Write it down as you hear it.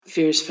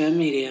Fierce Femme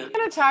Media. I'm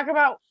gonna talk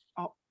about.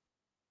 Oh,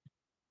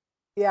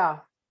 Yeah.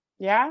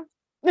 yeah.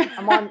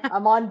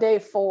 I'm on day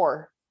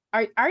 4.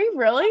 Are you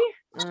really?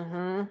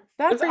 Mm-hmm.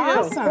 That's Good for you.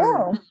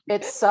 awesome.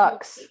 It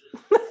sucks.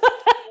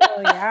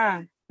 Oh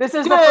yeah. This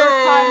is the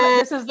first time.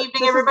 This is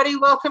evening, everybody.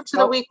 Welcome to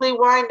the weekly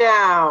wind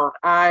down.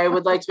 I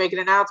would like to make an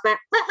announcement.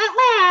 That's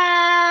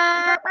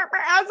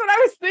what I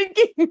was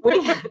thinking.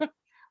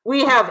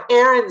 We have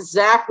Erin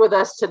Zach with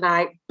us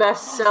tonight,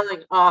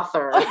 best-selling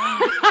author.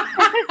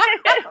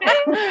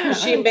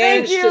 She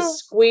managed to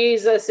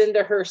squeeze us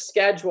into her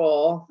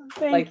schedule,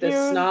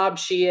 the snob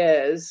she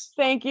is.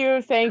 Thank you.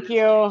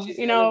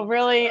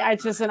 Really,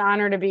 it's just an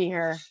honor to be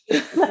here.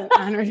 It's an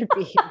honor to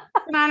be here.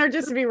 It's an honor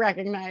just to be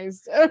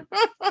recognized.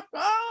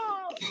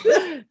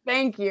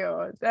 Thank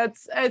you.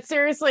 That's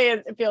seriously,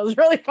 it feels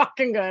really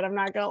fucking good. I'm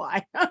not gonna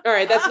lie. All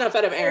right, that's enough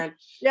out of Erin.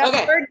 Yeah.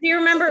 Okay. Bird, do you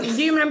remember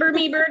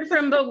me, Bird,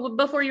 from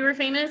before you were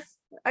famous?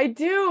 I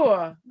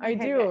do.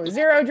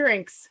 0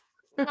 drinks.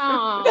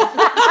 Oh,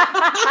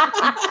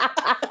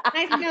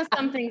 nice to know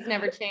some things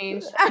never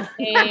change.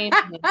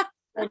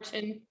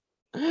 Fortune.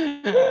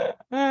 I'm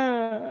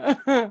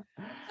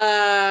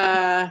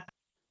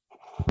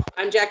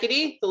Jackie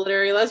D, the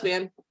literary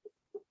lesbian.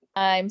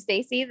 I'm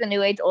Stacy, the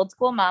new age old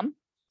school mom.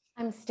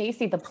 I'm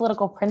Stacy, the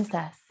political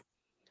princess.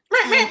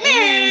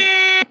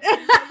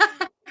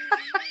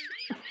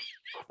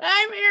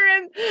 I'm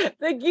Erin,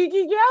 the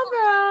geeky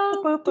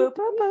cowbell.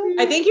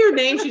 I think your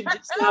name should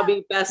just now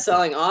be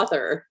best-selling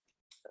author.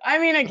 I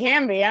mean, it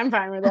can be. I'm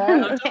fine with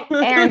that.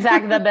 Erin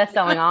Zach, the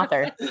best-selling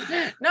author.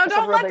 No,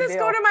 don't let this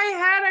go to my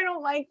head. I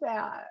don't like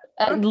that.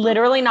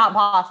 Literally not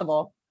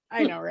possible.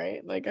 I know,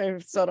 right? Like, I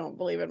still don't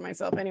believe it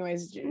myself.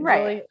 Anyways, Right.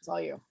 Julie, it's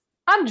all you.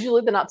 I'm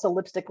Julie, the not so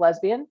lipstick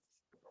lesbian.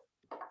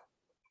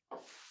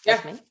 Yeah.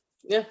 That's me.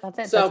 Yeah. That's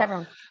it. So, That's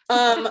everyone.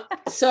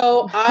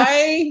 So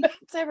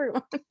It's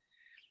everyone.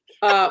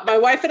 my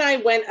wife and I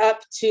went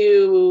up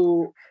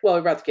to,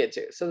 we brought the kid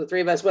too. So the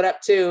three of us went up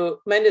to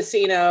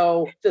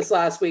Mendocino this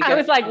last weekend. I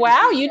was like,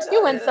 wow, you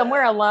two went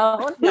somewhere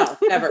alone. No,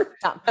 never.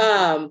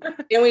 And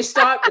we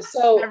stopped.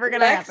 So Never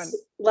gonna happen.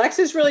 Lex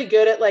is really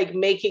good at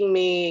making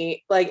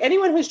me,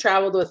 anyone who's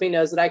traveled with me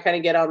knows that I kind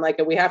of get on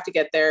we have to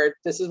get there.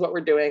 This is what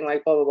we're doing, blah,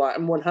 blah, blah.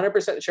 I'm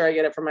 100% sure I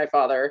get it from my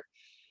father,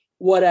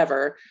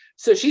 whatever.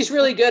 So she's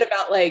really good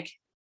about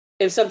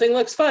if something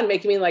looks fun,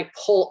 making me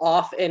pull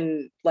off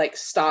and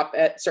stop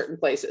at certain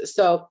places.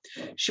 So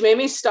she made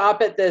me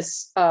stop at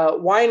this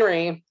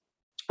winery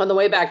on the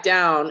way back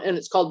down, and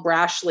it's called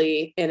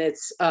Brashley, and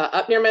it's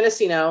up near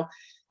Mendocino.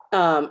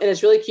 And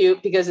it's really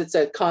cute because it's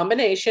a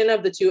combination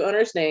of the two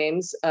owners'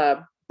 names,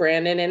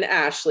 Brandon and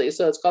Ashley.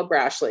 So it's called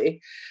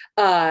Brashley.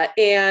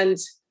 And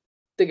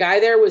the guy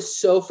there was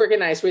so freaking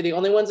nice. We're the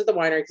only ones at the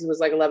winery because it was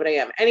 11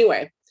 a.m.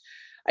 Anyway,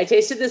 I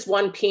tasted this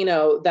one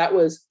Pinot that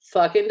was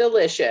fucking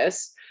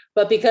delicious.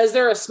 But because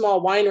they're a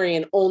small winery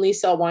and only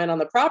sell wine on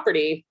the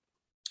property,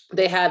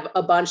 they have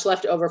a bunch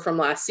left over from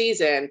last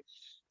season.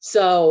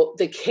 So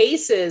the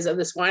cases of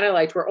this wine I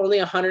liked were only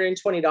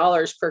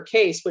 $120 per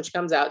case, which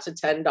comes out to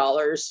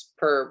 $10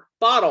 per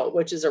bottle,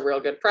 which is a real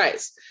good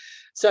price.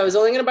 So I was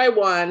only going to buy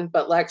one,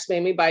 but Lex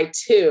made me buy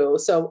 2.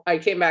 So I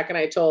came back and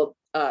I told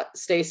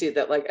Stacy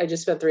that I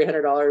just spent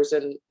 $300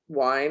 in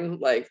wine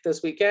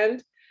this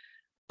weekend.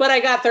 But I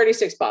got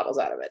 36 bottles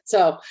out of it.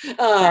 So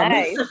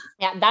Nice.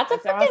 Yeah, that's a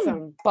freaking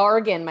awesome.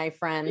 bargain, my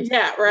friend.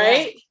 Yeah,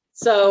 right? Yeah.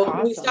 So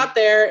That's we awesome. stopped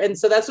there. And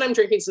so that's what I'm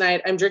drinking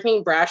tonight. I'm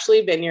drinking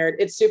Brashley Vineyard.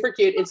 It's super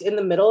cute. It's in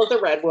the middle of the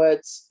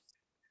redwoods.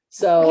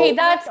 So Okay,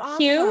 that's That's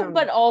cute, awesome.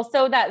 but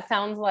also that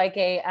sounds like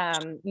a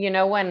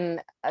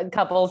when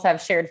couples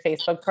have shared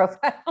Facebook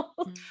profiles.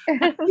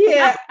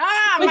 yeah.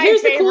 But My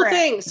here's the cool favorite.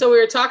 thing. So we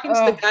were talking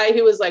to the guy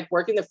who was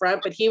working the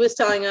front, but he was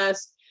telling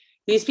us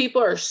these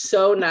people are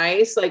so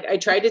nice. I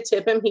tried to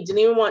tip him. He didn't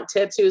even want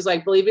tips. He was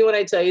like, believe me when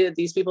I tell you that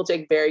these people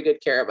take very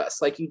good care of us.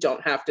 You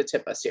don't have to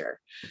tip us here.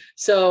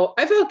 So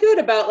I felt good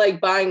about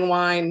buying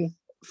wine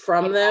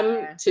from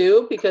them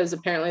too, because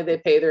apparently they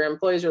pay their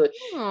employees really.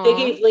 They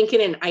gave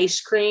Lincoln an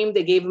ice cream.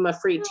 They gave him a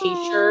free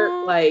t-shirt.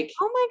 Oh my It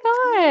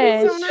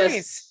gosh. was So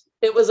nice.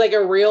 It was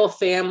a real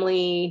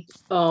family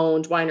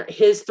owned winery.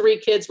 His 3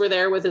 kids were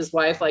there with his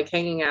wife,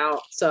 hanging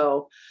out.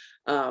 So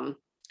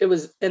it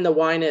was, and the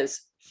wine is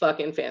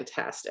fucking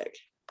fantastic.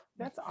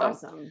 That's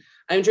awesome.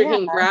 I'm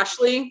drinking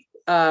Brashley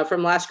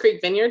from Last Creek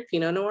Vineyard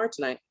Pinot Noir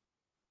tonight.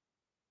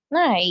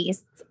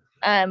 Nice.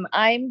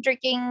 I'm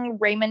drinking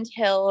Raymond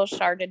Hill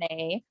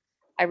Chardonnay.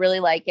 I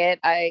really like it.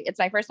 It's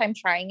my first time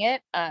trying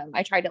it.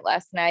 I tried it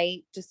last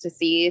night just to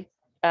see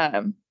if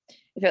it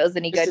was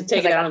any Just good. to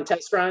take it out on a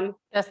test run.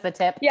 Just the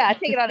tip. Yeah,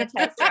 take it on a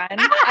test run.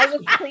 I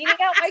was cleaning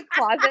out my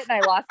closet and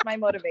I lost my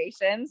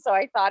motivation. So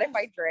I thought if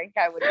I drank,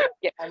 I would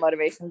get my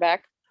motivation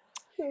back.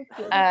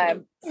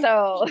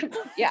 So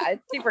yeah,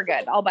 it's super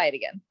good. I'll buy it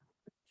again.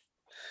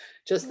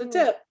 Just the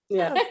tip.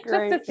 Yeah.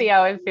 Just to see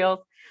how it feels.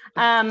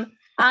 I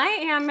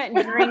am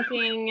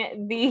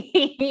drinking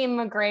the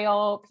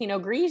McGrail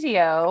Pinot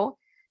Grigio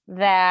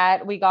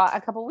that we got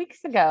a couple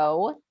weeks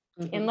ago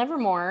in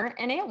Livermore,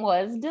 and it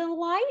was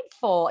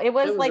delightful. It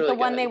was was like really the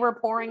one good. they were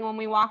pouring when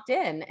we walked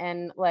in,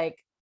 and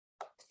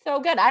So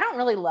good. I don't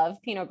really love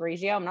Pinot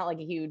Grigio. I'm not like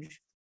a huge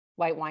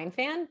white wine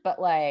fan, but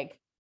like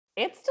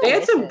it's delicious. They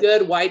had some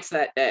good whites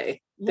that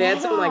day. They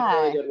had some like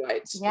really good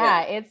whites.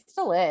 Yeah, it's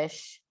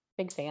delish.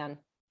 Big fan.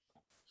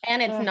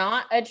 And it's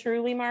not a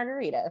truly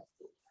margarita.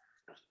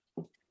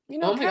 You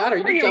know, oh my God,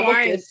 are you double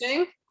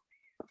fisting?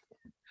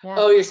 Yeah.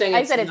 Oh, you're saying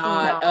I said it's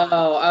not. not.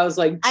 Oh, I was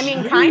like, I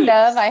mean, kind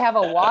of. I have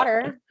a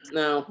water.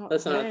 No,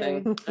 that's not a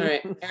thing. All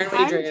right, Erin, what are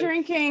you I'm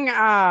drinking?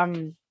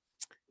 drinking.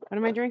 What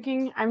am I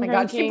drinking? I'm drinking.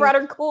 God, she brought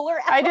her cooler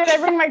out. I did. I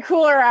bring my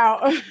cooler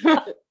out.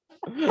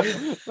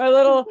 my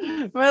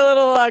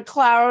little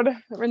cloud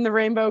in the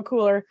rainbow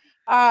cooler.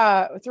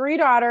 Three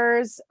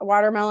Daughters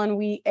watermelon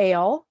wheat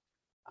ale.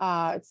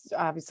 It's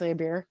obviously a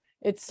beer.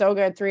 It's so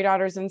good. Three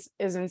Daughters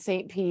is in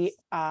St. Pete.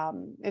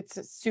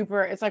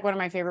 It's like one of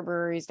my favorite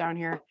breweries down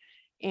here.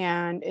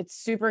 And it's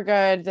super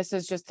good. This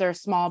is just their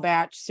small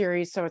batch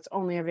series, so it's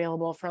only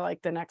available for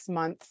like the next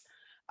month.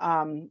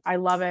 I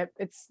love it.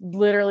 It's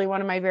literally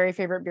one of my very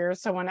favorite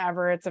beers. So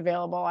whenever it's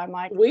available, I'm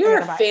like, we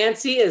are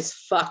fancy as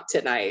fuck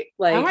tonight.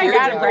 Like, oh my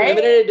God, right?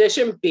 Limited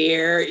edition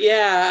beer.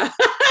 Yeah.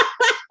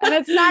 And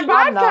it's not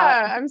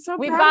vodka. I'm so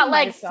We've proud got of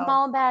like myself.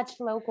 small batch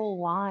local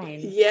wine.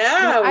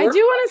 Yeah. I do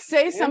want to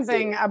say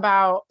something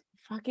about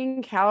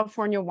fucking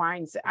California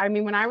wines. I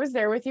mean, when I was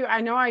there with you,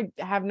 I know I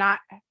have not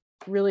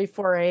really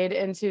forayed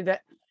into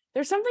that.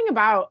 There's something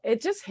about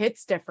it just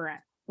hits different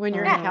when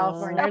you're in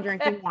California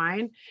drinking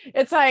wine.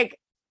 It's like,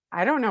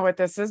 I don't know what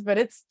this is, but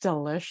it's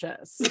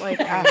delicious. Like,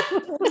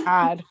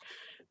 God.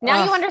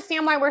 Now you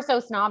understand why we're so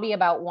snobby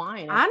about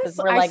wine.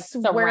 Honestly, we're like I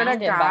swear to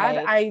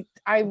God,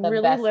 I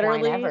really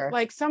literally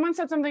like someone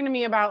said something to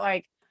me about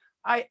like,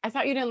 I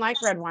thought you didn't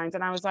like red wines.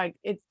 And I was like,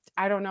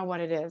 I don't know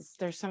what it is.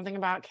 There's something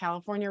about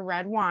California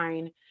red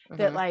wine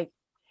that like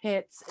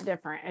hits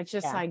different. It's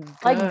just like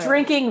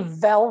drinking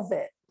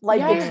velvet.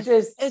 Like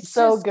it's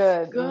so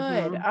good.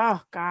 Good. Mm-hmm.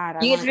 Oh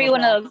God. You get to be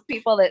one of those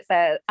people that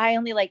says, I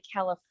only like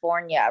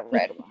California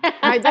red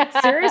wine. That's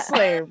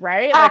seriously,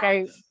 right? Like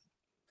I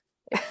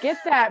get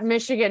that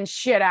Michigan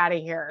shit out of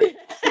here.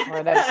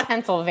 Or the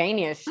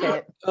Pennsylvania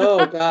shit.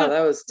 Oh God,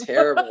 that was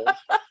terrible.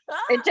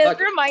 It just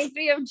reminds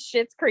me of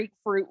Schitt's Creek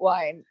fruit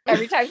wine.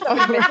 Every time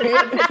someone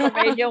mentions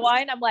Pennsylvania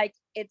wine, I'm like,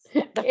 it's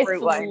the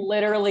fruit wine.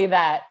 Literally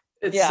that.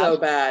 It's so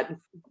bad.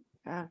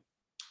 Yeah.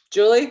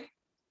 Julie?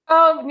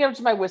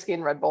 Just my whiskey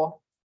and Red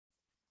Bull.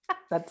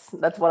 That's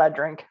what I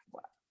drink.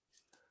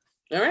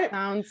 All right.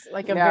 Sounds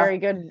like a very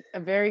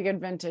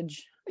good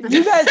vintage.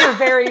 You guys are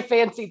very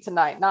fancy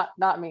tonight.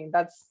 Not me.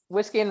 That's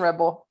whiskey and Red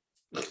Bull.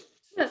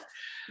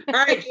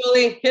 All right,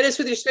 Julie, hit us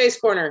with your space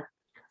corner.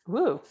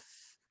 Woo.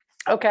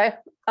 Okay.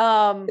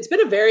 It's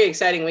been a very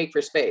exciting week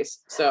for space.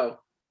 So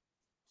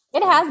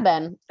it has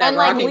been. And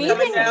like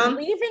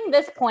leaving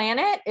this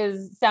planet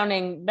is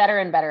sounding better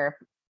and better.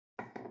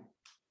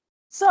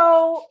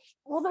 So,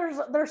 well,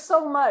 there's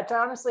so much. I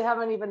honestly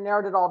haven't even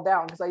narrowed it all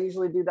down because I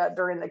usually do that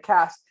during the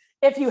cast.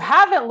 If you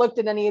haven't looked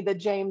at any of the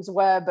James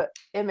Webb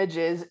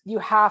images, you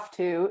have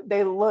to.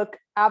 They look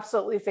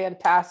absolutely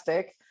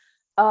fantastic.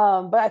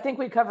 But I think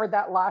we covered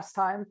that last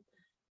time.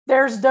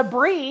 There's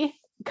debris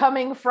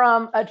coming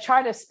from a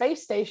China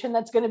space station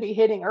that's going to be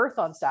hitting Earth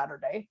on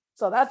Saturday.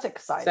 So that's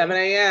exciting. 7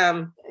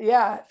 a.m.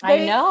 Yeah. I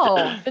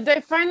know. Did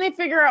they finally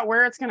figure out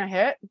where it's going to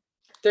hit?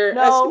 They're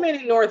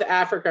estimating North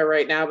Africa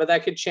right now, but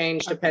that could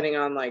change depending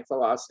on like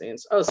velocity.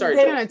 Oh, sorry.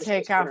 It's going to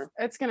take out.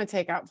 It's going to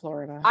take out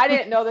Florida. I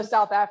didn't know the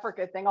South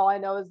Africa thing. All I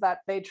know is that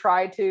they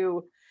try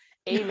to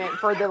aim it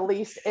for the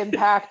least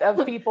impact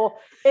of people.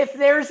 If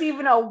there's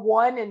even a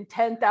 1 in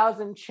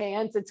 10,000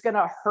 chance it's going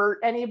to hurt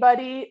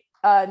anybody,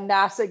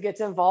 NASA gets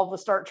involved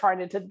with start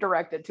trying to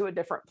direct it to a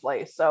different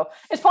place. So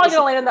it's probably going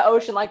to land in the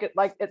ocean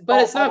but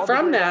it's not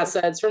from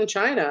NASA. It's from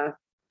China.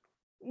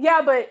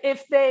 Yeah, but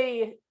if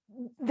they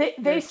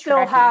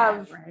still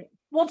have that, right?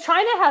 Well,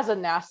 China has a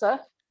NASA.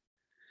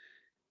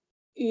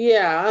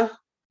 Yeah.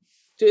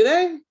 Do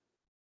they?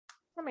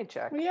 Let me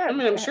check. Well, yeah, I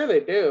mean, I'm sure they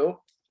do.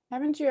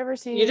 Haven't you ever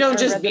seen? You don't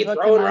just be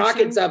throwing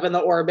rockets up in the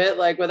orbit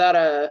like without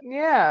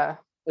a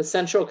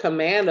central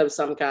command of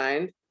some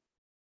kind.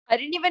 I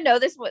didn't even know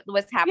this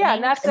was happening. Yeah,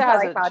 NASA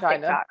has it in China.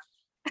 TikTok.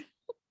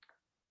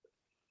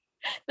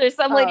 There's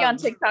some lady on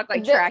TikTok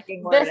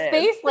tracking where the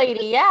space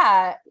lady.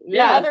 Yeah.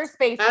 The other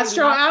space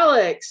Astro lady.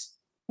 Alex.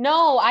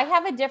 No, I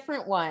have a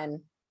different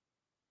one.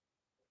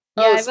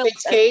 Oh,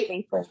 Space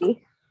Kate.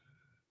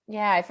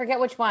 Yeah, I forget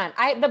which one.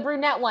 The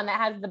brunette one that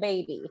has the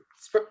baby.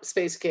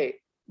 Space Kate.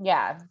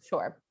 Yeah,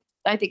 sure.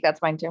 I think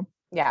that's mine too.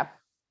 Yeah.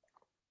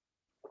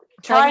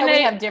 China,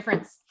 we have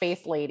different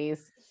space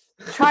ladies.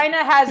 China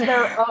has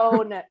their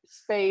own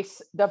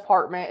space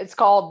department. It's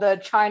called the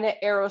China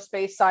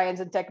Aerospace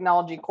Science and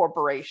Technology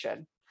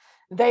Corporation.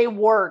 They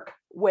work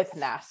with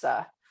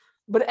NASA.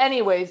 But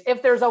anyways,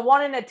 if there's a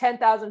 1 in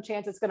 10,000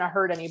 chance it's going to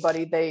hurt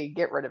anybody, they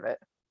get rid of it.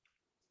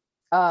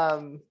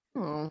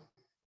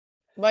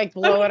 Like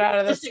blow it out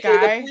of the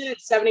sky.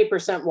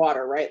 70%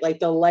 water, right? Like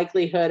the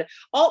likelihood.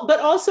 But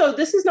also,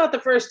 this is not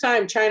the first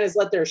time China's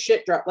let their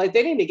shit drop. Like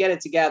they need to get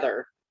it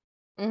together.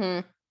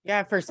 Mm-hmm.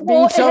 Yeah, for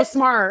being so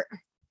smart.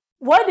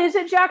 What is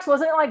it, Jax?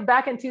 Wasn't it like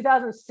back in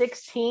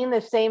 2016 the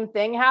same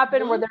thing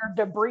happened where Mhm.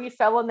 their debris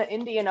fell in the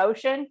Indian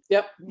Ocean?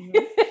 Yep.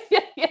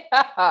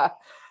 Yeah.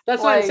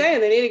 That's what I'm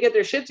saying. They need to get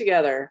their shit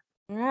together.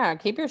 Yeah,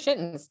 keep your shit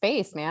in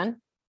space, man.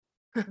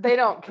 They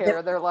don't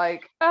care. They're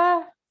like,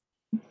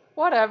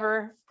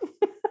 whatever.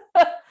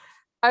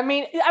 I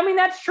mean,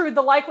 that's true.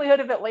 The likelihood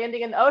of it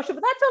landing in the ocean,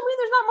 but that doesn't mean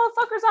there's not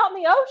motherfuckers out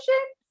in the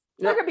ocean.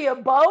 There could be a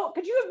boat.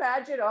 Could you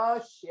imagine?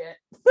 Oh shit.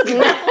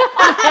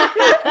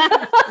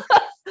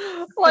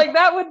 Like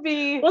that would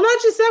be. Well,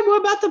 not just that.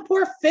 What about the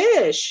poor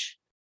fish?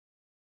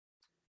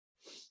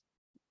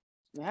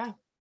 Yeah.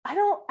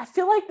 I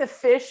feel like the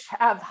fish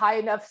have high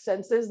enough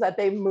senses that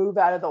they move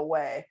out of the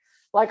way.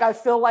 Like I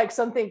feel like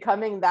something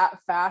coming that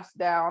fast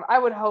down. I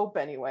would hope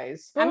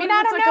anyways. I mean, What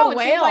I if don't it's know. like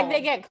a It seems like whale?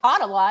 they get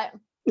caught a lot.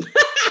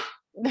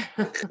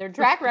 Their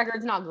track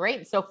record's not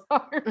great so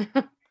far.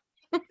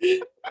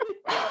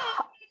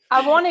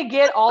 I want to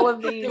get all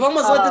of these. They've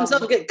almost let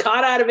themselves get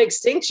caught out of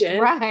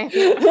extinction. Right.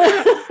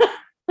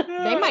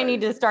 They might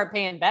need to start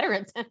paying better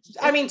attention.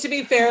 I mean, to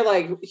be fair,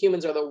 like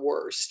humans are the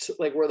worst.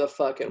 Like we're the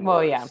fucking Well,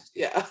 worst.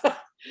 Yeah.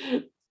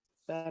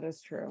 That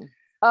is true.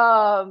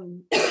 I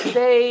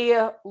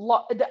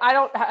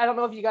don't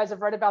know if you guys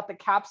have read about the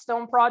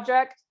Capstone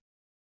project.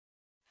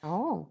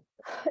 Oh.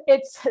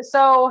 It's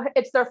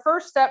their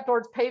first step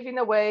towards paving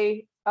the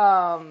way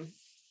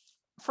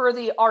for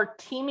the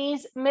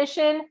Artemis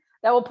mission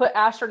that will put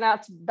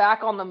astronauts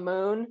back on the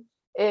moon.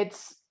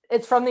 It's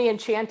from the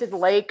enchanted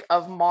lake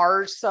of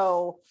Mars.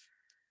 So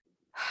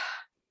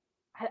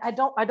I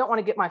don't want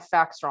to get my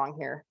facts wrong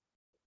here.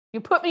 You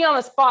put me on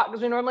the spot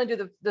because we normally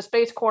do the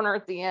space corner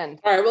at the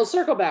end. All right, we'll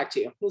circle back to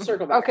you. We'll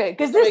circle back. Okay,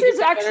 because To this make it is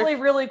better. actually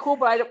really cool,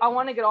 but I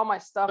want to get all my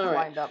stuff All right.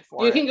 lined up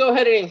for You it. can go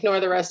ahead and ignore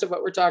the rest of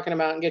what we're talking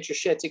about and get your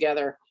shit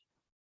together.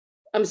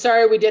 I'm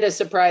sorry we did a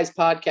surprise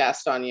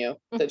podcast on you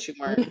that you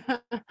weren't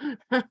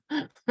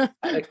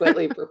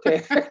adequately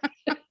prepared.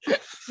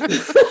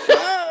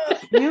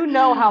 You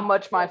know how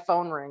much my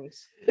phone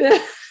rings.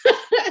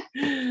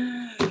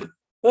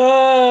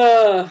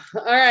 All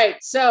right.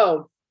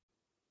 So,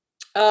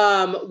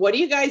 what do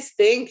you guys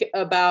think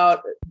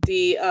about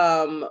the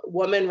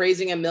woman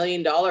raising $1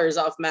 million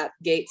off Matt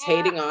Gaetz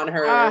hating on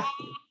her?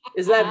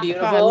 Is that God,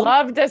 beautiful?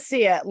 love to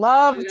see it.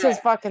 Love to Yeah.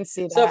 fucking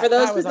see that. So for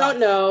those That who was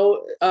don't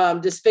awesome. know,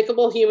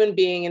 despicable human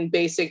being and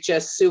basic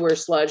just sewer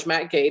sludge,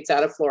 Matt Gaetz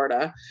out of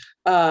Florida.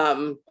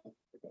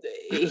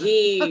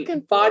 He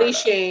Fucking body Florida.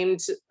 shamed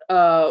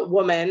a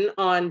woman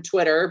on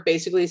Twitter,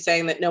 basically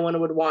saying that no one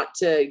would want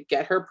to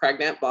get her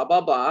pregnant, blah, blah,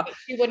 blah.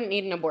 She wouldn't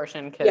need an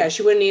abortion. Yeah,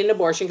 she wouldn't need an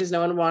abortion because no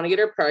one would want to get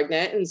her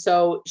pregnant. And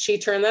so she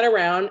turned that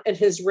around and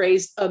has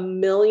raised $1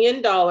 million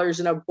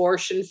in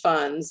abortion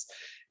funds.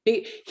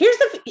 Here's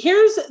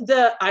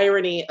the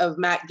irony of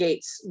Matt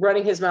Gaetz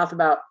running his mouth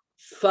about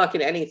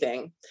fucking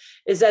anything,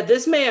 is that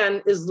this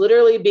man is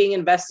literally being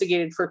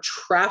investigated for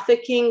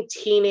trafficking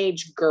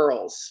teenage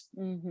girls.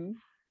 Mhm.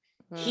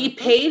 He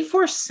paid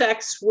for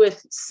sex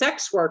with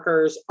sex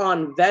workers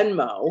on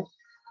Venmo.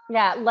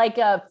 Yeah, like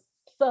a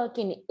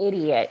fucking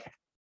idiot.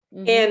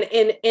 And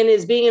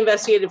is being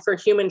investigated for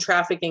human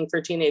trafficking for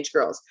teenage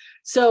girls.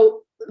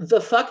 So the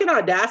fucking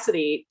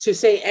audacity to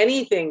say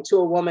anything to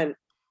a woman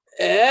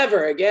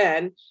ever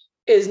again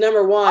is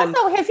number one.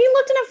 Also, have you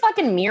looked in a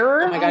fucking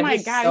mirror? Oh my god,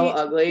 he's so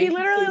ugly. He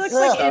literally He's looks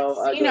like so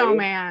Encino ugly.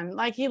 Man.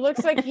 Like he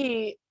looks like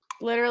he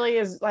literally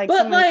is like But,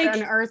 someone like-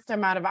 unearthed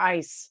him out of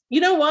ice.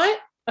 You know what?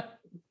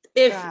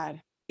 If God.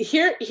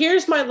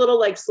 here's my little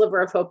like sliver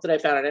of hope that I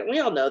found in it. We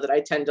all know that I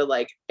tend to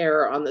like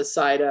err on the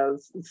side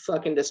of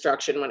fucking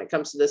destruction when it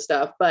comes to this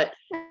stuff. But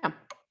Yeah.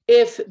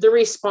 if the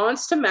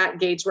response to Matt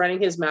Gaetz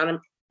running his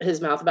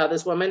mouth about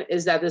this woman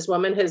is that this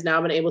woman has now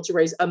been able to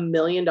raise $1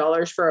 million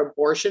for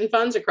abortion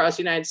funds across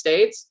the United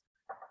States,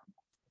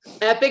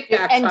 epic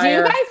backfire. And do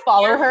you guys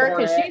follow her? for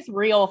Because it. she's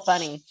real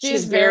funny.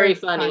 She's very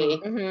funny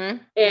Mm-hmm. and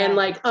Yeah.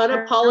 like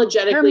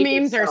unapologetically Her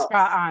memes are herself.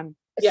 spot on.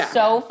 Yeah.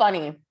 So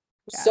funny.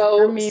 Yeah, her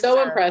So memes so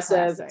are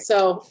impressive. classic.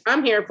 So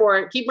I'm here for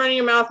it. Keep running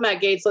your mouth,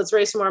 Matt Gaetz. Let's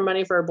raise some more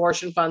money for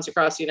abortion funds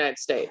across the United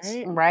States.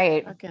 Right?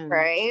 Right. Fucking-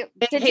 Right?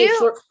 And Did hey,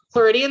 you?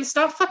 Floridians,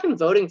 stop fucking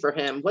voting for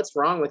him. What's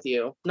wrong with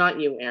you? Not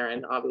you,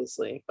 Erin,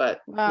 obviously,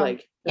 but Well,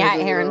 like Yeah,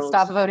 everyone Erin, else.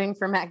 stop voting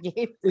for Matt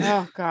Gaetz.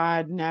 Oh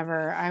God,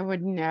 never. I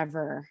would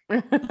never.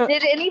 Did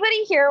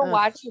anybody here Ugh.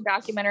 watch the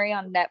documentary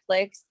on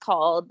Netflix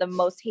called "The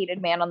Most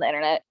Hated Man on the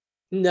Internet"?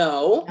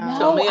 No, No.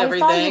 tell me I saw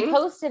you everything.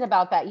 posted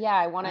about that. Yeah,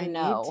 I want I to need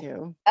know.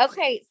 to.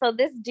 Okay, so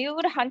this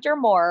dude Hunter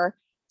Moore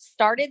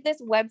started this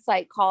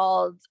website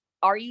called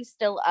 "Are You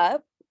Still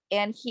Up?"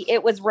 and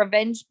it was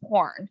revenge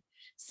porn.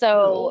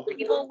 So Oh.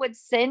 people would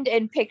send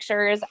in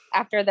pictures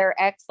after their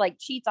ex like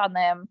cheats on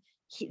them.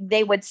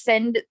 They would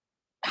send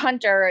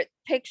Hunter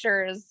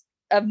pictures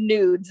of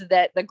nudes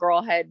that the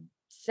girl had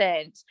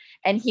sent,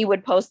 and he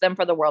would post them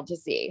for the world to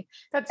see.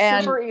 That's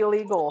And- super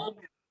illegal.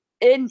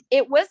 And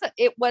it was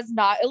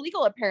not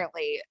illegal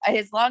apparently,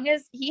 as long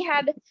as he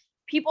had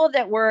people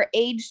that were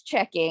age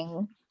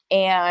checking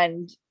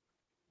and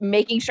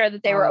making sure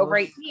that they were over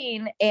Gross.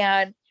 18.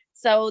 And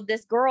so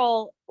this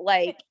girl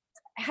like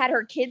had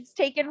her kids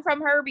taken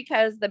from her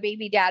because the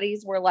baby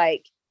daddies were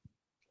like,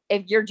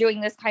 if you're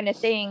doing this kind of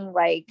thing,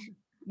 like,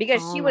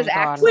 because Oh she my was God.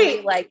 actually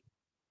Wait. like,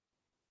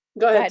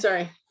 Go ahead. ahead.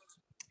 Sorry.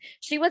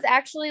 she was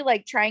actually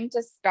like trying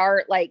to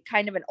start like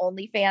kind of an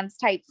OnlyFans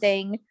type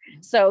thing.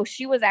 So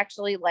she was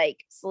actually like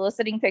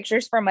soliciting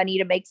pictures for money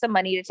to make some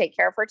money to take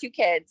care of her 2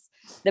 kids.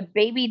 The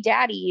baby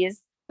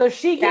daddies. So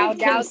she gave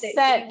Found out that she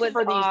consent was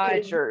for these on-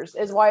 pictures,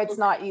 is why it's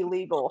not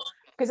illegal.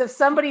 Because if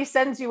somebody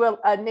sends you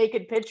a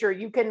naked picture,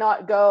 you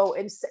cannot go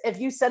and if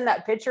you send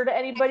that picture to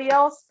anybody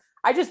else.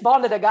 I just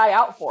bonded a guy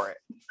out for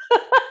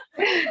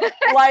it.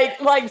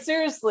 like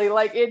seriously,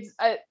 like it's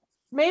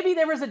maybe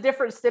there was a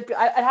different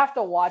I'd have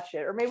to watch it,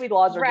 or maybe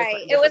laws are right.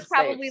 different. It was different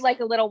probably states. like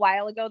a little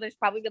while ago. There's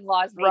probably been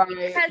laws made Right.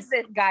 because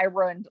this guy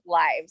ruined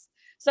lives.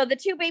 So the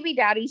 2 baby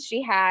daddies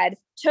she had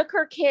took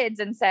her kids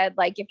and said,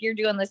 like, if you're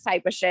doing this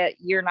type of shit,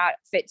 you're not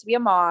fit to be a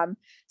mom.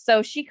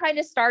 So she kind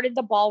of started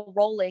the ball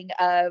rolling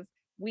of,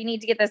 we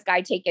need to get this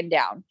guy taken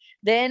down.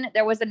 Then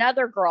there was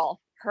another girl.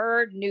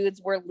 Her nudes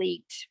were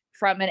leaked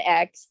from an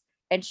ex,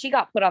 and she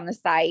got put on the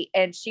site,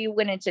 and she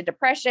went into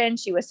depression.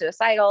 She was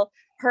suicidal.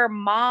 Her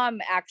mom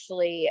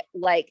actually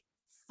like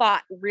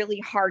fought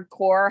really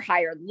hardcore,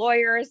 hired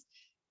lawyers,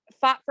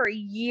 fought for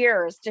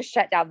years to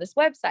shut down this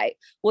website.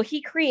 Well,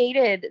 he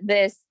created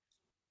this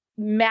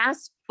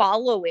mass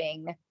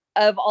following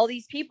of all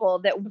these people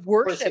that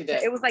worshiped did.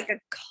 it. It was like a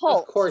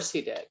cult. Of course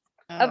he did.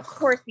 Of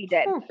course he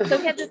did. So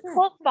he had this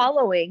cult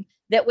following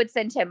that would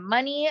send him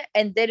money,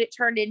 and then it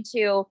turned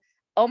into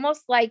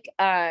almost like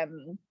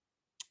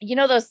you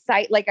know, those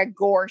site, like a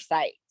gore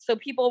site. So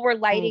people were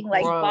lighting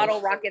like gross. bottle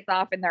rockets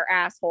off in their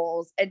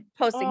assholes and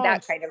posting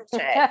that kind of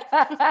shit.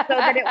 So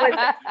that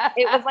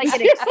it was like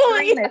an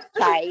extremist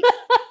site,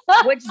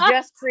 which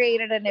just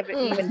created an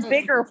even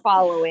bigger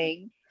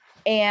following.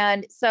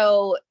 And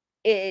so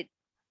it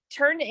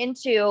turned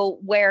into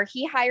where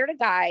he hired a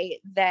guy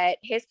that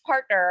his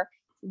partner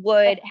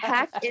would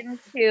hack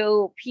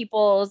into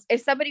people's,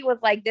 if somebody was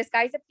like, this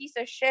guy's a piece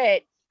of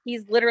shit,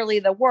 he's literally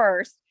the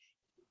worst,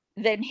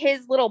 then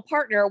his little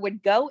partner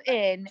would go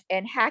in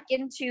and hack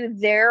into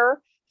their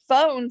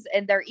phones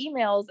and their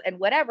emails and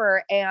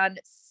whatever and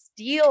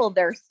steal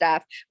their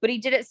stuff. But he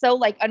did it so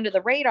like under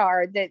the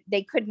radar that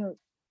they couldn't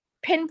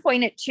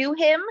pinpoint it to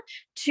him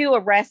to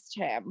arrest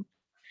him.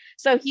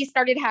 So he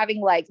started having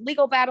like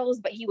legal battles,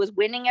 but he was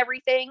winning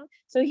everything.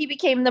 So he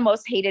became the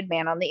most hated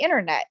man on the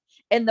internet.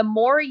 And the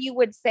more you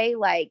would say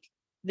like,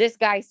 this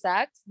guy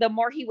sucks, the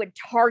more he would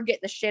target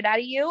the shit out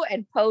of you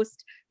and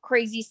post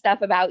crazy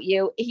stuff about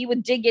you. He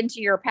would dig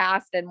into your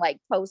past and like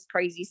post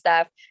crazy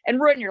stuff and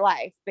ruin your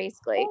life,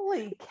 basically.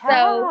 Holy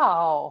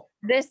cow.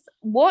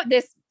 So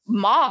this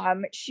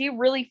mom, she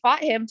really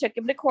fought him, took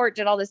him to court,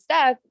 did all this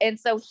stuff. And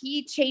so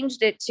he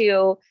changed it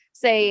to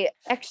say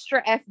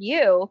extra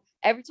FU.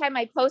 Every time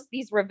I post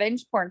these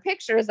revenge porn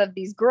pictures of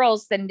these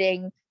girls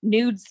sending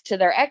nudes to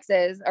their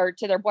exes or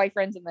to their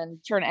boyfriends and then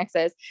turn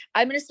exes,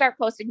 I'm going to start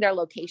posting their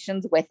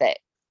locations with it,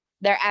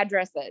 their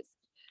addresses.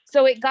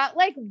 So it got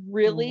like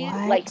really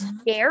like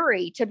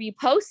scary to be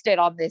posted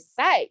on this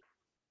site.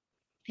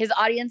 His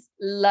audience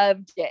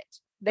loved it.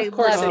 They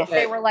loved it.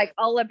 They were like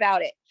all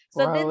about it.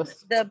 So then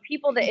the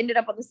people that ended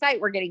up on the site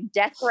were getting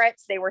death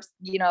threats. They were,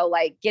 you know,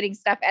 like getting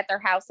stuff at their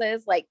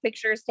houses, like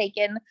pictures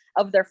taken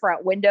of their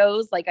front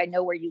windows. Like, I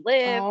know where you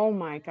live. Oh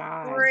my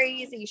God.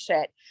 Crazy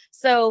shit.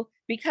 So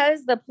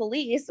because the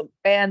police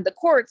and the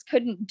courts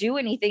couldn't do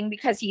anything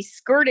because he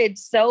skirted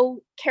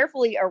so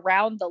carefully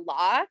around the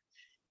law,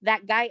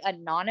 that guy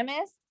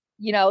Anonymous,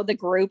 you know, the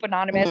group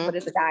Anonymous, what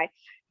is the guy,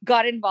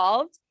 got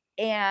involved,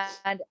 and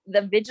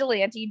the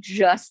vigilante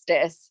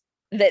justice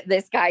that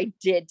this guy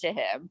did to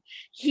him.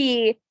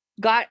 He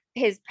got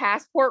his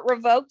passport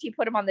revoked. He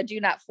put him on the do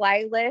not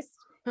fly list.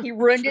 He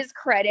ruined his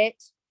credit.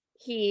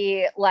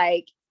 He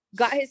like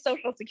got his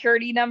social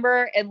security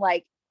number and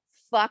like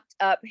fucked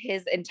up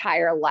his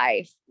entire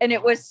life. And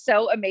it was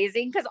so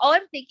amazing because all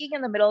I'm thinking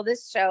in the middle of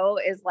this show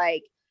is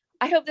like,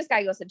 I hope this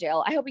guy goes to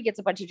jail. I hope he gets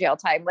a bunch of jail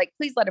time. Like,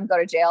 please let him go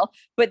to jail.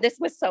 But this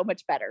was so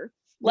much better.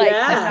 Like,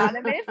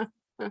 Anonymous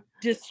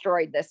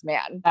destroyed this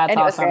man. That's and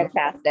awesome. It was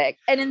fantastic.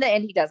 And in the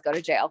end, he does go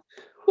to jail.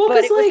 Well,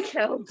 But because it was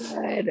like, so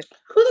good.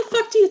 who the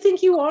fuck do you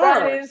think you are?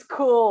 That is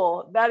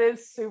cool. That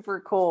is super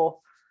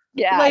cool.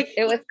 Yeah, like,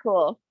 it was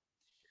cool.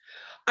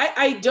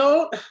 I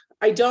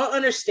don't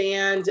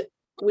understand.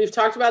 We've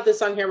talked about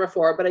this on here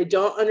before, but I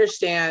don't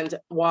understand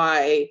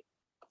why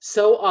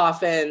so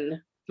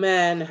often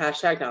men,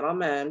 hashtag not all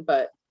men,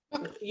 but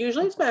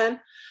usually it's men,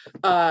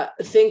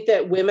 think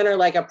that women are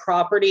like a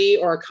property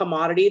or a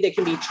commodity that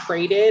can be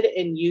traded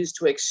and used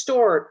to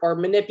extort or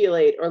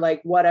manipulate or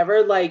like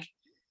whatever, like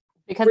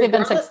because they've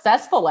been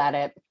successful at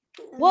it.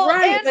 Well,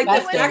 right, like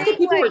the the fact that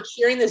people were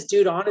cheering this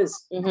dude on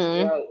is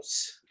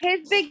gross.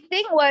 His big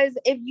thing was,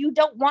 if you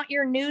don't want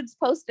your nudes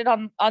posted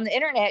on the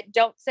internet,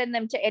 don't send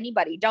them to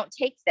anybody. Don't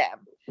take them.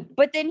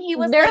 But then he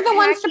was They're like the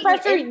ones to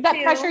hacking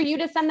pressure you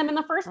to send them in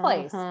the first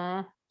place.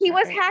 He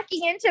was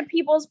hacking into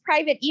people's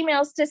private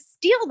emails to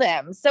steal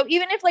them. So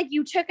even if like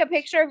you took a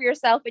picture of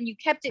yourself and you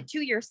kept it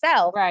to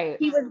yourself, Right.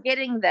 he was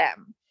getting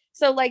them.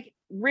 So like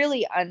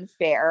really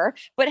unfair.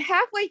 But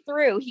halfway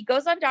through, he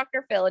goes on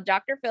Dr. Phil, and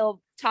Dr.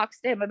 Phil talks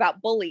to him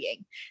about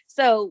bullying.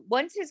 So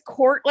once his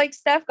court like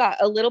stuff got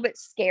a little bit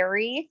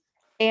scary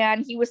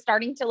and he was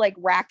starting to like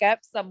rack up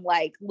some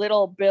like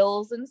little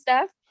bills and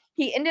stuff,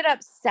 he ended up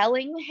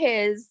selling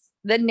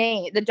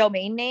the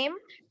domain name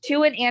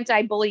to an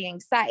anti-bullying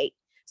site.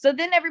 So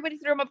then everybody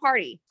threw him a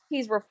party.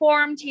 He's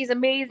reformed. He's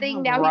amazing.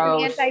 Oh, now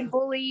gross. he's an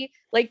anti-bully,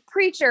 like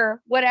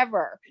preacher,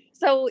 whatever.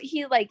 So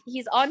he's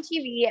on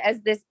TV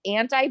as this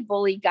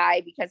anti-bully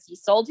guy because he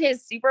sold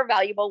his super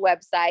valuable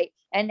website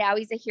and now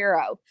he's a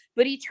hero.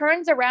 But he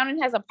turns around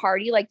and has a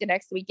party like the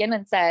next weekend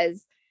and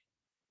says,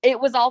 it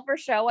was all for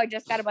show. I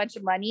just got a bunch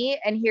of money.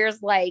 And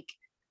here's like,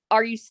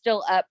 are you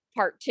still up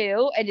part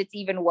 2? And it's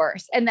even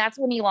worse. And that's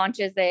when he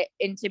launches it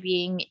into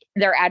being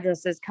their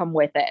addresses come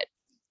with it.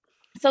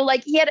 So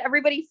like he had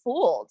everybody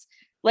fooled.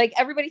 Like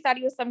everybody thought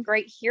he was some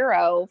great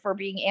hero for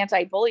being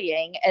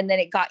anti-bullying. And then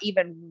it got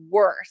even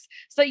worse.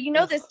 So,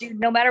 this dude,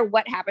 no matter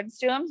what happens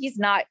to him, he's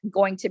not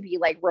going to be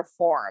like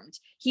reformed.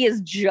 He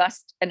is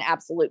just an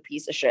absolute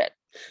piece of shit.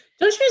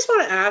 Don't you just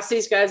want to ask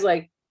these guys,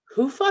 like,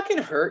 who fucking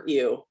hurt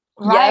you?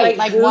 Right.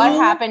 Like what who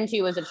happened to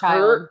you as a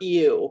child? Hurt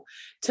you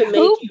to make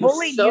Who you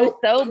bullied you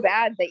so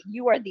bad that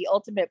you are the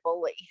ultimate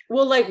bully?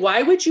 Well, like,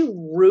 why would you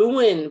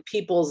ruin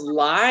people's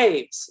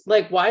lives?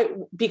 Like, why?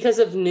 Because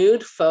of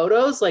nude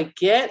photos? Like,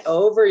 get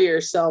over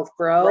yourself,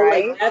 bro.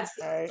 Right. Like, that's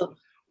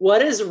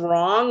what is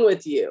wrong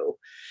with you?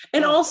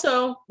 And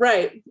also,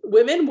 right,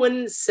 women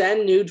wouldn't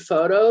send nude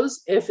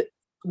photos if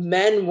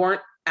men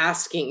weren't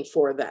asking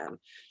for them.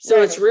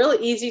 So it's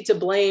really easy to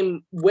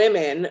blame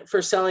women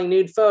for selling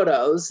nude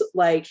photos.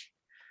 Like,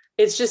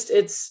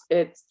 it's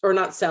or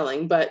not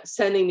selling, but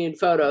sending nude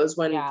photos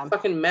when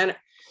fucking men.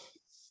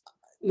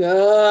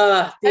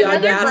 The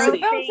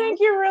audacity. I don't think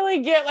you really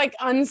get like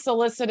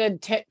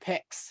unsolicited tit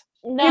pics.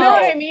 No. You know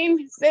what I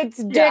mean? It's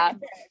dick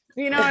pics.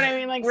 You know what I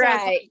mean? Like,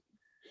 right.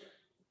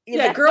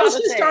 Yeah, girls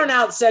just aren't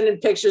out sending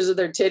pictures of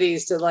their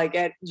titties to like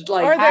I do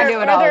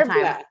it all the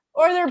time.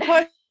 Or their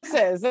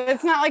pusses.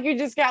 It's not like you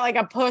just got like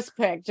a puss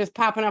pic just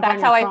popping up. That's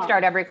on how your phone. I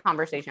start every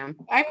conversation.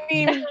 I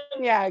mean,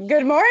 yeah.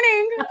 Good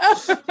morning.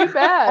 Too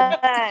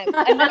bad.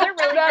 Another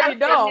really bad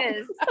thing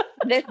is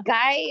this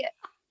guy,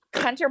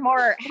 Hunter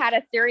Moore, had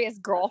a serious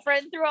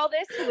girlfriend through all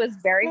this who was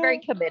very, very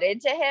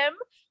committed to him,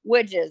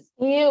 which is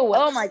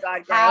oh my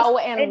god, how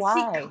gross. and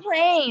why? She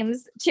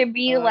claims to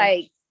be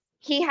like,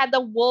 he had the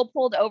wool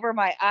pulled over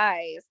my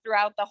eyes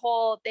throughout the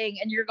whole thing.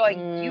 And you're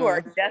going, you are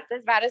just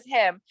as bad as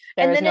him.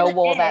 There's and then no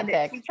wool that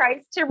thick. She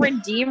tries to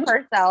redeem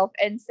herself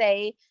and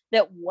say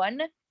that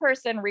one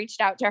person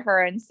reached out to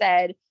her and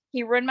said,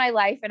 he ruined my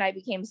life and I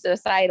became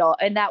suicidal.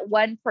 And that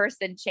one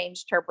person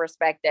changed her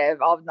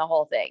perspective on the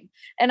whole thing.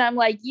 And I'm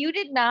like, you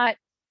did not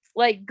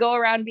like go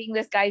around being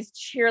this guy's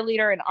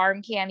cheerleader and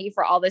arm candy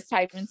for all this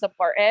time and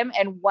support him.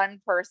 And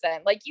one person,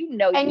 like,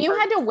 and you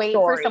had to wait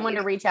for someone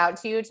to reach out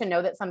to you to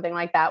know that something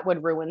like that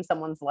would ruin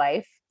someone's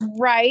life.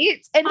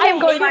 Right. And I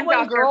going hate on when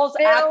Dr. girls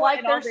Phil act like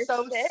and all they're this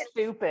so shit.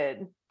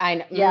 stupid. I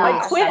know. Yeah.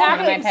 Like, quit That's one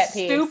of my acting pet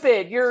peeves.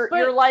 stupid.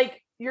 You're like,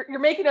 you're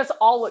making us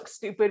all look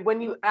stupid when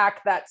you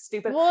act that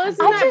stupid. Well,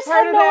 isn't I that just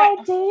part had of no that?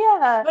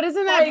 idea. But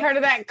isn't that part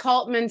of that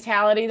cult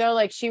mentality though?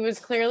 Like she was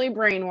clearly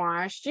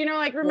brainwashed.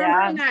 Like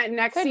remember in that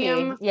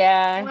Nexium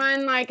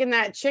one, like, and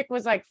that chick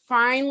was like,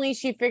 finally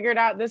she figured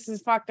out this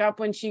is fucked up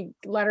when she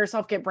let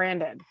herself get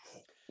branded.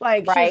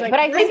 Like, she was like, but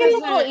I think it's a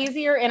little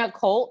easier in a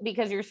cult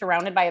because you're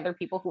surrounded by other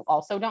people who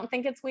also don't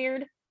think it's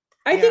weird.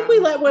 I think we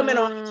let women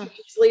off too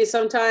easily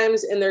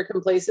sometimes in their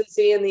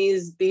complacency in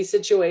these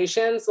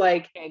situations.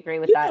 Like, I agree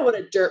with that. Know what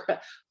a dirt.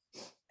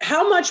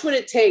 How much would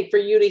it take for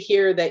you to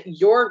hear that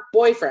your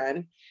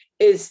boyfriend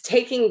is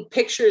taking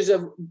pictures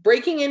of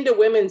breaking into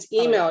women's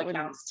email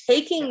accounts,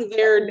 taking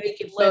their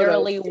naked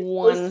literally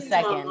photos, 1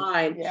 second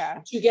online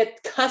to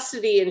get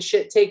custody and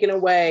shit taken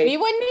away? We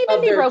wouldn't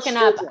even be broken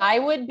up. I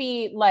would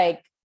be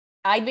like,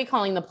 I'd be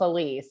calling the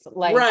police.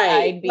 Like,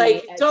 I'd be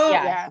like,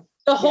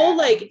 the whole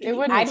like it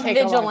wouldn't I'd take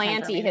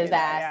vigilante his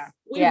ass.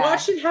 We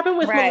watched it happen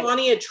with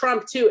Melania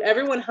Trump too.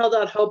 Everyone held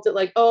out hope that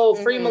like,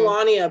 free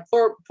Melania,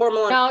 poor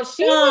Melania.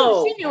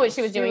 No, she knew what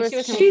she was doing.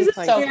 She's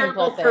a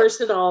terrible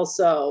person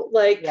also.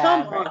 Like,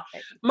 come on.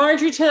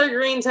 Marjorie Taylor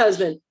Greene's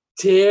husband,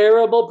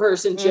 terrible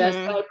person just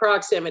by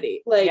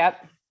proximity. Like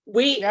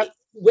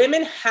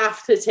women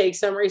have to take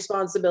some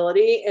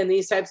responsibility in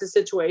these types of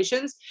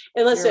situations.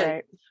 And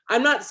listen,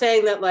 I'm not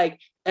saying that like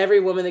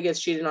every woman that gets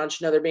cheated on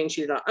should know they're being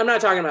cheated on. I'm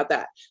not talking about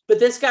that. But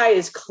this guy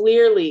is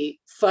clearly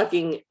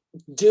fucking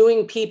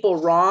doing people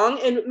wrong.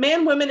 And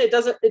man, women, it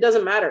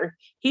doesn't matter.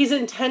 He's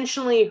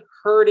intentionally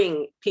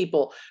hurting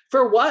people.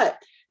 For what?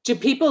 Do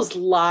people's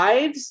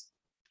lives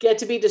get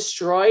to be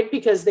destroyed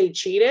because they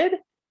cheated?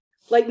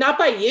 Like, not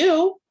by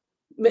you.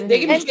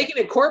 They can be taken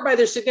in court by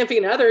their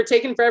significant other,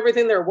 taken for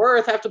everything they're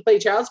worth, have to pay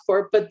child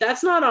support, but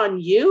that's not on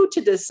you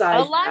to decide.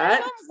 A lot of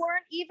them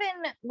weren't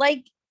even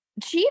like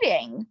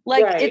cheating.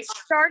 Like Right. it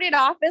started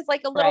off as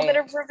like a little bit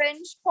of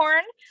revenge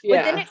porn,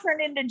 but then it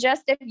turned into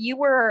just if you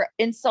were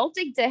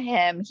insulting to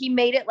him, he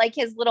made it like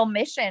his little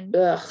mission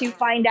to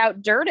find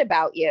out dirt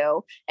about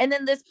you. And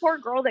then this poor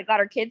girl that got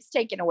her kids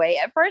taken away.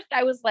 At first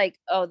I was like,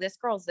 oh, this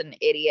girl's an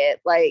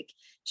idiot. Like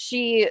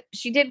she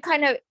did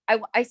kind of,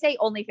 I say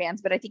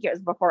OnlyFans, but I think it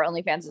was before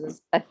OnlyFans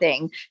was a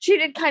thing. She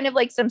did kind of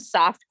like some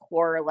soft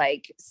core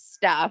like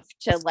stuff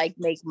to like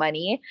make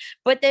money,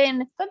 but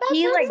then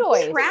he like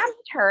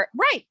trapped her.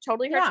 Right,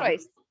 totally her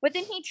choice. But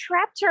then he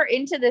trapped her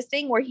into this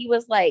thing where he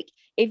was like,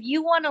 if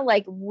you want to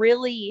like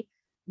really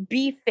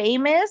be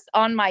famous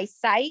on my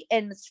site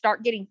and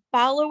start getting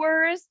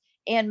followers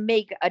and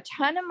make a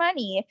ton of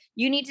money,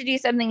 you need to do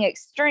something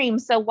extreme.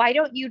 So why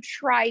don't you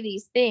try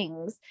these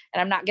things?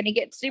 And I'm not going to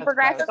get super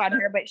graphic on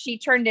her, but she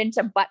turned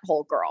into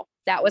Butthole Girl.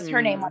 That was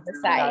her name on the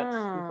site.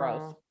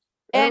 Gross.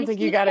 I don't think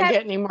you got to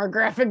get any more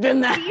graphic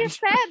than that. He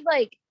said,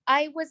 like,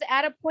 I was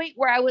at a point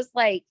where I was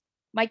like,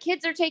 my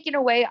kids are taken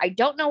away. I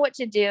don't know what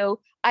to do.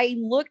 I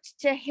looked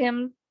to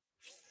him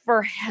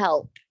for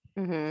help.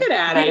 Get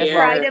out of here.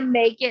 Try to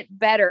make it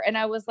better. And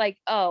I was like,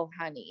 oh,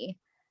 honey.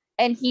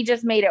 And he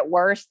just made it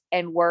worse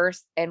and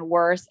worse and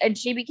worse. And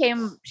she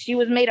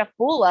was made a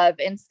fool of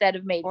instead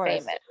of made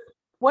famous.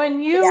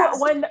 When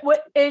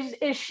what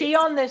is she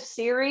on this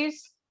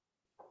series?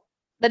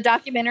 The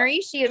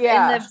documentary, she is in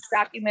the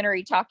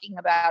documentary talking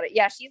about it.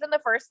 Yeah, she's in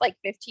the first like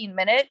 15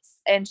 minutes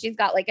and she's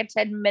got like a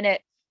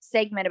 10-minute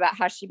segment about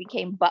how she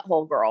became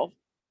Butthole Girl.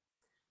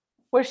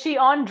 Was she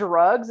on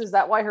drugs? Is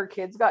that why her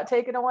kids got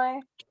taken away?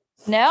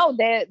 No,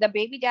 the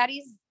baby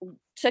daddies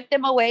took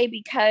them away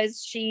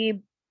because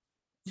she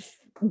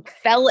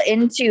fell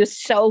into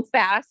so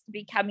fast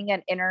becoming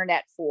an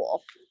internet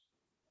fool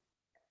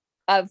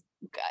on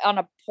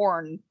a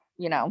porn,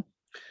 type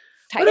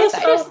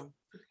site.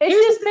 It's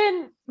just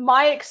been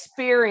my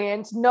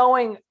experience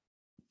knowing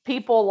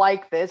people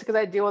like this, because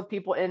I deal with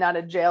people in and out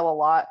of jail a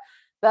lot,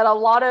 that a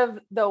lot of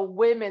the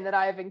women that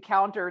I've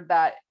encountered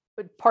that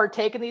would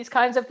partake in these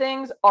kinds of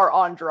things are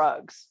on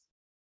drugs.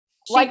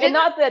 She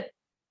didn't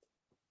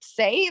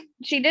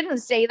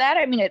say that.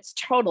 I mean, it's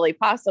totally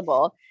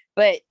possible,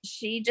 but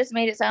she just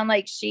made it sound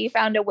like she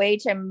found a way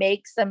to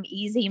make some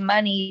easy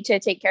money to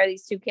take care of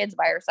these two kids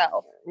by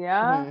herself.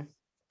 Yeah.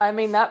 I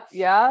mean, that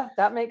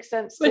makes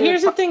sense. But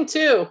here's the thing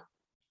too.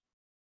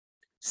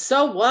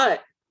 So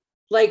what?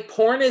 Like,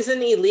 porn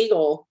isn't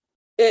illegal.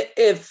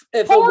 If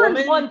Porn's a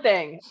woman, one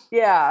thing.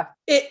 Yeah.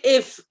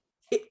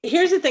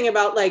 Here's the thing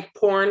about like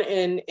porn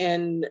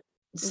and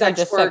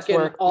sex work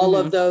and all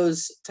of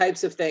those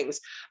types of things.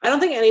 I don't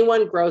think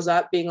anyone grows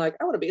up being like,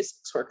 I want to be a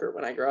sex worker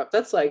when I grow up.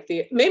 That's like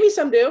maybe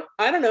some do,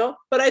 I don't know.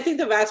 But I think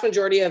the vast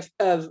majority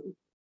of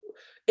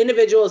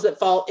individuals that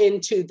fall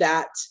into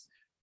that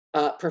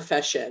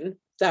profession,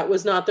 that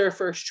was not their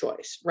first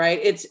choice, right?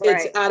 It's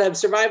out of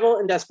survival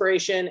and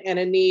desperation and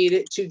a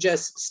need to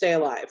just stay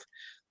alive.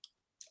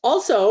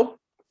 Also,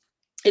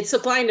 it's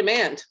supply and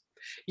demand.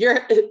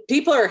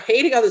 People are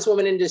hating on this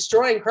woman and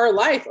destroying her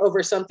life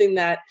over something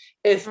that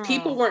if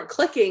people weren't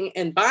clicking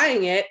and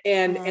buying it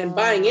and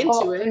buying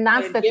into it and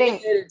that's the giving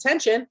thing, it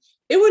attention,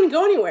 it wouldn't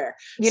go anywhere.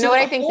 You know what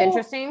I think is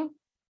interesting?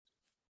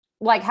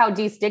 Like how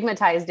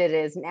destigmatized it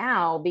is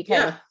now,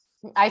 because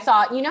I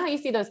saw, how you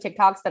see those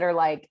TikToks that are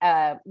like,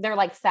 they're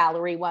like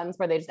salary ones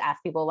where they just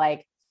ask people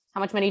like,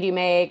 how much money do you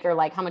make? Or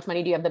like, how much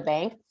money do you have in the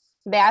bank?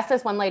 They asked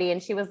this one lady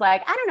and she was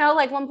like, I don't know,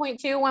 like 1.2,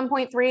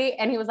 1.3.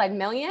 And he was like,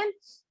 million.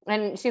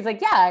 And she's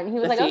like, yeah. And he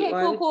was like, okay,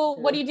 cool.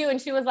 Yeah. What do you do?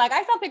 And she was like,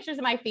 I saw pictures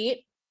of my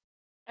feet.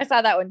 I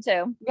saw that one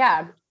too.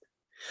 Yeah.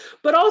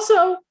 But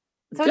also,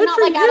 so it's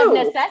not like out of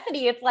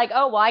necessity. It's like,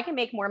 oh, well, I can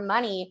make more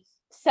money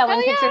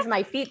selling pictures of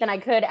my feet than I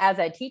could as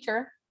a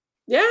teacher.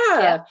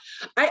 Yeah.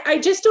 I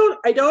just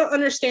don't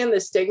understand the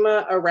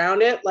stigma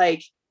around it.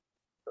 Like,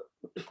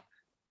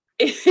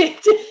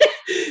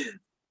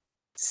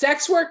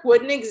 sex work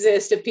wouldn't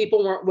exist if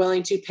people weren't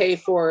willing to pay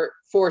for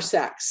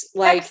sex.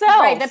 Like,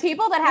 right, the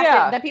people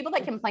that the people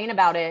that complain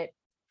about it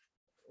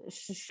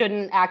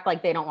shouldn't act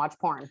like they don't watch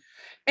porn.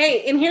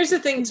 Hey, and here's the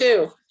thing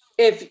too: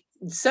 if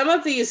some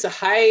of these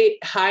high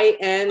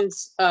end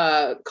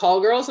call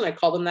girls, and I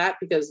call them that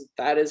because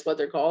that is what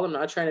they're called. I'm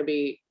not trying to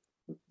be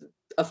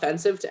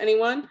offensive to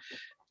anyone.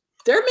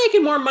 They're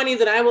making more money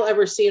than I will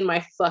ever see in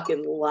my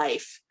fucking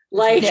life.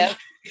 Like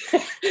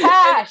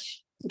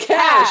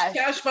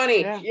cash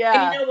money.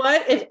 Yeah. And you know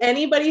what? If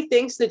anybody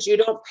thinks that you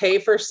don't pay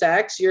for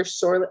sex,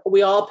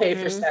 we all pay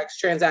for sex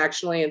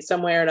transactionally in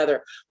some way or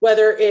another,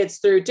 whether it's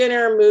through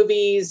dinner,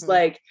 movies,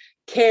 like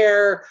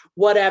care,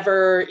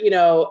 whatever,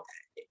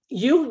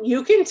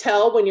 you can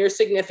tell when your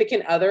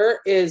significant other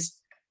is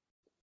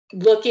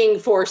looking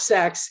for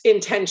sex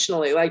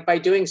intentionally, like by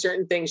doing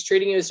certain things,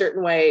 treating you a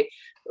certain way,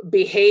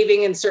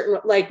 behaving in certain,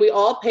 like we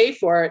all pay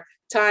for it,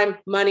 time,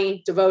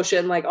 money,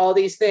 devotion, like all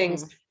these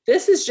things.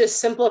 This has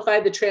just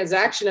simplified the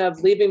transaction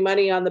of leaving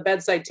money on the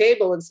bedside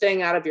table and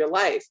staying out of your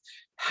life.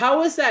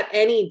 How is that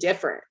any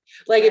different?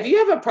 Like, if you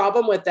have a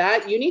problem with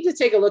that, you need to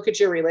take a look at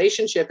your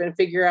relationship and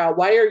figure out,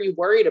 why are you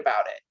worried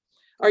about it?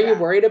 Are you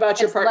worried about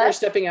your partner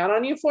stepping out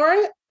on you for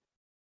it?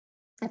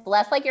 It's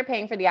less like you're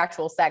paying for the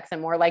actual sex and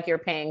more like you're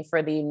paying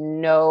for the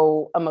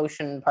no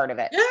emotion part of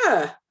it.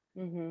 Yeah.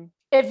 Mm-hmm.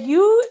 If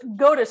you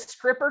go to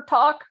stripper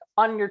talk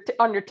on your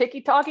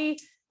TikTok,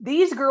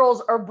 these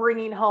girls are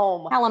bringing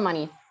home Hella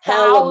money.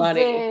 Hella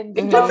money. thousands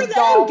Good of for them.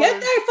 dollars, Get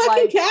that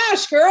fucking like,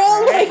 cash, girl.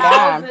 Right. Like,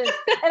 Yeah. thousands.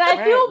 And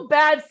I feel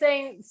bad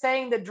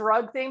saying the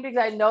drug thing because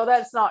I know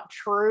that's not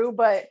true,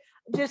 but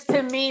just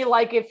to me,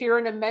 like if you're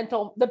in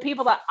the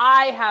people that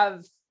I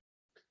have,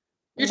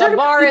 you're The talking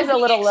about bar is people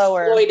a little being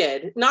lower.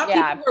 exploited, not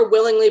Yeah. people who are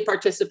willingly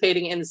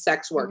participating in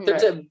sex work. Mhm.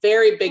 There's a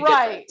very big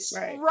right,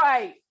 difference.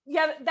 right.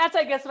 Yeah, that's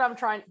I guess what I'm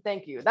trying.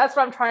 Thank you. That's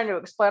what I'm trying to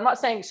explain. I'm not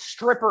saying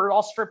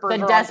all strippers The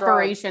are on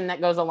desperation that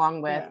goes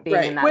along with Yeah. being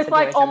Right. in that with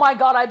situation. like, oh my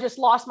God, I just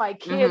lost my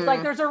kids. Like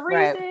Mhm. there's a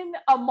Right. reason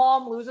a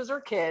mom loses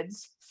her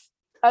kids.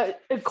 A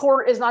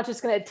court is not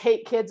just going to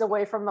take kids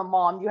away from the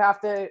mom. You have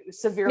to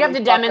severely You have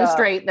to fuck up.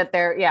 demonstrate that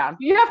they're,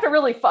 You have to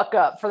really fuck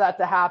up for that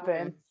to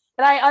happen.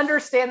 And I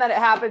understand that it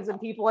happens and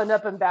people end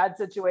up in bad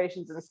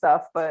situations and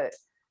stuff, but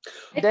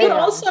I But think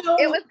also,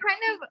 it was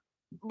kind of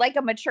like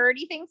a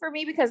maturity thing for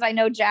me because I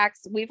know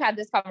Jax, we've had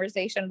this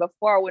conversation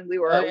before when we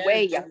were Oh, yeah.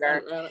 way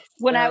younger.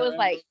 When I was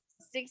like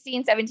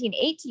 16, 17,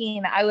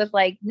 18, I was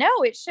like, no,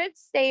 it should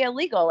stay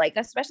illegal, like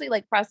especially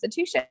like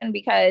prostitution,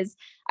 because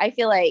I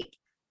feel like,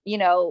 you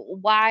know,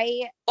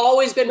 why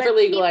always been for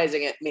let's keep-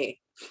 legalizing it, me.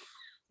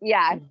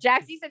 yeah,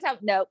 Jax used to tell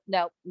nope.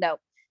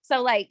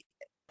 So like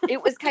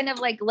it was kind of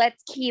like,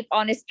 let's keep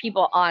honest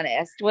people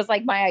honest was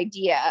like my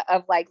idea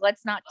of like,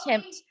 let's not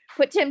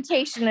put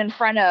temptation in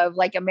front of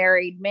like a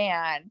married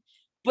man.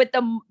 But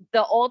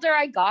the older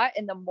I got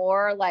and the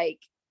more like,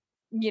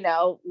 you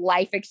know,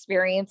 life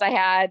experience I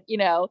had, you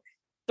know,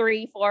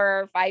 3,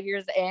 4, 5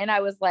 years in, I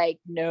was like,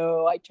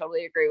 no, I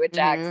totally agree with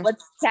Jax. Mhm.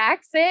 Let's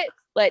tax it.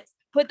 Let's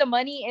put the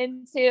money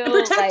into And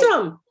protect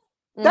them.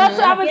 that's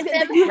what I was.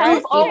 Get them You've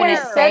out always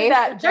there. said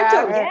that, Protect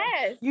them. Jack.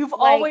 Yes. You've Like,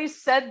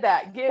 always said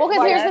that. Well, because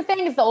like, here's the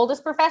thing: it's the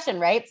oldest profession,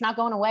 right? It's not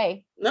going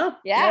away. No.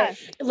 yeah.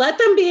 Let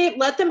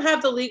them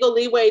have the legal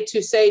leeway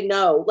to say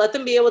no. Let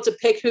them be able to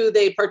pick who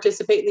they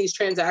participate in these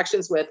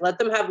transactions with. Let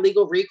them have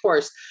legal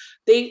recourse.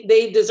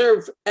 They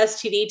deserve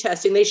STD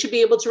testing. They should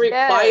be able to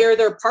require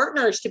their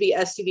partners to be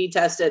STD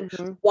tested.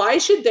 Mhm. Why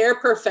should their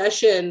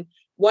profession,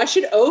 why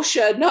should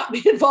OSHA not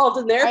be involved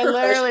in their I literally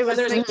profession when was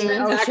there's a thinking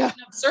transaction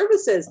OSHA. of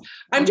services?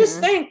 I'm just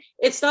Mhm. saying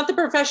it's not the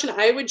profession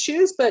I would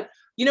choose, but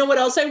you know what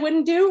else I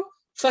wouldn't do?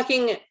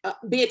 Fucking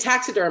be a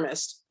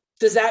taxidermist.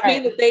 Does that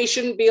mean that they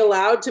shouldn't be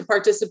allowed to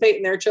participate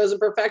in their chosen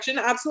profession?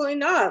 Absolutely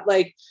not.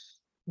 Like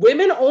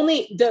women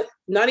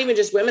not even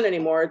just women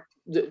anymore,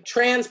 the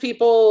trans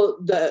people,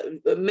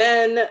 the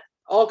men,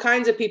 all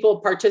kinds of people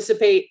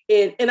participate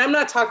in, and I'm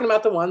not talking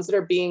about the ones that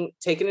are being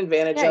taken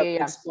advantage of,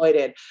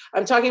 exploited.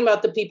 I'm talking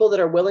about the people that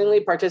are willingly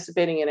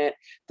participating in it.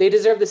 They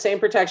deserve the same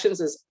protections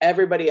as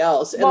everybody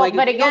else. And Well, like,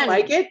 but if you don't again-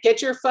 like it,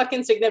 get your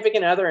fucking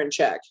significant other in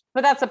check.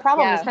 But that's the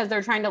problem is Yeah. because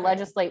they're trying to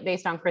legislate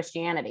based on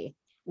Christianity.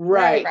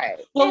 Right.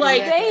 Well, if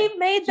like they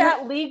made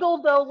that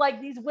legal though, like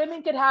these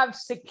women could have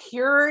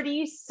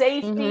security,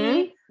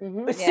 safety,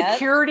 Mhm.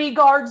 security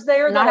guards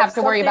there. Not that have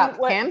to worry about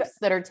something- pimps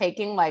that are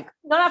taking like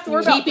Not have to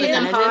worry about keeping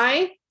them pimps,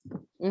 high.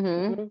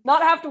 mm-hmm.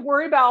 not have to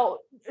worry about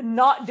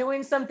not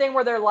doing something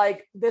where they're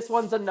like, this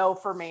one's a no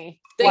for me.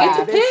 They Like,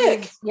 get to this pick.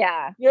 is-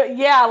 Yeah.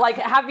 yeah, like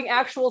having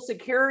actual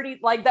security,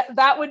 like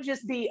that would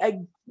just be a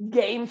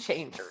game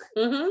changer.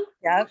 Mm-hmm.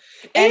 Yep.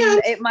 And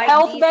And it might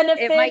health it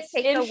benefits, might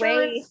take away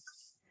insurance.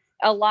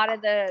 a lot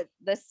of the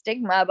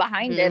stigma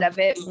behind it of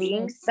it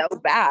being so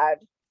bad.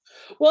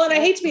 Well, and I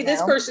hate to be You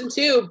this know? person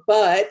too,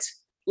 but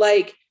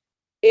like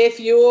if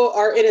you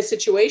are in a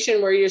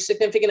situation where your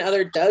significant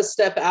other does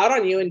step out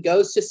on you and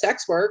goes to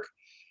sex work,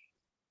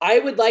 I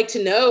would like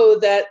to know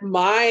that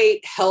my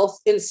health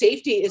and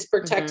safety is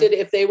protected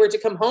if they were to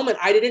come home and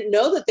I didn't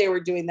know that they were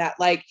doing that.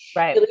 Like,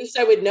 Right. at least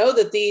I would know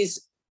that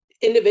these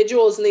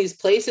individuals in these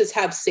places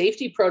have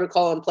safety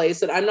protocol in place,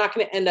 that I'm not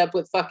going to end up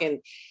with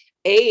fucking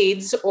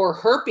AIDS or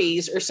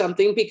herpes or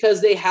something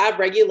because they have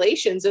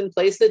regulations in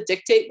place that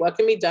dictate what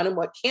can be done and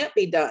what can't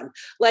be done.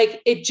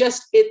 Like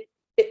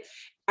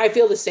I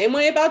feel the same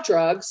way about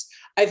drugs.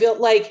 I feel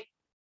like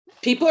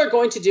people are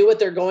going to do what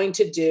they're going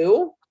to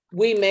do.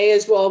 We may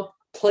as well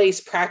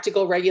place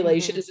practical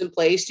regulations in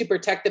place to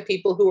protect the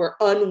people who are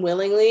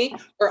unwillingly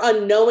or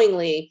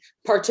unknowingly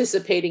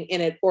participating in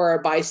it or are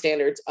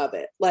bystanders of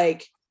it.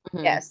 Like,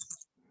 Yes.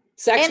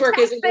 sex And work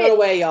isn't tax going it.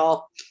 away,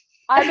 y'all.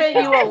 I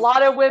bet you a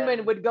lot of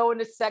women would go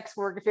into sex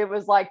work if it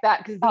was like that,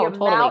 because the Oh,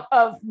 amount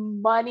of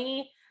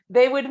money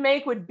they would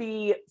make would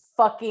be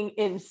fucking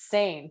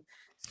insane.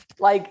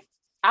 Like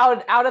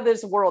out of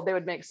this world, they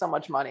would make so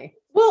much money.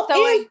 Well,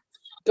 So and-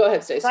 go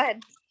ahead, Stacey. Go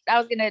ahead. I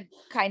was gonna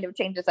kind of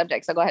change the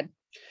subject, so go ahead.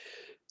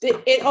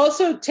 It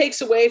also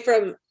takes away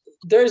from,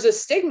 there's a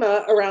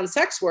stigma around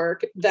sex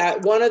work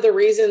that one of the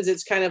reasons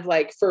it's kind of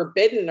like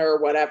forbidden or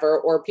whatever,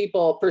 or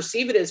people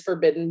perceive it as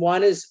forbidden.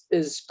 One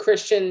is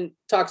Christian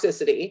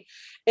toxicity.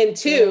 And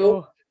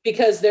two,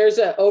 because there's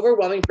an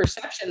overwhelming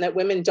perception that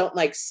women don't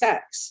like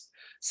sex.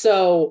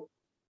 So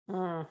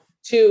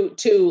to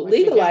Which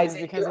legalize begins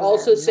it, because you're of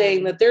also their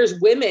saying men. that there's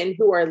women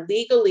who are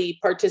legally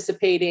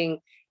participating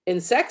in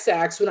sex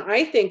acts, when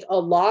I think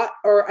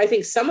I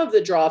think some of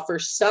the draw for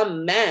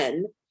some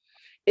men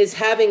is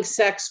having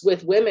sex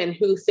with women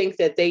who think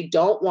that they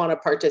don't want to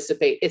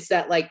participate. It's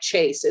that like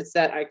chase. It's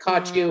that I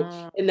caught you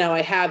and now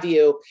I have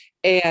you,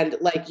 and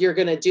like you're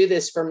gonna do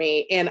this for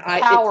me. And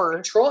Power.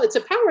 It's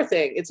a power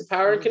thing. It's a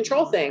power and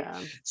control thing. Yeah.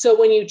 So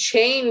when you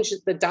change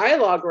the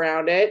dialogue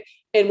around it,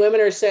 and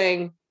women are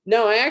saying,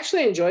 no, I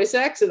actually enjoy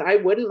sex and I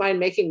wouldn't mind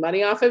making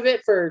money off of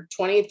it for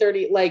 20,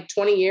 30, like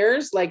 20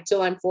 years, like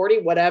till I'm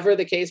 40, whatever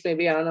the case may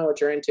be. I don't know what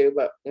you're into,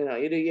 but you know,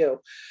 you do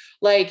you.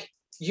 Like,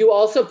 you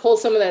also pull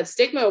some of that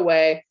stigma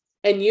away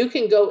and you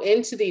can go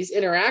into these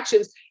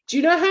interactions. Do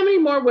you know how many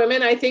more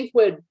women I think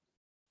would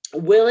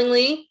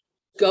willingly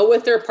go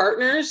with their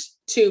partners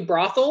to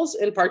brothels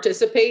and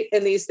participate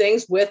in these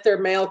things with their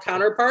male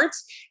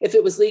counterparts if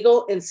it was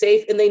legal and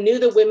safe and they knew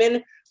the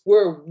women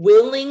were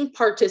willing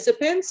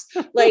participants?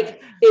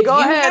 Like, if Go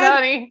you ahead, had,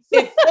 honey.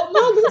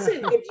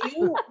 listen, if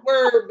you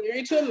were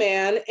married to a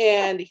man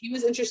and he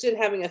was interested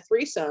in having a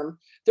threesome,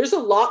 there's a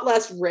lot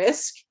less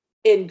risk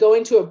in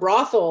going to a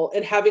brothel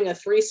and having a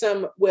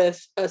threesome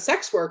with a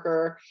sex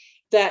worker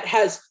that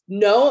has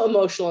no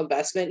emotional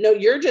investment. No,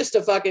 you're just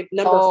a fucking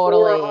number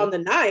Totally. 4 on the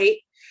night,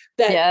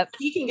 that Yep.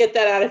 he can get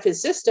that out of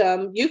his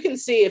system. You can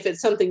see if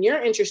it's something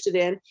you're interested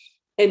in,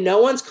 and no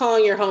one's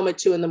calling your home at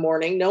 2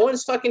 a.m. No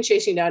one's fucking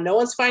chasing you down. No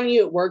one's finding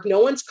you at work.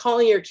 No one's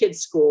calling your kid's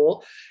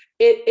school.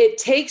 It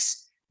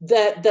takes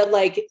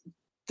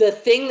the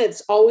thing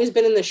that's always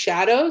been in the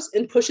shadows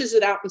and pushes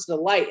it out into the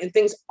light, and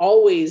things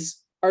always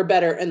are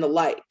better in the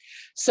light.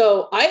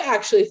 So I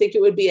actually think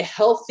it would be a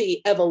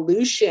healthy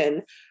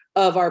evolution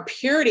of our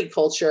purity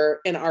culture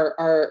and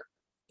our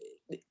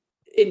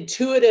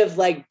intuitive,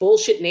 like,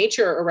 bullshit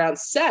nature around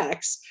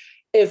sex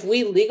if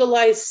we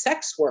legalize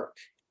sex work.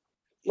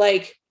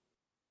 Like,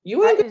 you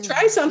want That to is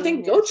try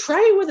something, go genius.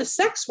 try it with a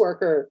sex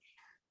worker.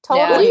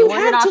 Totally. What do you Where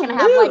you're have not to going to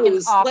have like an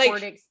lose?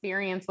 awkward Like,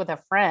 experience with a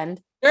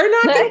friend. they're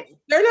not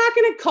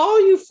gonna call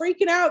you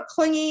freaking out,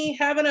 clingy,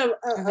 having a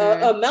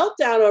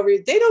meltdown over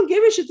you. They don't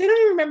give a shit. They don't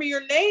even remember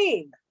your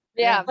name.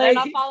 Yeah, they're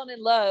not Like, falling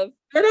in love.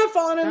 they're not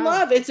falling in No.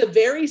 love. It's a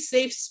very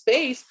safe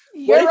space.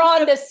 You're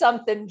on to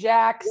something,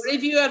 Jax. What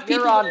if you have You're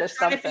people that on are to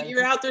trying to something.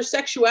 figure out their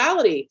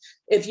sexuality?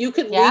 If you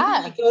could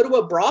Yeah. legally go to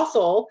a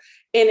brothel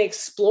and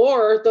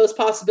explore those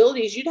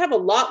possibilities, you'd have a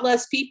lot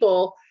less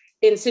people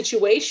in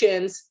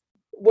situations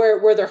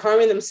where they're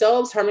harming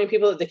themselves, harming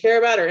people that they care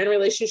about, or in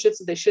relationships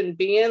that they shouldn't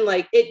be in.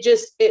 Like,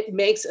 it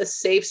makes a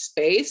safe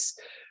space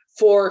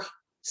for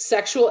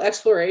sexual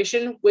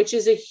exploration, which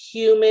is a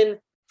human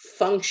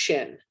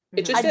function.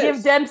 It just I'd give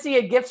is. Dempsey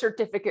a gift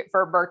certificate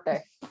for her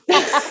birthday.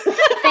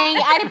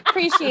 I'd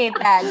appreciate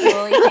that,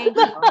 Julie. Thank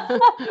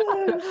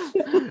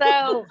you.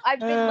 So I've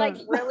been like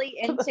really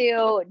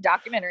into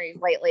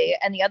documentaries lately.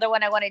 And the other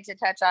one I wanted to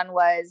touch on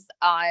was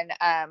on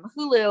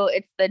Hulu.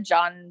 It's the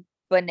John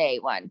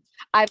Bonet one.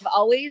 I've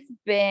always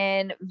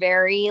been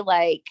very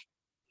like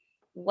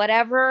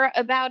whatever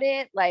about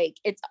it. Like,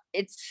 it's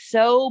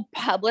so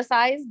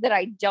publicized that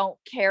I don't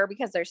care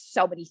because there's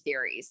so many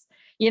theories,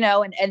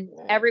 and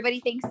everybody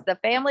thinks the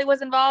family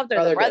was involved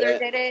or the brother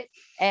did it.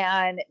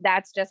 And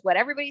that's just what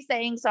everybody's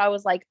saying. So I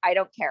was like, I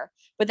don't care.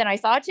 But then I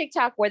saw a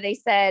TikTok where they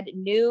said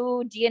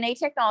new DNA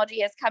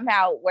technology has come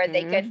out where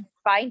they could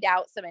find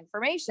out some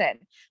information.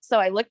 So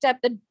I looked up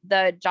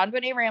the John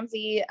Bonet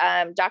Ramsey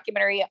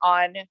documentary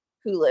on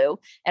Hulu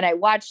and I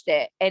watched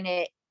it, and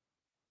it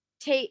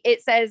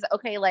says,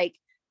 okay, like,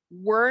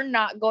 we're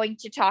not going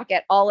to talk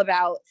at all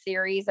about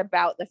theories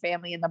about the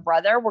family and the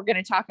brother. We're going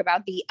to talk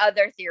about the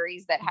other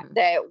theories that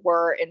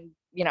were in,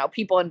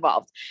 people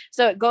involved.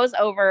 So it goes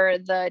over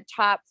the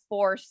top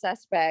 4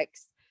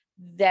 suspects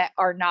that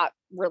are not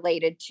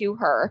related to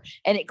her.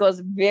 And it goes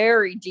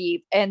very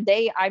deep. And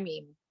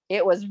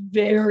it was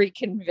very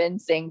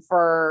convincing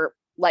for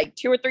like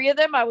 2 or 3 of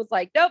them. I was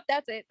like, nope,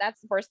 that's it.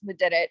 That's the person that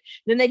did it.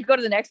 Then they'd go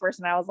to the next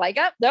person. I was like,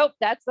 oh, nope,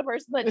 that's the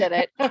person that did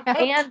it.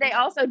 And they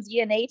also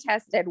DNA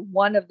tested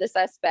one of the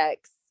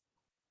suspects,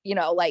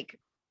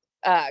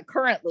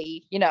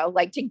 currently,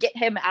 like to get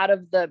him out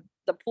of the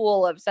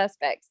pool of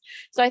suspects.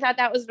 So I thought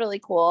that was really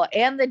cool.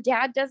 And the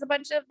dad does a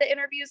bunch of the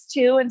interviews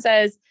too and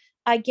says,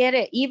 I get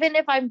it. Even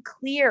if I'm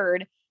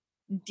cleared,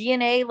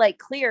 DNA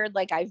cleared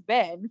like I've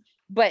been,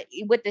 but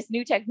with this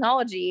new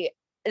technology,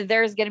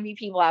 there's going to be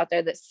people out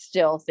there that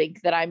still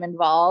think that I'm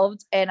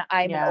involved, and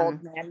I'm an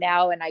old man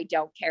now and I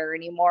don't care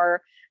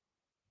anymore.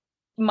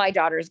 My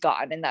daughter's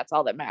gone and that's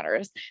all that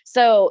matters.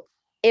 So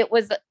it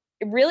was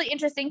really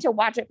interesting to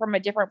watch it from a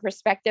different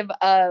perspective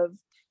of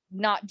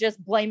not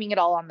just blaming it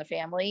all on the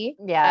family.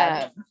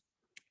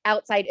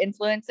 Outside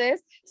influences.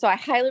 So I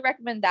highly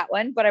recommend that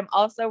one, but I'm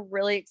also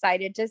really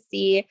excited to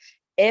see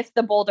if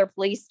the Boulder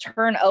police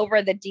turn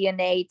over the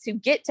DNA to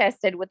get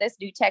tested with this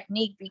new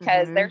technique,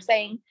 because they're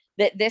saying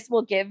that this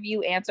will give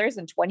you answers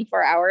in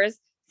 24 hours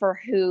for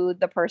who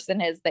the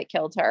person is that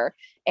killed her.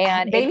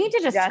 And they need to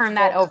just turn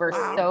that over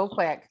so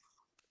quick.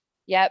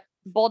 Yep.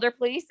 Boulder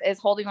Police is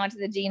holding on to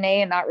the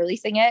DNA and not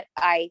releasing it.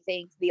 I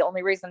think the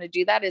only reason to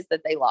do that is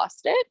that they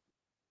lost it.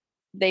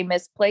 They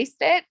misplaced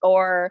it,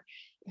 or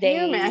Can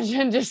you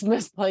imagine just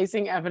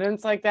misplacing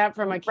evidence like that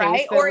from a case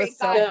Right? that Or was it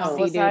so got-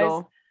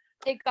 publicized?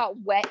 it got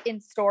wet in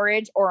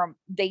storage, or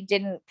they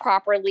didn't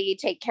properly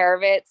take care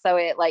of it, so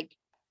it like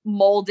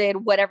molded,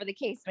 whatever the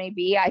case may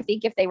be. I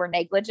think if they were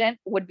negligent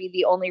would be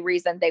the only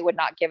reason they would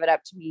not give it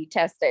up to be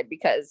tested,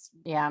 because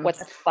what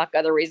the fuck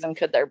other reason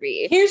could there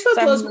be? Here's what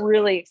So blows I'm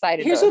really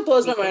excited. Here's what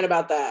blows my mind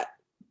about that.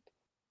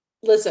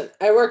 Listen,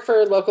 I work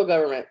for local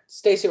government.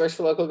 Stacy works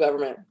for local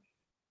government.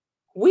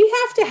 We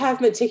have to have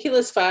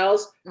meticulous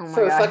files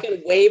for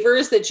fucking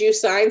waivers that you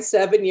signed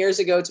 7 years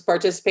ago to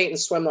participate in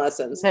swim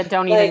lessons. That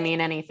don't even mean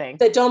anything.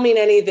 That don't mean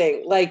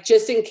anything. Like,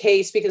 just in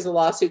case, because a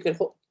lawsuit could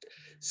hold.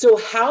 So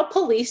how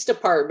police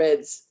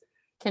departments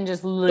can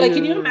just lose. Like,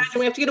 can you imagine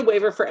we have to get a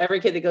waiver for every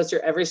kid that goes through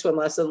every swim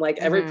lesson, like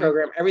every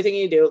program, everything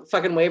you do,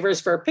 fucking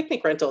waivers for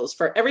picnic rentals,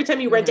 for every time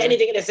you rent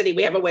anything in a city,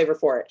 we have a waiver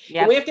for it.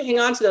 Yep. And we have to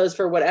hang on to those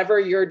for whatever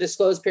your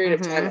disclosed period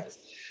of time is.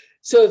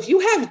 So if you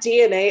have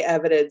DNA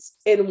evidence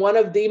in one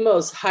of the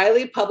most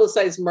highly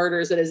publicized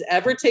murders that has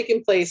ever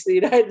taken place in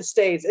the United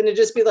States, and to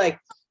just be like,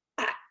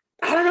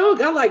 I don't know, it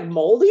got like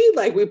moldy.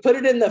 Like we put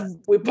it in the,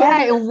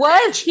 it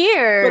was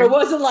here, but it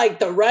wasn't like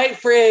the right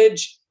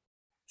fridge.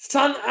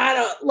 I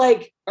don't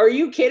like, are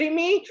you kidding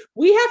me?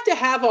 We have to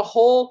have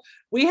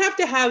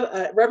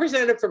a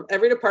representative from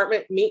every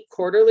department meet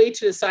quarterly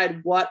to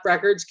decide what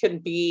records can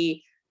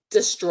be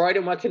destroyed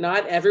and what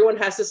cannot. Everyone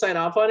has to sign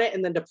off on it,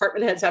 and then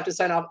department heads have to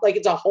sign off. Like,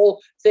 it's a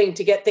whole thing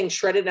to get things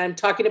shredded. And I'm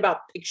talking about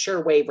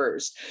picture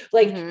waivers.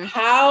 Like,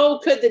 how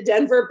could the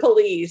Denver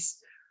police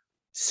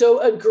so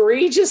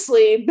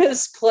egregiously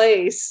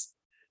misplace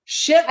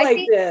shit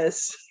like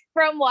this?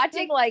 From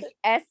watching like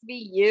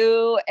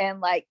SVU and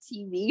like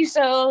TV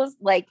shows,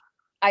 like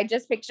I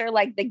just picture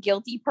like the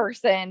guilty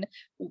person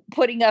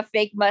putting a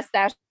fake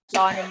mustache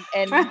on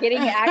and getting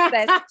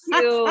access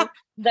to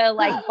the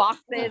like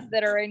boxes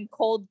that are in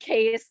cold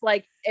case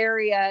like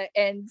area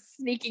and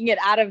sneaking it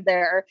out of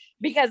there,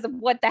 because of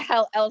what the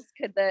hell else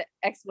could the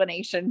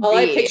explanation be?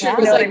 I pictured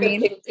was like the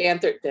Pink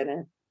Panther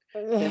dinner. I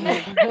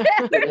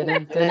was picturing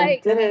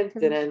like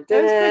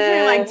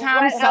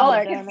Tom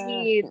Selleck.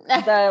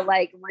 The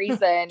like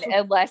reason,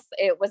 unless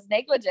it was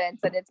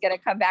negligence and it's gonna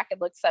come back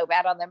and look so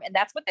bad on them. And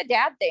that's what the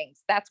dad thinks.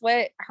 That's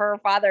what her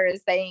father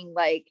is saying.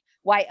 Like,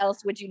 why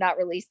else would you not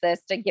release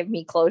this to give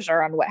me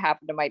closure on what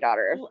happened to my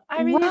daughter?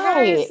 I mean, you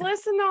guys,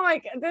 listen though,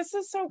 like this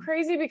is so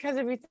crazy, because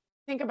if you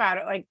think about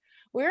it, like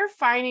we're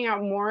finding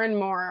out more and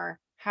more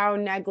how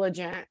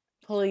negligent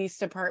police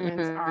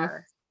departments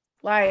are.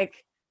 Like,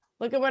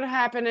 look at what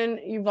happened in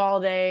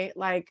Uvalde.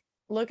 Like,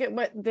 look at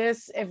what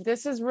if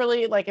this is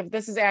really, like, if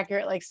this is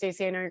accurate, like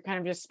Stacey, I know you're kind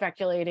of just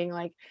speculating,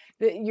 like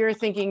you're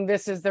thinking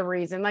this is the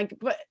reason, like,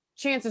 but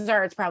chances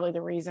are it's probably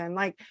the reason.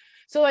 Like,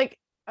 so like,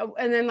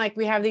 and then like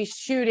we have these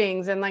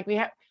shootings, and like we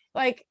have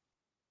like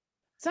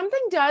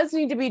something does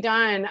need to be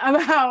done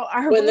about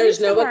our when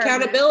there's no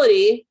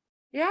accountability.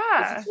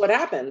 Yeah, this is what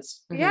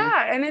happens.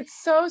 Yeah, and it's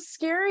so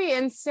scary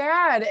and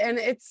sad, and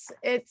it's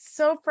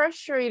so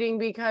frustrating,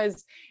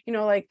 because you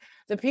know, like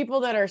the people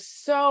that are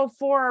so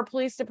for our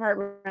police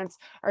departments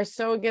are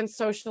so against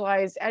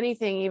socialized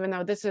anything, even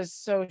though this is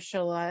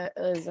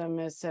socialism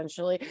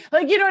essentially.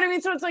 Like, you know what I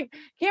mean? So it's like,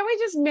 can't we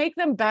just make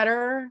them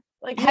better?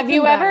 Like, have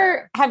you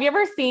ever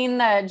seen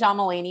the John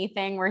Mulaney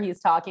thing where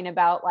he's talking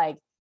about like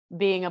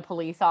being a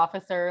police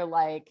officer,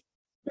 like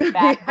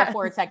back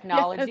before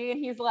technology, and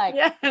he's like,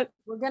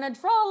 we're gonna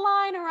draw a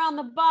line around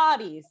the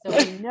body so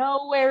we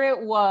know where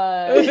it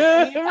was.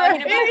 And he's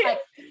talking about like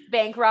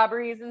bank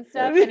robberies and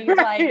stuff, and he's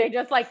like, they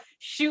just like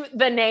shoot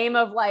the name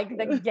of like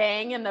the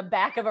gang in the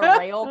back of a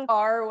rail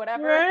car or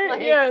whatever.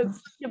 Like,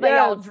 they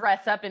all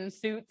dress up in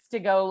suits to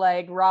go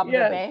like rob the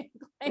bank.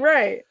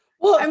 Right.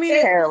 Well, I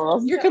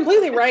mean, you're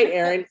completely right,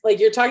 Erin. Like,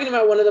 you're talking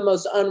about one of the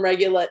most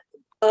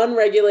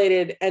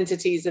unregulated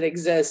entities that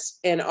exists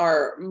in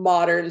our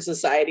modern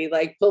society.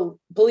 Like,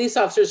 police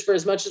officers, for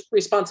as much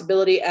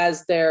responsibility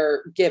as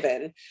they're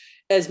given,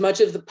 as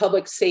much of the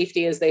public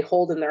safety as they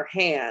hold in their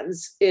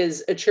hands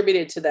is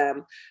attributed to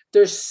them,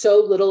 there's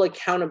so little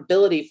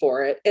accountability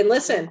for it. And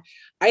listen,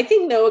 I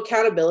think no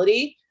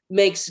accountability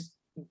makes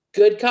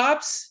good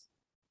cops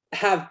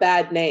have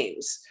bad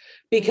names.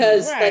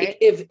 Because like,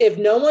 if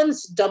no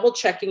one's double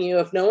checking you,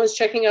 if no one's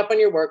checking up on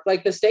your work,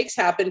 like, mistakes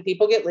happen,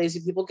 people get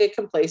lazy, people get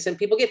complacent,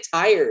 people get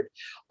tired,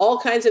 all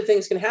kinds of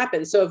things can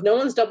happen. So if no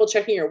one's double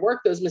checking your work,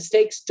 those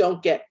mistakes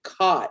don't get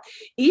caught.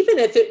 Even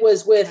if it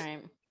was with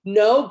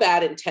no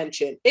bad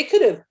intention, it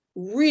could have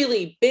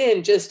really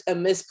been just a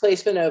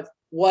misplacement of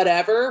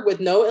whatever with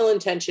no ill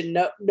intention,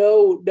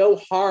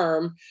 no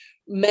harm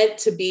meant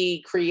to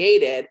be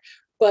created.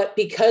 But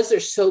because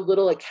there's so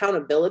little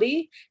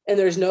accountability and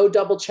there's no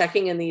double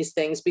checking in these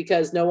things,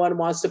 because no one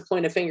wants to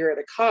point a finger at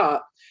a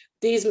cop,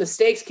 these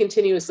mistakes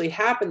continuously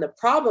happen. The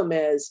problem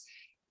is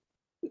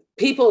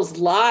people's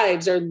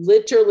lives are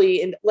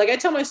literally, like I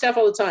tell my staff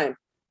all the time,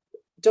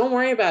 don't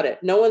worry about it.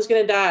 No one's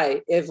going to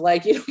die. If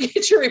like you don't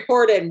get your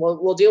report in,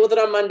 we'll deal with it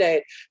on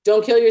Monday.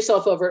 Don't kill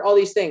yourself over it. All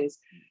these things.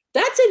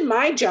 That's in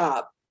my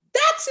job.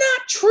 That's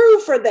not true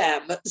for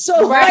them.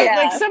 So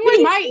like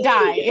someone might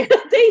die.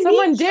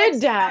 Someone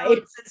did die.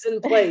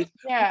 In place.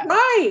 Yeah.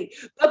 Right.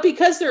 But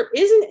because there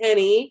isn't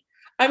any,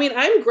 I mean,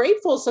 I'm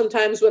grateful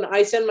sometimes when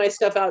I send my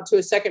stuff out to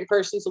a second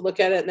person to look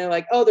at it and they're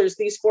like, oh, there's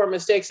these 4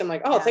 mistakes. I'm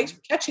like, oh, thanks for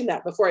catching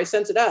that before I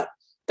sent it up.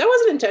 That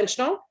wasn't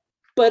intentional,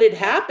 but it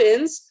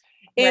happens.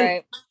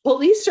 And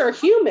police are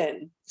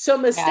human. So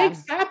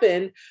mistakes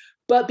happen.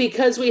 But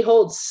because we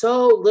hold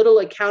so little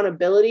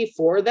accountability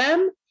for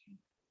them,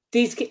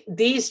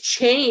 these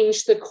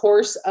change the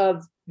course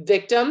of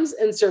victims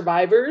and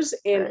survivors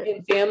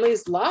and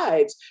families'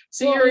 lives.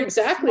 So you're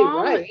exactly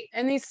right.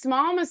 And these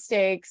small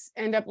mistakes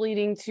end up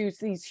leading to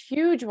these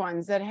huge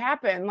ones that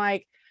happen.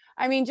 Like,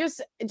 I mean,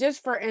 just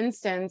for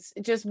instance,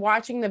 just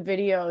watching the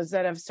videos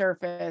that have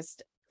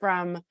surfaced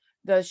from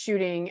the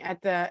shooting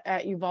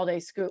at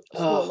Uvalde school,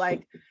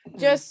 like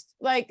just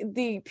like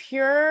the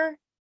pure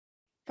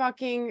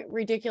fucking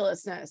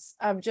ridiculousness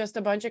of just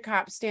a bunch of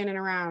cops standing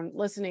around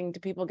listening to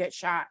people get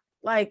shot.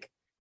 Like,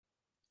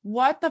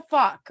 what the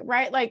fuck,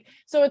 right? Like,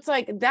 so it's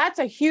like, that's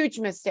a huge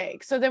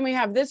mistake. So then we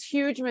have this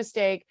huge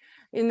mistake,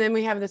 and then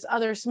we have this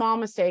other small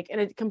mistake in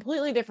a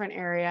completely different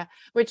area,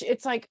 which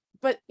it's like,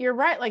 but you're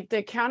right, like the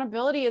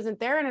accountability isn't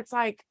there. And it's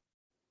like,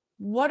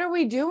 what are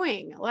we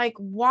doing? Like,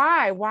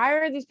 why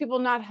are these people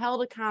not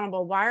held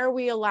accountable? Why are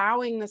we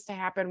allowing this to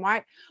happen?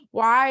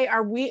 Why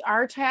are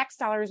our tax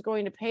dollars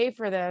going to pay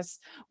for this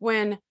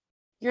when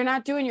you're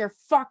not doing your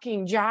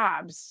fucking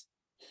jobs?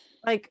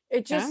 Like,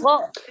 it just,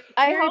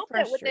 I hope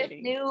that with this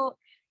new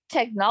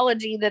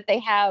technology that they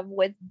have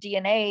with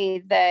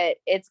DNA, that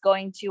it's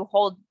going to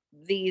hold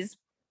these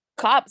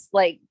cops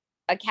like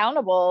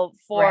accountable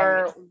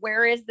for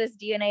where is this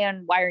DNA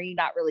and why are you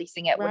not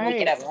releasing it when we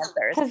get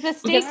answers? Because the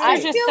stakes are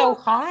just so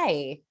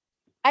high.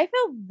 I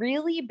feel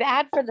really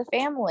bad for the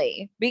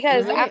family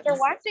because after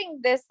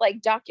watching this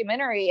like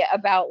documentary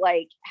about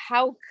like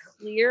how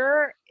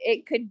clear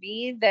it could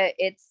be that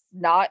it's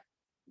not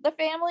the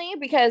family,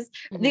 because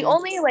the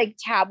only like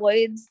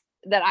tabloids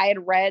that I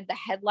had read the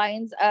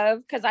headlines of,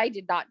 because I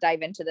did not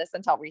dive into this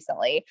until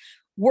recently,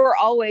 were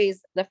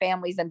always the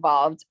families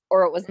involved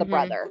or it was the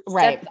brother.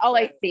 Right. That's all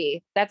I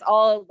see. That's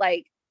all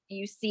like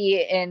you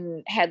see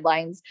in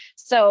headlines.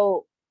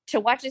 So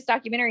to watch this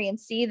documentary and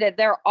see that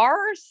there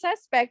are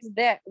suspects,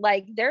 that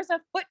like there's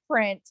a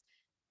footprint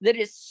that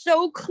is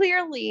so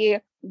clearly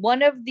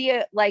one of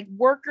the like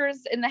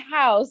workers in the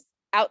house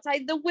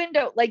outside the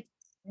window, like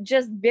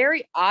just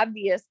very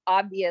obvious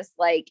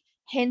like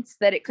hints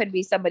that it could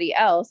be somebody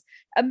else.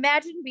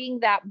 Imagine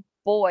being that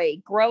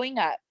boy growing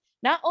up.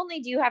 Not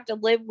only do you have to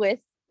live with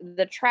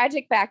the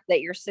tragic fact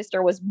that your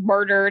sister was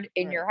murdered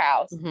in your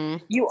house,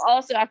 you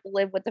also have to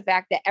live with the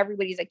fact that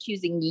everybody's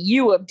accusing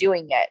you of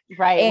doing it.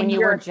 Right. And when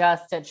you were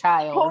just a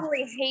child.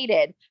 Totally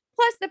hated.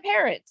 Plus the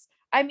parents.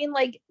 I mean,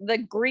 like the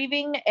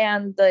grieving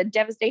and the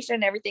devastation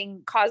and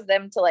everything caused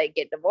them to like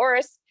get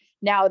divorced.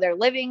 Now they're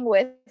living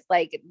with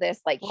like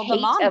this, like, the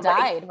mom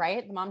died,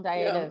 right? The mom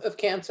died of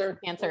cancer.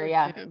 Cancer,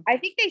 yeah. I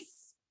think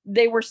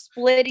they were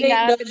splitting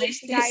up. And they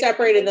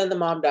separated, and then the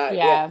mom died.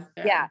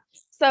 Yeah.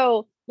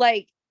 So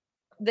like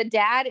the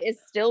dad is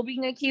still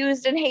being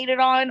accused and hated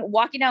on,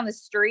 walking down the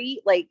street,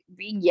 like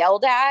being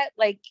yelled at,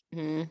 like,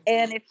 and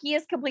if he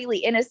is completely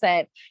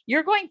innocent,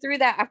 you're going through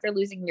that after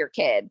losing your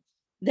kid.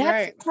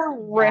 That's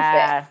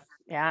horrific.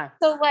 Yeah.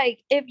 So like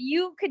if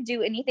you could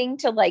do anything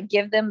to like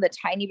give them the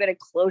tiny bit of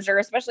closure,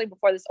 especially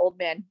before this old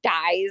man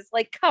dies,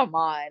 like come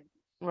on.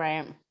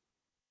 Right.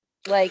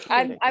 Like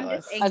I'm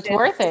just anxious. It's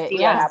worth it. To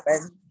see what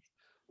happens.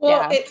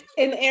 Well,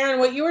 and Erin,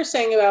 what you were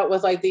saying about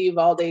with like the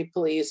Uvalde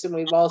police, and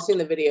we've all seen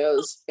the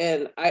videos,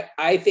 and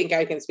I think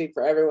I can speak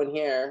for everyone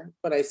here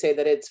when I say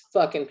that it's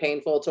fucking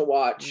painful to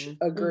watch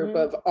a group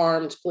of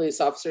armed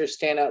police officers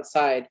stand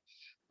outside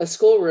a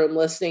schoolroom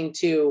listening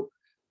to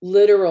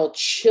literal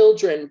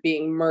children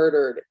being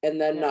murdered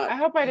and then not. I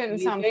hope I didn't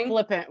sound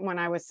flippant when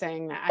I was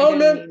saying that.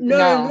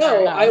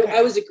 No.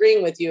 I was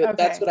agreeing with you. Okay.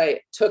 That's what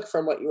I took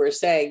from what you were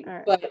saying.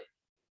 Right. But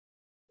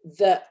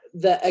the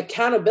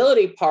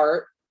accountability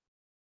part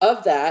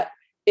of that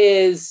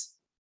is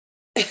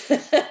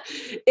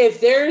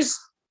if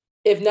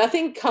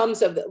nothing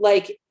comes of it,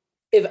 like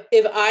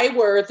if I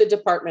were the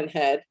department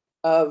head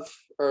of,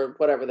 or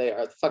whatever they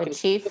are, the fucking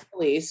chief of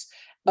police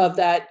of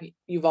that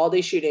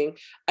Uvalde shooting,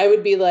 I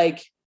would be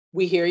like,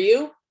 we hear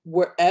you,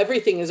 where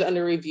everything is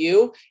under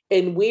review,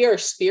 and we are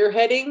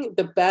spearheading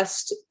the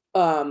best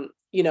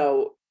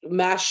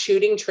mass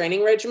shooting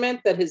training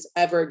regiment that has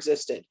ever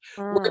existed.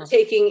 We're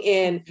taking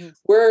in,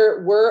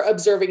 we're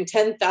observing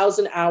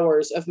 10,000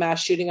 hours of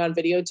mass shooting on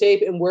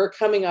videotape, and we're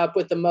coming up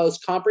with the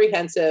most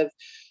comprehensive,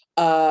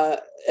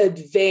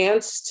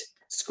 advanced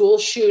school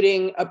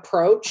shooting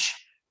approach,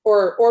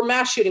 or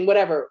mass shooting,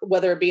 whatever,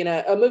 whether it be in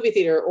a movie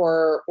theater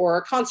or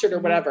a concert or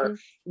whatever.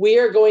 We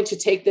are going to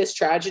take this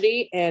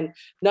tragedy, and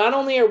not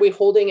only are we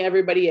holding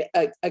everybody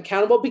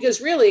accountable, because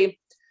really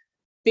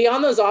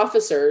beyond those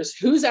officers,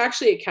 who's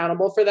actually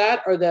accountable for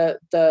that are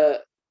the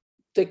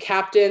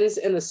captains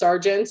and the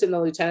sergeants and the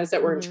lieutenants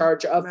that were in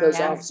charge of those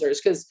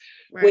officers. Because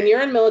when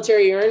you're in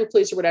military, you're in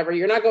police or whatever,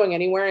 you're not going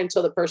anywhere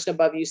until the person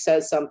above you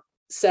says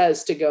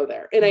to go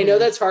there. And I know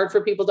that's hard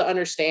for people to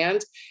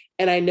understand.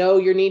 And I know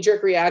your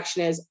knee-jerk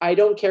reaction is, I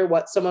don't care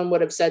what someone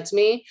would have said to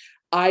me,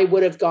 I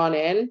would have gone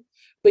in.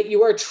 But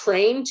you are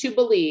trained to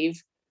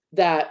believe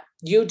that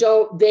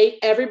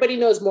everybody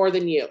knows more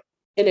than you.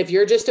 And if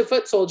you're just a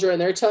foot soldier and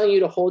they're telling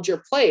you to hold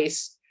your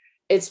place,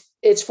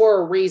 it's for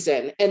a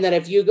reason. And that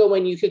if you go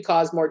in, you could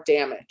cause more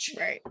damage.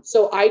 Right.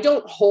 So I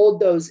don't hold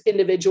those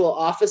individual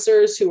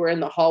officers who are in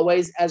the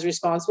hallways as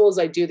responsible as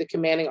I do the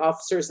commanding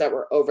officers that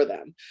were over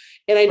them.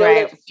 And I know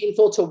that's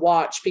painful to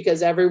watch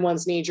because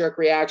everyone's knee-jerk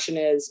reaction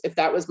is, if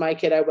that was my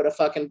kid, I would have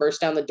fucking burst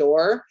down the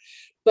door.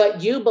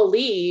 But you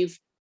believe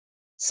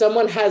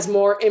someone has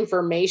more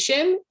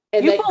information.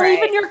 And you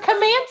believe in your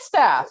command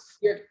staff.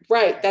 You're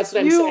right. That's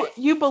what I'm saying.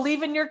 You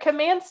believe in your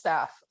command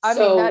staff.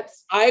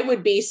 I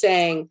would be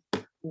saying,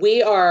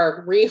 we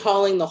are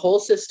rehauling the whole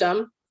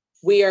system.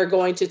 We are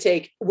going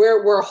to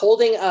we're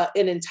holding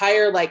an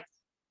entire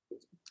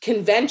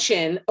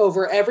convention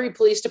over every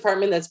police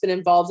department that's been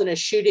involved in a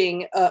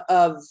shooting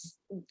of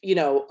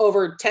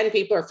over 10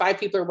 people or 5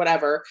 people or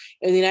whatever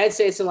in the United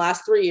States in the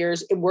last 3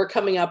 years. And we're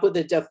coming up with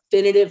a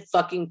definitive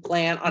fucking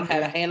plan on how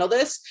to handle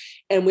this.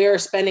 And we are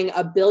spending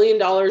 $1 billion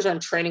on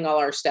training all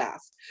our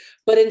staff.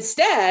 But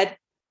instead,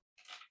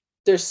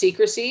 there's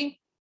secrecy.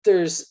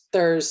 There's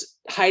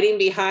hiding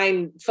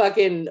behind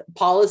fucking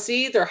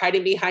policy. They're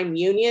hiding behind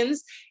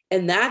unions.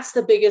 And that's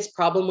the biggest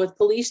problem with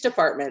police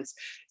departments.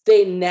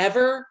 They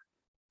never,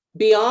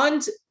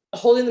 beyond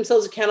holding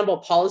themselves accountable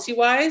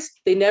policy-wise,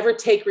 they never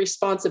take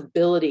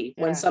responsibility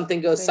when something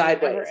goes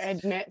sideways.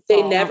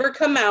 They never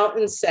come out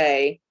and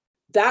say,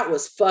 that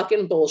was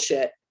fucking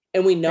bullshit.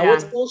 And we know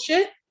it's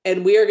bullshit.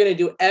 And we are going to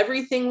do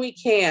everything we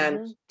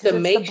can to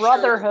make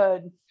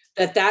brotherhood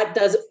sure that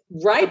does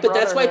right. But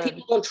that's why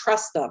people don't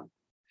trust them.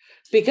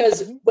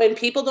 Because when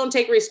people don't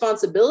take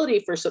responsibility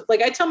for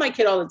I tell my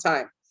kid all the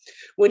time,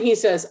 when he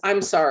says,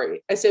 I'm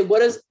sorry, I say, what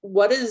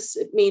does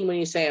it mean when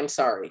you say I'm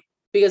sorry?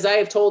 Because I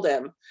have told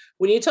him,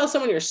 when you tell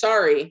someone you're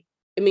sorry,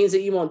 it means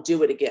that you won't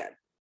do it again.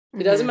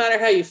 It doesn't matter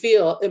how you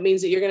feel. It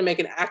means that you're going to make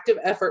an active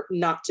effort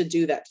not to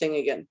do that thing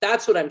again.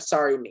 That's what I'm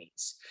sorry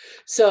means.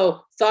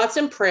 So thoughts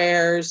and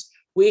prayers,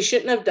 we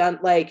shouldn't have done,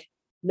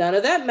 none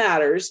of that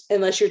matters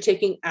unless you're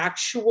taking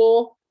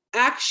actual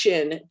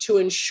action to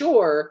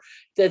ensure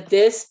that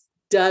this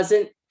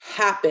doesn't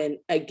happen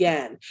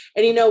again.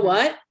 And you know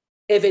what?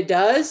 If it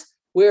does,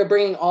 we're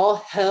bringing all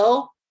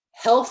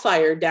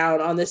hellfire down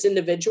on this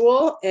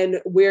individual, and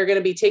we're going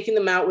to be taking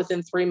them out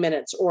within 3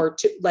 minutes or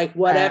two,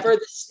 whatever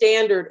the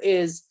standard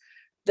is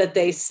that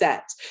they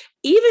set.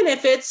 Even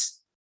if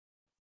it's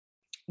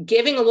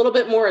giving a little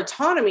bit more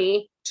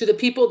autonomy to the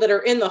people that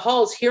are in the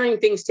halls hearing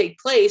things take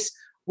place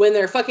when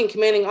their fucking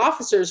commanding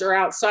officers are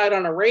outside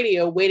on a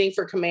radio waiting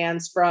for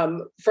commands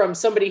from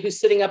somebody who's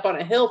sitting up on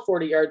a hill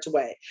 40 yards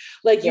away.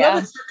 You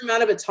have a certain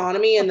amount of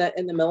autonomy in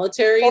the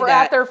military. Or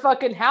at their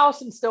fucking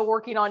house and still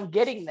working on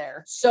getting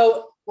there.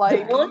 So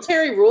the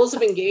military rules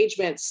of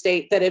engagement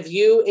state that if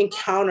you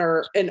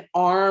encounter an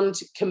armed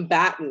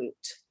combatant,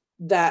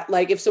 that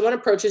if someone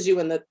approaches you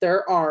and that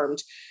they're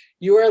armed,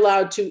 you are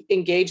allowed to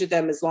engage with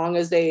them as long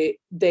as they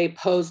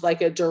pose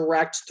a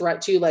direct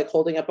threat to you,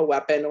 holding up a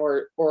weapon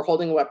or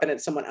holding a weapon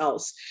at someone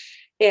else.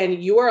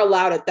 And you are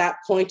allowed at that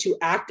point to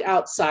act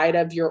outside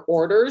of your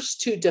orders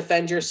to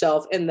defend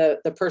yourself and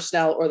the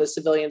personnel or the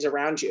civilians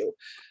around you.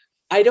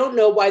 I don't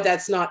know why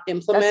that's not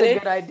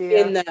implemented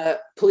in the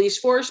police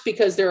force,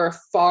 because there are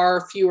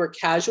far fewer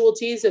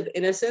casualties of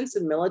innocence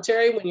in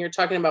military when you're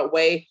talking about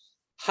way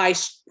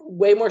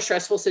more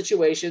stressful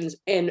situations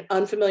in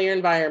unfamiliar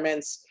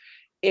environments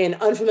in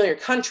unfamiliar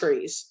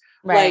countries.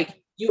 Right.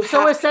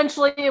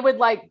 Essentially it would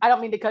I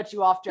don't mean to cut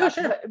you off, Josh,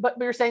 but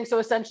you're saying, so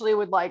essentially it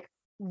would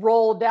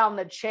roll down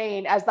the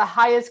chain as the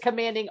highest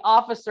commanding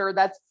officer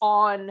that's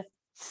on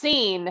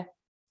scene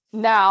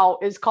now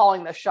is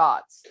calling the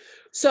shots.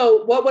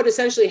 So what would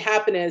essentially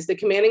happen is the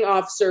commanding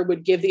officer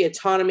would give the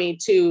autonomy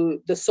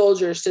to the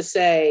soldiers to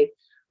say,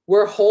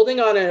 we're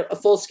holding on a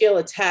full-scale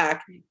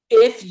attack.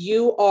 If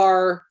you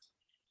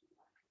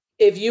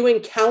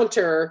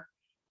encounter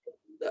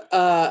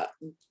a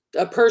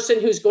person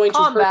who's going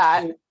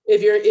combat. to hurt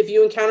you, if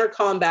you encounter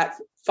combat,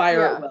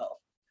 fire at will.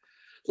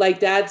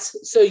 That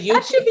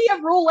should be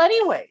a rule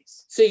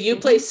anyways. So you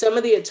place some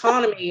of the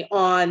autonomy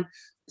on,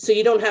 so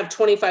you don't have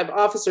 25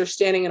 officers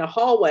standing in a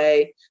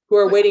hallway who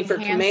are waiting for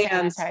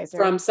commands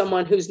from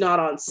someone who's not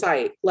on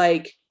site.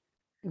 Right.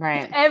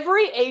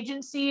 Every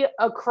agency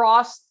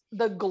across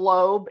the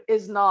globe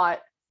is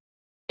not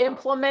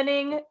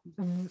implementing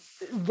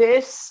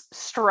this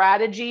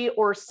strategy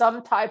or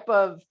some type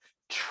of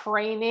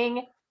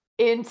training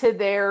into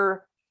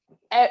their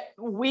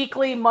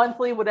weekly,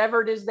 monthly,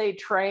 whatever it is they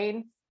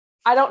train.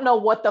 I don't know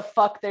what the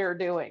fuck they're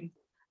doing.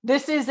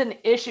 This is an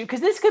issue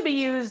because this could be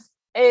used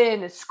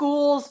in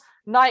schools,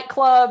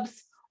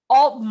 nightclubs,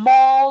 all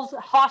malls,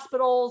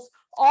 hospitals,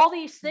 all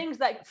these things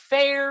like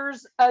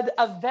fairs,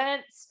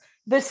 events,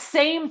 the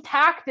same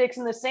tactics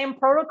and the same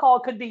protocol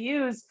could be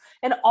used,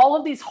 and all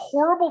of these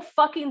horrible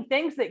fucking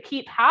things that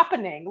keep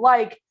happening.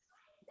 Like,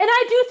 and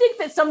I do think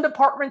that some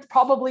departments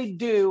probably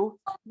do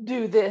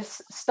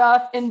this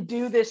stuff and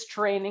do this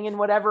training and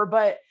whatever,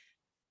 but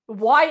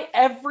why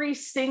every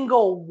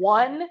single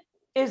one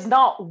is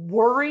not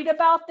worried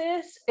about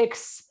this,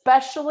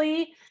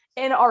 especially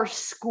in our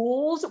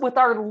schools with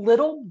our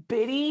little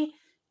bitty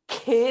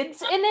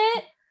kids in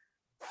it?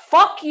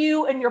 Fuck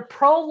you and your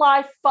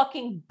pro-life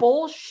fucking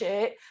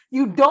bullshit.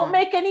 You don't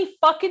make any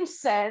fucking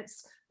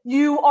sense.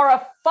 You are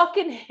a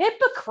fucking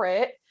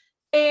hypocrite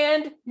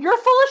and you're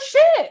full of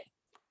shit.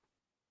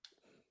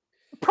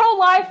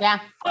 Pro-life,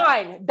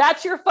 fine.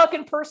 That's your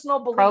fucking personal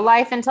belief.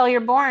 Pro-life until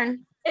you're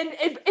born. And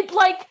it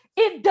like,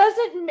 it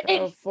doesn't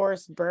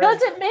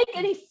make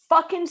any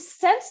fucking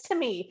sense to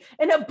me.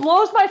 And it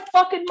blows my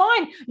fucking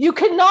mind. You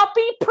cannot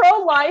be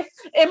pro-life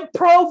and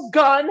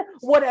pro-gun,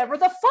 whatever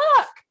the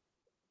fuck.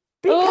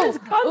 Because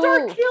guns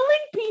are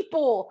killing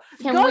people.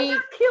 Guns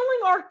are killing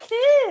our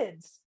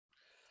kids.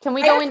 Can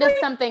we go into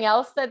something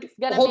else that's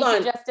going to make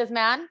you just as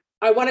mad?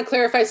 I want to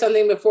clarify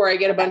something before I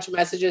get a bunch of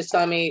messages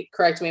telling me,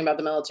 correct me about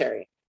the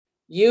military.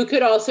 You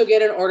could also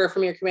get an order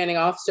from your commanding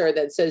officer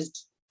that says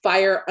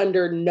fire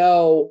under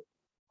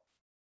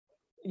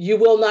you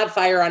will not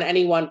fire on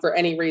anyone for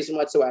any reason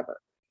whatsoever.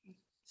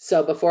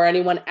 So before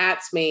anyone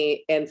ats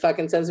me and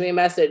fucking sends me a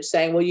message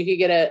saying, well, you could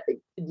get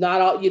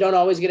you don't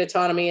always get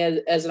autonomy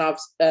as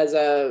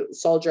a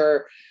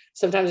soldier.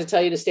 Sometimes they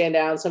tell you to stand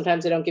down.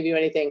 Sometimes they don't give you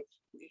anything.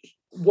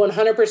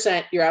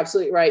 100%. You're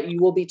absolutely right. You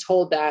will be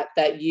told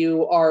that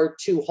you are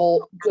to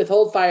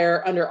withhold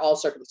fire under all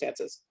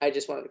circumstances. I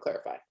just wanted to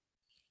clarify.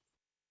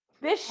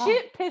 This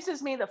shit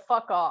pisses me the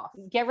fuck off.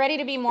 Get ready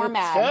to be more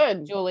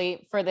mad,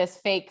 Julie, for this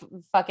fake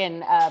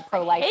fucking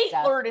pro-life stuff. I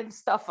hate learning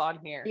stuff on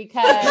here.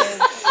 Because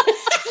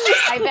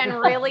I've been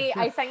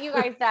I sent you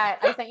guys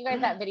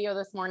that video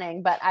this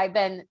morning, but I've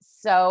been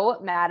so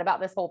mad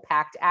about this whole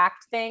PACT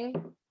Act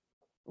thing.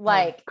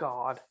 Like,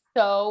 God.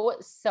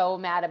 So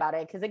mad about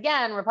it. Because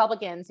again,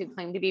 Republicans who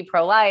claim to be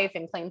pro-life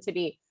and claim to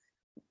be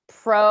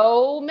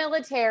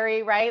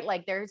pro-military, right?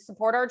 Like they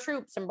support our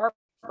troops and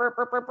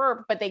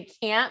but they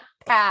can't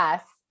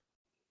pass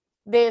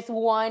this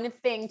one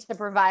thing to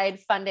provide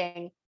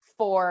funding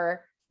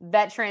for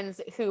veterans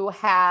who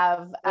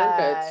have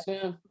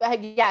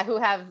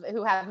who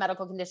have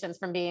medical conditions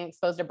from being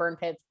exposed to burn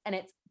pits. And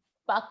it's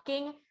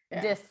fucking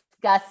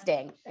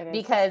disgusting,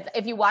 because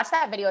if you watch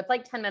that video, it's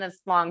like 10 minutes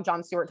long,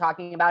 Jon Stewart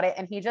talking about it,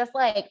 and he just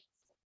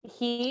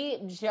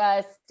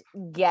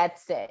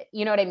gets it.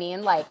 You know what I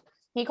mean? Like,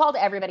 he called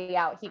everybody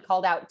out. He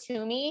called out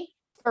Toomey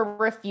for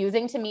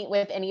refusing to meet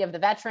with any of the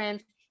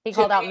veterans. He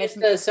called out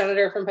the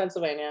senator from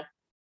Pennsylvania.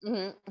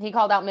 Mm-hmm. He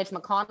called out Mitch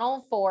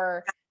McConnell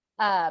for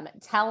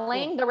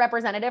telling the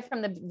representative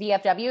from the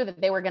VFW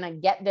that they were going to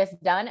get this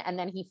done, and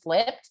then he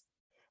flipped.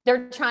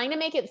 They're trying to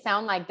make it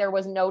sound like there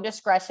was no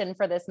discretion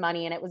for this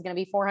money, and it was going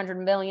to be $400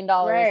 million,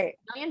 right?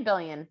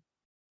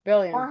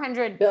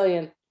 $400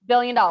 billion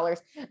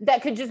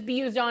that could just be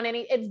used on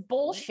it's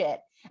bullshit.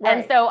 Right.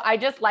 And so I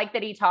just like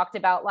that he talked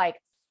about, like,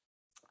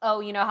 oh,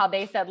 you know how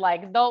they said,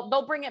 like,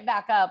 they'll bring it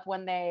back up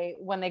when they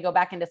go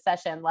back into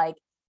session. Like,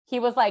 he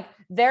was like,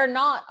 they're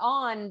not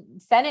on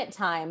Senate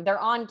time, they're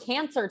on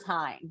cancer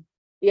time.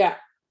 Yeah.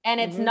 And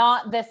it's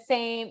not the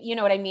same, you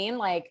know what I mean?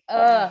 Like,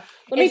 let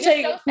me tell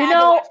you,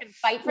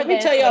 fight for let me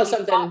tell you all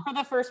something. For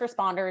the first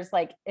responders,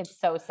 like, it's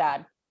so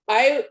sad.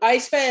 I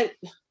spent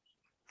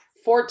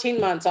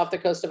 14 months off the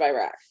coast of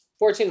Iraq,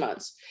 14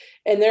 months.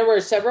 And there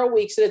were several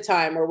weeks at a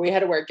time where we had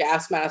to wear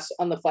gas masks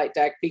on the flight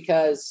deck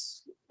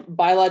because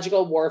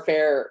biological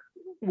warfare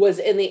was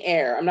in the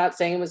air. I'm not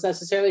saying it was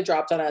necessarily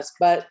dropped on us,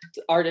 but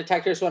our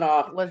detectors went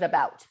off. It was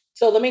about.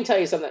 So let me tell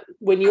you something.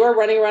 When you are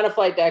running around a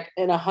flight deck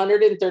in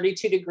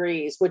 132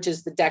 degrees, which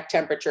is the deck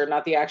temperature,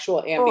 not the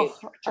actual ambient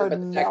temperature,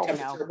 but the deck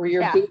temperature, where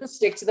your boots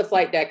stick to the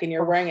flight deck and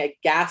you're wearing a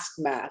gas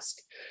mask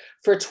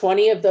for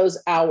 20 of those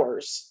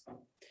hours,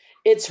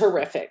 it's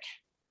horrific.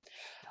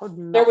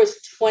 There was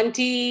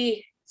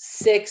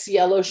 26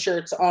 yellow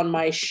shirts on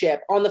my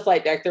ship. On the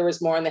flight deck, there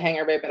was more in the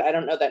hangar bay, but I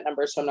don't know that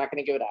number, so I'm not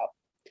going to give it out.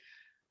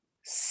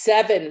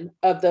 7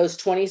 of those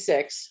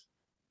 26,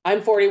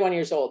 I'm 41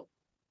 years old.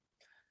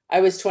 I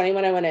was 20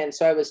 when I went in,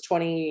 so I was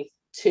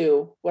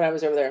 22 when I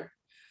was over there.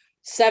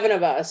 7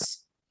 of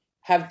us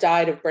have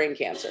died of brain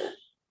cancer.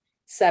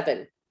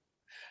 7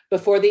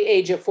 before the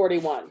age of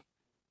 41.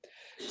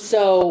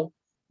 So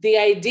the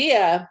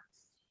idea,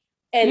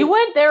 and you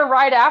went there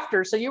right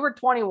after, so you were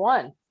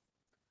 21.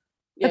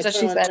 That's what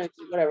she said.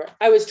 Whatever.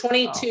 I was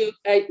 22.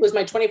 It was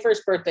my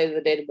 21st birthday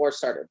the day the war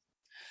started.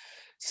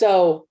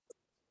 So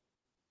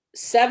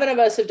 7 of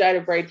us have died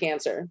of brain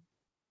cancer.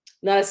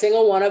 Not a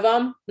single one of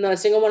them, not a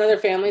single one of their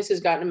families has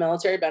gotten a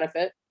military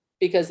benefit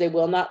because they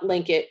will not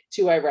link it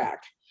to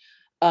Iraq,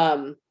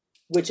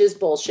 which is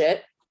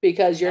bullshit,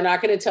 because you're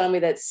not going to tell me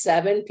that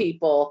 7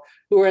 people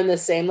who are in the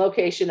same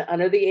location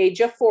under the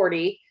age of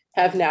 40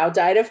 have now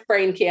died of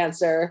brain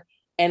cancer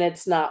and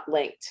it's not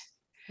linked.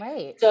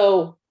 Right.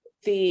 So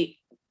the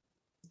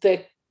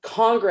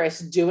Congress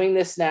doing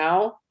this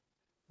now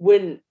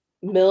when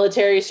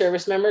military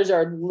service members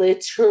are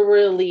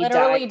literally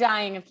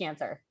dying of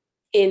cancer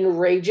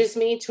enrages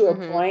me to a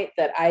point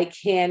that I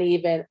can't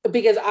even,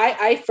 because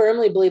I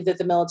firmly believe that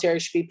the military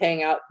should be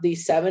paying out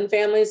these 7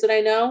 families that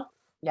I know.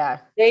 Yeah.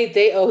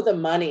 They owe the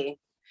money.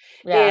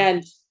 Yeah.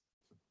 And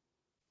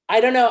I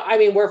don't know. I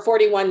mean, we're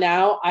 41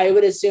 now. I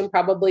would assume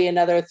probably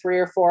another 3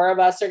 or 4 of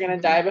us are going to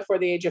die before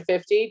the age of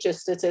 50, just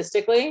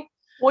statistically.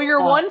 Well,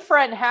 your one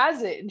friend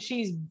has it and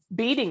she's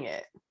beating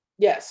it.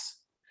 Yes.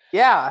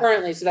 Yeah.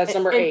 Currently. So that's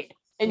number 8.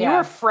 And you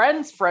were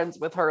friends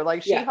with her.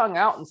 Like she hung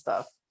out and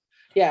stuff.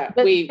 Yeah.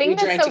 The thing we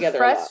that's drank so together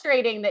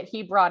frustrating that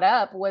he brought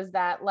up was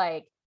that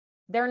like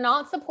they're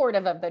not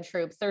supportive of the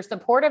troops. They're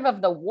supportive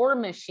of the war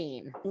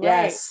machine.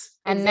 Yes.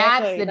 And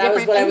Exactly. that's the That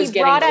was difference. what I And was he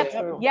getting brought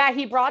to. up, yeah,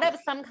 he brought up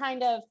some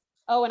kind of,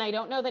 and I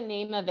don't know the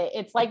name of it.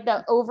 It's like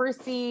the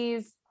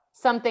overseas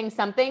something.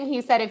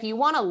 He said, if you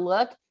want to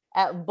look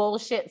at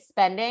bullshit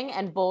spending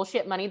and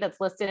bullshit money that's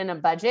listed in a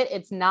budget,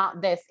 it's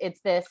not this, it's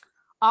this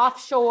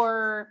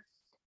offshore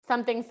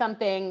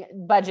something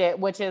budget,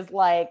 which is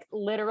like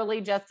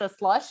literally just a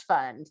slush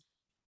fund.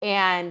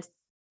 And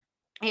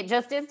it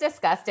just is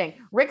disgusting.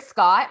 Rick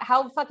Scott,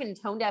 how fucking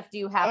tone deaf do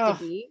you have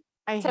to be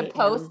to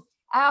post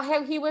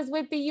how he was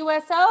with the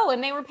USO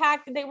and they were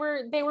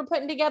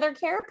putting together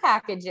care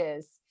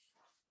packages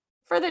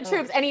for the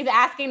troops, and he's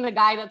asking the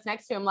guy that's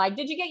next to him, like,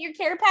 did you get your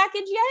care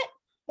package yet?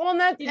 Well,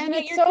 and Did you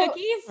get your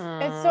cookies?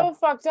 It's so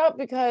fucked up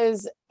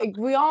because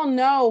we all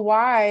know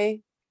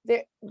why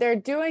they're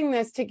doing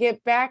this to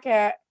get back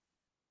at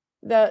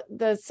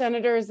the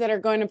senators that are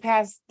going to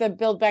pass the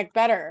Build Back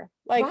Better.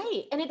 Like,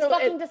 right. And it's so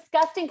fucking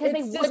disgusting because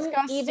they wouldn't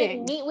even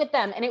disgusting. meet with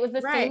them. And it was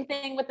the same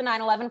thing with the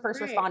 9/11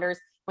 first responders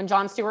when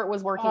Jon Stewart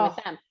was working with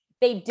them.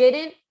 They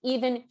didn't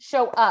even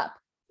show up.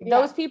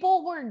 Those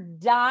people were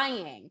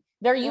dying.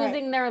 They're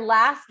using their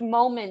last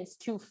moments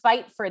to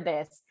fight for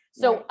this.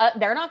 So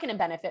they're not going to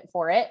benefit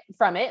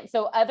from it.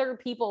 So other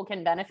people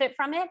can benefit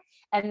from it.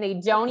 And they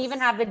don't even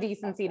have the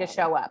decency to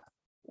show up.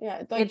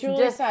 Yeah, like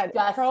Julie said,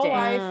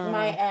 pro-life,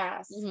 my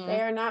ass.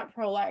 They are not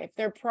pro-life.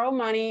 They're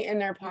pro-money in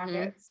their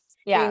pockets.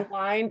 Being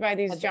lined by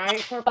these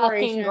giant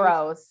corporations. Fucking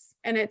gross.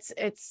 And it's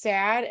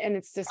sad and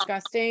it's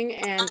disgusting.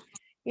 And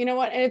you know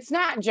what? And it's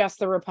not just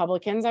the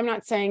Republicans. I'm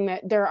not saying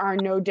that there are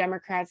no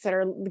Democrats that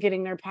are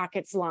getting their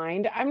pockets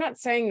lined. I'm not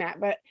saying that,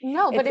 but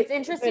it's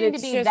interesting to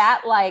be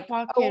that like,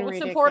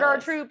 support our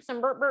troops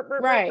and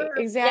right,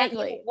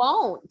 exactly. You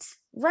won't.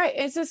 Right.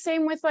 It's the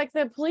same with like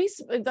the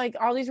police, like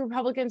all these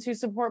Republicans who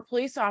support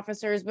police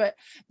officers, but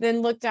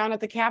then look down at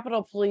the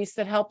Capitol Police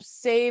that help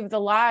save the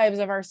lives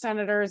of our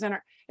senators. And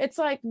it's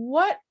like,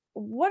 what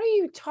are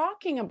you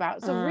talking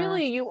about? So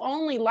really you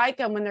only like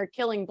them when they're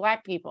killing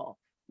Black people.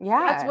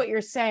 Yeah. That's what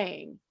you're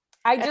saying.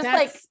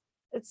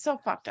 It's so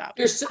fucked up.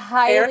 You're so,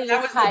 Erin,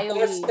 that was the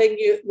best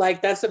thing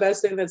that's the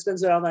best thing that's been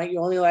said all night. You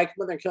only like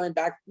when they're killing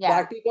Black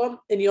people,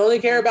 and you only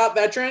care about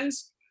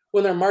veterans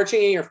when they're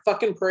marching in your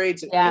fucking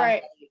parades.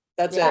 Right.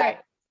 That's it.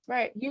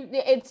 Right.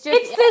 It's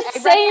the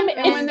same.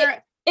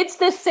 It's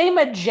the same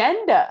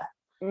agenda.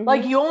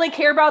 Like you only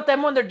care about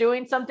them when they're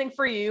doing something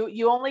for you.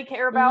 You only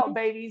care about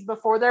babies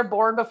before they're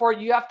born, before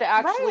you have to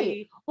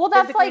actually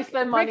that's like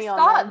spend money Rick on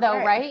Scott, them.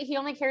 though, right? He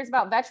only cares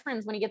about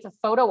veterans when he gets a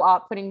photo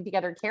op putting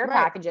together care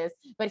packages,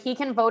 but he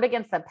can vote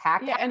against the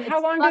pack. Yeah, and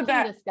how long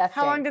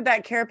did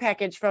that care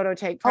package photo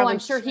take? Probably I'm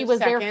sure he was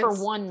there for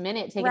 1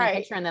 minute taking a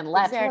picture and then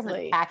left. He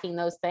wasn't packing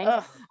those things.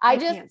 I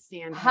just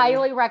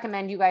highly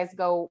recommend you guys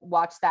go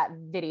watch that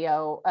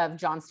video of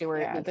Jon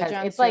Stewart because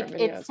it's like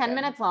it's 10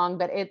 minutes long,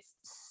 but it's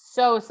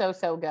so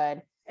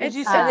good. Did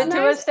you send it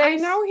to us,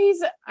 Stace?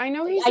 I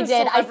know he's I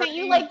did. I sent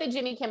you like the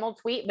Jimmy Kimmel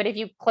tweet, but if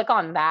you click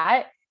on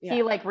that,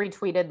 he like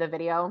retweeted the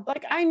video.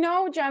 Like I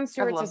know Jon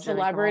Stewart's a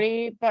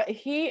celebrity, but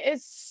he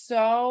is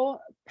so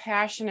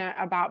passionate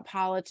about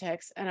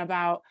politics and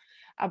about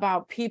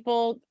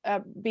people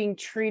being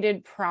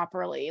treated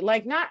properly.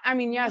 Like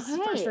yes,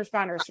 first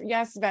responders,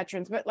 yes,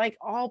 veterans, but like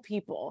all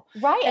people.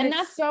 Right. And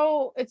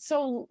it's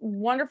so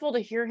wonderful to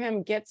hear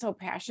him get so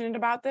passionate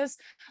about this.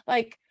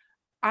 Like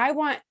I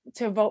want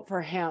to vote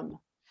for him.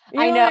 You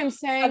know what I'm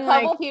saying? A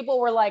couple people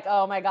were like,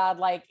 "Oh my God!"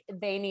 Like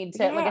they need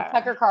to. Like if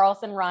Tucker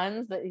Carlson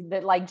runs,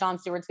 that like Jon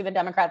Stewart's who the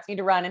Democrats need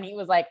to run, and he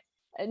was like,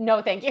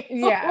 "No, thank you."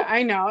 Yeah,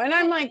 I know, and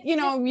I'm like,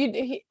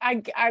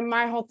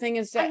 my whole thing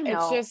is that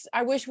it's just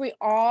I wish we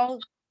all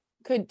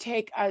could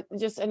take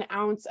just an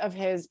ounce of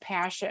his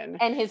passion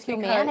and his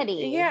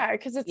humanity.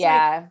 Because it's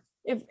like.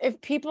 If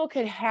people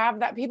could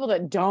have that, people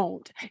that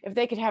don't, if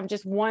they could have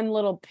just one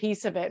little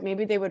piece of it,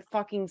 maybe they would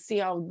fucking see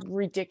how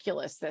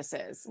ridiculous this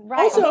is. Right.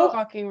 Also,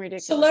 fucking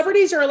ridiculous.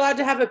 Celebrities are allowed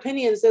to have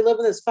opinions. They live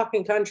in this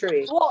fucking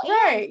country. Well,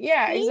 right.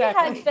 Yeah,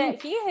 exactly.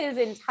 His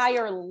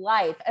entire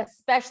life,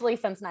 especially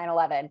since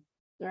 9/11,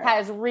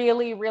 has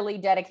really, really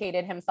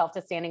dedicated himself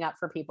to standing up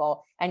for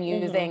people and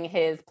using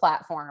his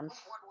platform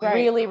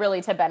really,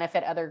 really to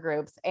benefit other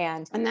groups.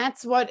 And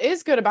that's what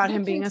is good about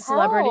him being a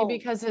celebrity,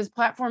 because his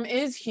platform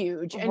is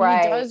huge and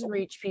he does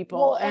reach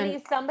people. Well, and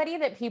he's somebody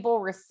that people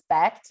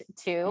respect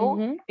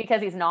too,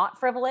 because he's not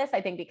frivolous.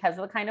 I think because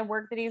of the kind of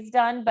work that he's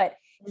done, but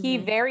he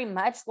very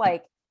much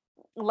like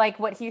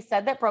what he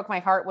said that broke my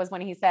heart was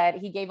when he said,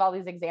 he gave all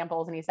these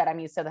examples and he said, I'm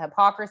used to the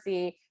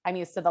hypocrisy, I'm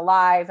used to the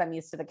lies, I'm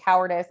used to the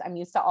cowardice, I'm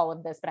used to all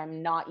of this, but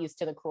I'm not used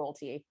to the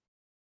cruelty.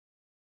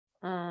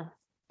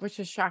 Which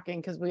is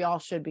shocking, because we all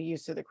should be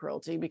used to the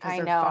cruelty, because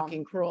they're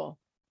fucking cruel.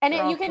 And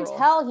you can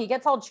tell he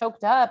gets all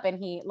choked up, and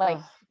he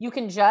you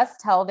can just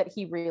tell that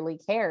he really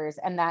cares,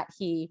 and that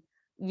he,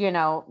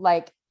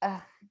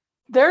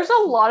 there's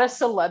a lot of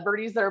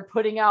celebrities that are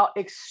putting out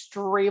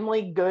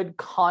extremely good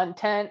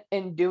content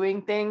and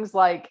doing things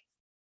like,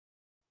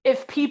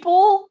 if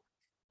people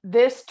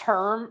this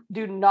term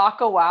do not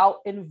go out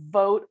and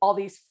vote all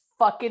these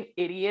fucking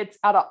idiots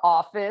out of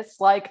office,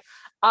 like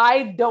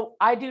I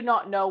do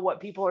not know what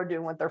people are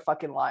doing with their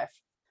fucking life.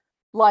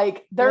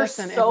 Like there's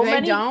so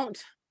many.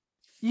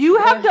 You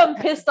have done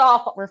pissed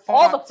off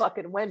all the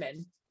fucking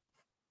women.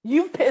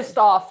 You've pissed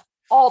off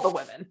all the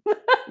women.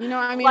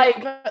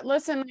 But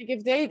listen, like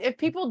if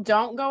people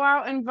don't go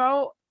out and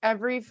vote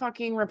every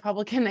fucking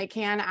Republican they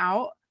can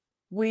out,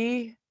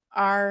 we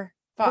are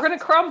fucked. We're gonna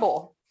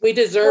crumble. We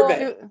deserve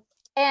it.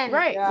 And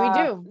we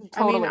do.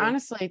 Totally. I mean,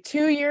 honestly,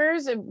 2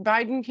 years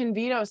Biden can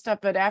veto stuff,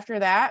 but after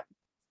that,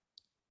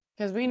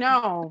 because we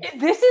know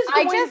this is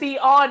going to be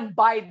on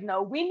Biden,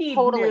 though. We need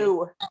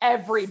new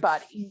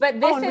everybody.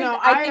 But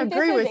I think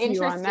agree with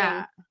you on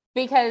that.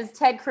 Because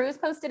Ted Cruz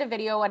posted a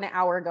video an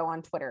hour ago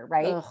on Twitter,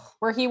 right?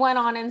 Where he went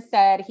on and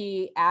said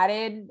he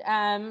added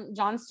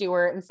Jon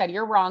Stewart and said,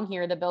 you're wrong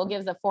here. The bill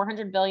gives a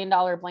 $400 billion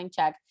blank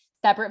check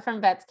separate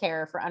from vets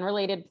care for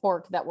unrelated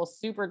pork that will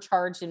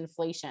supercharge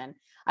inflation.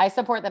 I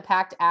support the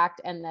PACT Act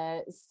and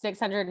the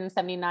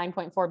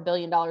 $679.4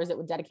 billion it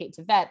would dedicate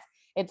to vets.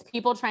 It's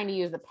people trying to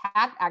use the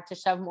PACT Act to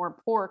shove more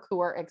pork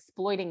who are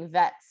exploiting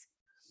vets.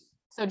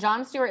 So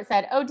Jon Stewart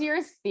said, oh,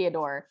 dearest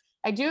Theodore,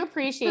 I do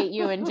appreciate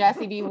you and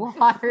Jesse B.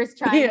 Waters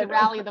trying to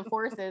rally the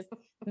forces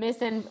of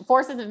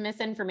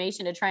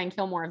misinformation to try and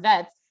kill more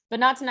vets,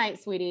 but not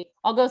tonight, sweetie.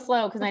 I'll go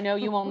slow because I know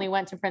you only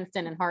went to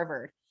Princeton and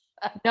Harvard.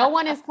 No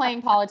one is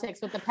playing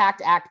politics with the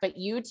PACT Act, but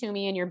you,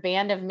 Toomey, and your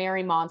band of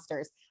merry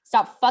monsters.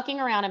 Stop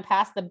fucking around and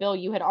pass the bill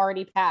you had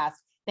already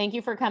passed. Thank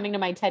you for coming to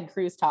my Ted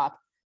Cruz talk.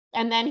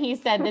 And then he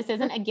said, this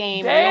isn't a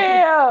game.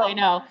 I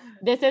know.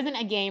 This isn't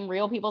a game.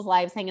 Real people's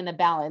lives hang in the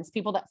balance.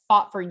 People that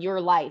fought for your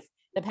life.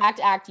 The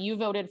PACT Act you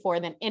voted for,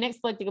 then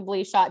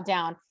inexplicably shot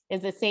down,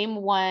 is the same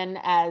one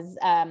as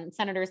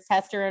Senators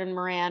Tester and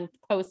Moran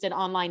posted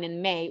online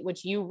in May,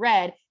 which you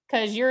read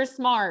because you're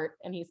smart.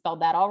 And he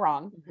spelled that all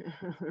wrong.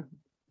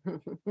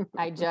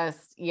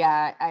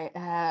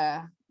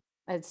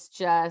 It's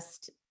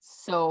just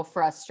so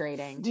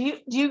frustrating. Do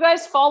you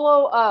guys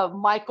follow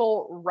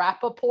Michael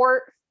Rappaport?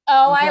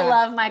 Oh, I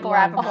love Michael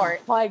Rappaport.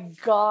 Oh my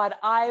God,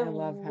 I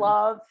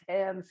love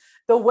him.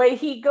 The way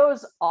he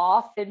goes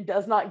off and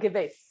does not give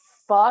a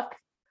fuck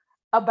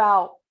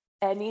about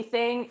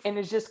anything and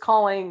is just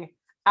calling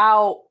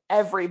out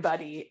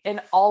everybody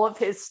in all of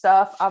his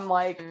stuff. I'm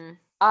like,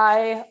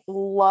 I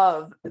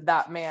love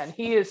that man.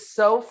 He is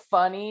so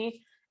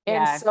funny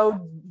and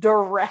so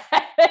direct.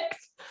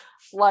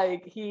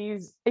 Like he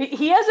has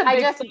a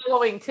big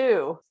following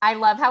too. I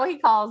love how he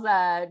calls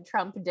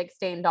Trump Dick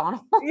Stain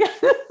Donald.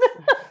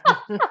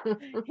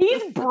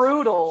 He's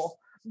brutal,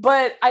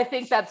 but I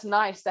think that's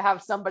nice to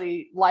have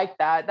somebody like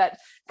that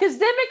because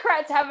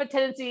Democrats have a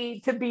tendency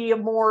to be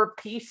more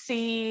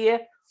PC,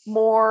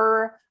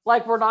 more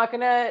like we're not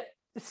gonna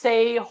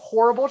say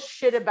horrible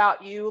shit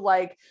about you.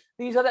 Like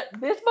this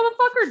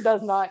motherfucker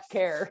does not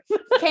care.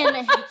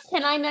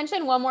 Can I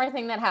mention one more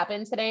thing that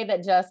happened today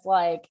that just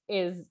like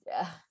is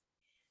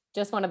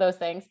just one of those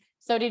things?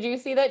 So did you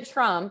see that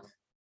Trump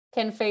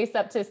can face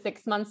up to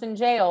 6 months in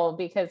jail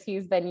because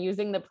he's been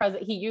using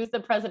he used the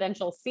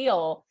presidential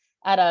seal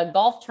at a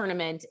golf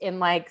tournament in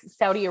like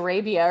Saudi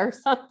Arabia or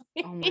something.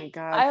 Oh my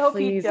God. I hope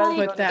he does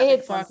put that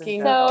it's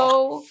fucking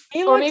so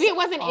or maybe it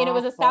wasn't awful. It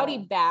was a Saudi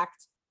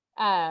backed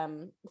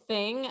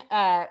thing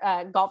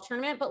golf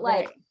tournament, but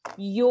like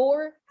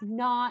you're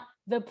not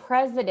the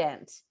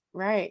president.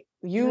 Right.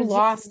 You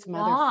lost,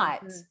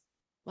 motherfucker.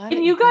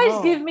 Can you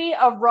guys give me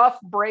a rough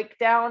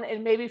breakdown,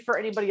 and maybe for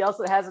anybody else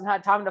that hasn't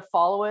had time to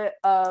follow it,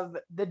 of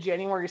the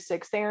January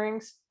 6th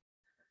hearings?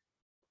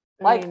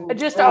 Like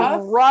just a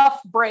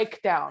rough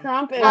breakdown.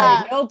 Trump is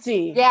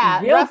guilty.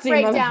 Yeah, rough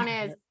breakdown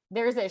is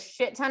there's a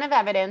shit ton of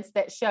evidence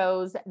that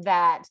shows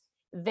that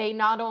they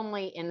not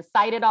only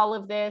incited all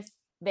of this,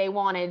 they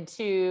wanted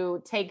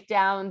to take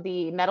down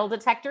the metal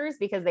detectors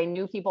because they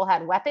knew people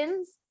had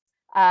weapons.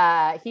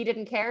 He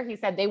didn't care. He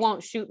said, they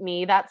won't shoot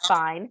me. That's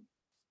fine.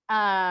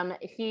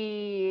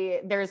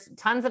 There's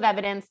tons of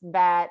evidence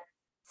that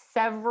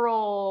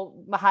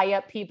several high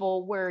up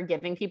people were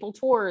giving people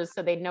tours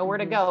so they'd know where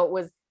to go. It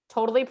was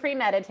totally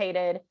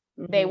premeditated.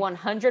 They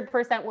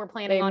 100% were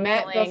planning They on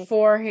met killing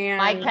beforehand.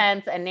 Mike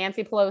Pence and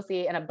Nancy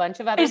Pelosi and a bunch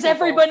of other Is people.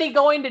 everybody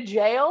going to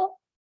jail?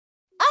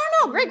 I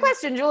don't know. Great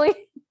question, Julie.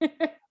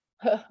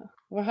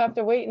 We'll have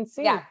to wait and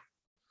see. Yeah.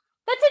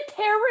 That's a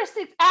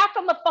terroristic act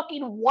on the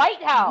fucking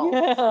White House.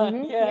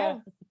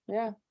 Mhm,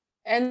 yeah.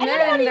 And I'm then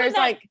not even there's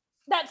like,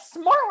 that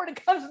smart when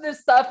it comes to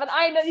this stuff, and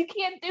I know you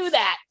can't do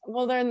that.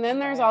 well, then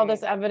there's all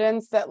this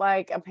evidence that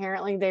like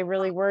apparently they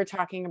really were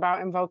talking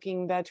about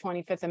invoking the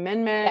 25th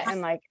Amendment, Yes.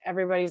 and like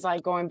everybody's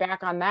like going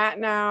back on that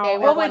now. They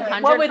and, were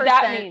like, What would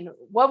that 100%. mean?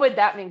 What would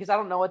that mean? Because I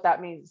don't know what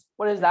that means.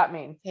 What does that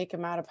mean? take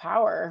him out of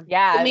power.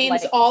 Yeah. It means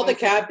like, all the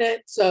basically-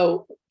 cabinet.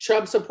 So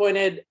Trump's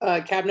appointed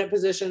cabinet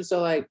positions.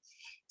 So like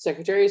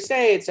Secretary of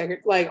State,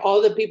 like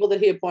all the people that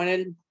he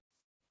appointed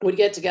would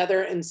get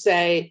together and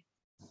say,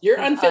 "You're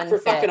He's unfit for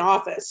unfit. fucking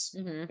office."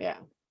 Mhm. Yeah.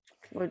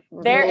 We're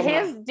There, moving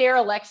on. his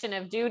dereliction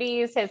of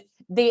duties,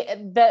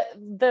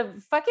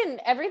 the fucking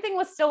everything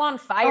was still on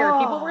fire.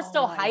 People were Oh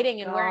still my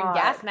hiding and wearing God.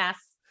 gas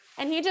masks,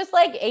 and he just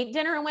like ate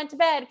dinner and went to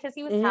bed because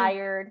he was Mhm.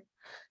 tired.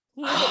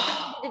 He needed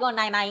to go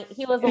night night.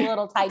 He was a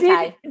little tight.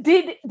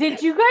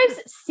 Did you guys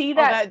see All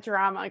that that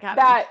drama.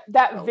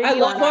 that video? I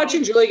love on-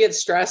 watching Julie get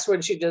stressed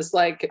when she just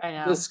like I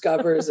know.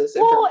 discovers this.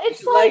 Well,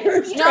 it's information. like- her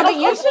you No, stress but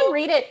you level. should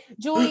read it,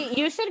 Julie.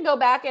 You should go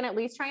back and at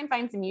least try and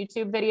find some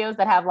YouTube videos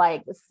that have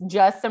like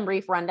just some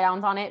brief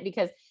rundowns on it,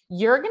 because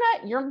your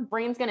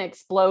brain's gonna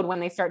explode when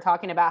they start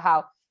talking about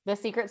how the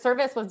Secret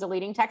Service was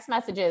deleting text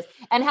messages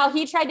and how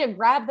he tried to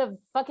grab the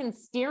fucking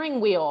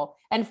steering wheel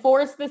and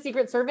force the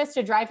Secret Service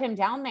to drive him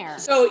down there.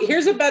 So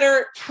here's a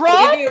better. Trump?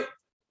 I'll give you,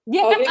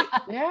 Yeah. I'll give,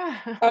 Yeah.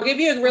 I'll give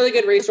you a really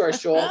good resource,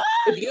 Joel.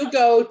 If you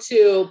go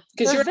to,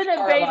 because you're There's in been the a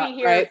car baby lot,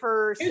 here right?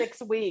 for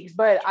 6 weeks,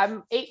 but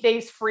I'm 8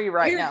 days free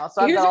right now.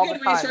 So I've here's got all a the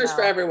good time resource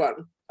for now.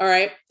 everyone. All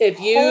right. If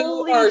you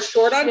Holy are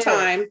short on shit.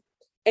 time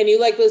and you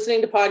like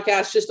listening to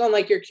podcasts just on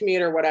like your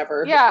commute or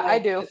whatever. Yeah, like, I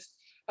do.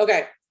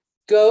 Okay.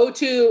 Go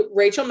to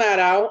Rachel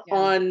Maddow Yeah.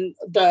 on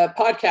the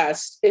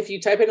podcast. If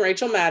you type in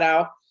Rachel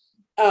Maddow,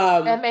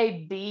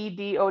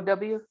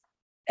 MADDOW.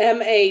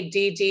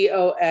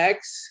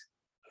 Maddox.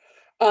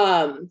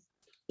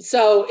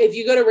 So if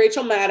you go to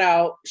Rachel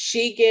Maddow,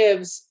 she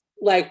gives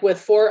like with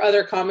 4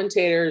 other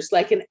commentators,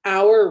 like an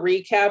hour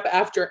recap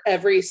after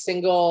every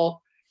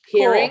single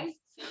hearing.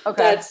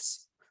 Okay.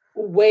 That's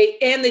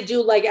and they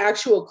do like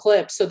actual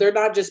clips. So they're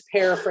not just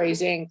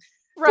paraphrasing.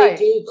 right.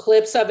 They do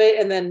clips of it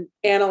and then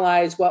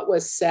analyze what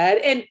was said.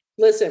 And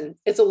listen,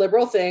 it's a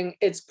liberal thing.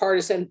 It's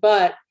partisan,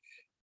 but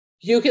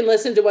you can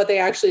listen to what they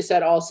actually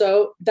said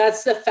also.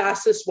 That's the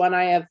fastest one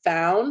I have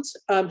found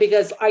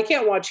because I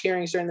can't watch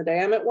hearings during the day.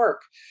 I'm at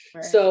work.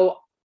 Right. So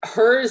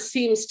hers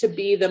seems to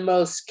be the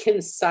most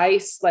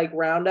concise like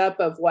roundup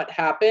of what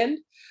happened.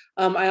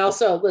 I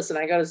also, listen,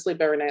 I go to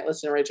sleep every night,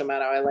 listen to Rachel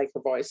Maddow. I like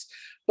her voice,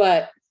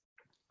 but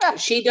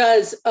she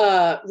does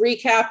a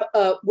recap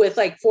with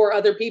like 4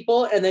 other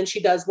people. And then she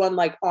does one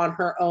like on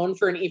her own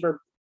for an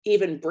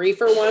even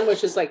briefer one,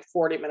 which is like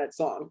 40 minutes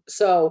long.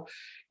 So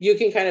you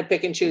can kind of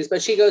pick and choose,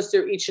 but she goes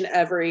through each and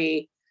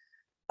every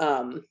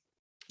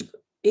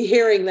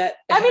hearing that.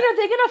 I mean, are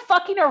they going to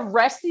fucking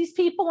arrest these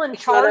people and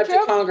It's not charge up to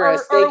them?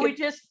 Congress. Or They are we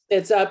can- just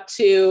It's up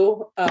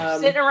to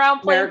sitting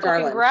around playing Merrick fucking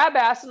Garland. grab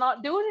ass and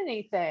not doing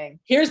anything?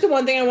 Here's the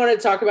one thing I wanted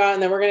to talk about,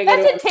 and then we're going to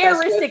go That's to a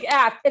terroristic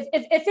act. If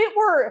it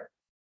were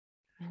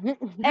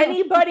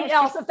anybody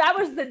else, if that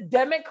was the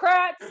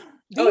Democrats,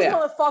 these Oh, yeah.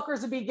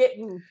 motherfuckers would be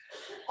getting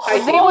I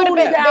They think would have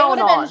been, down they would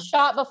have on. been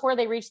shot before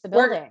they reached the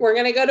building. We're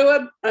going to go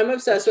to I'm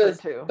obsessed That's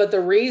with, true, too. but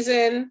the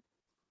reason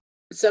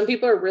some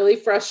people are really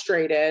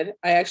frustrated.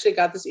 I actually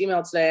got this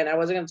email today and I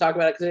wasn't going to talk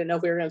about it because I didn't know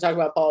if we were going to talk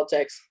about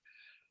politics.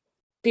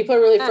 People are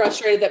really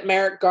frustrated that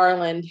Merrick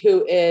Garland,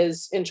 who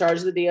is in charge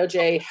of the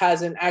DOJ,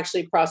 hasn't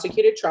actually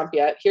prosecuted Trump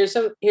yet. Here's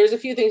a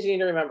few things you need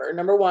to remember.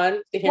 Number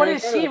one, the What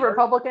hearings is are she, over.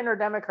 Republican or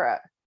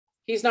Democrat?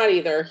 He's not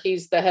either.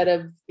 He's the head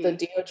of the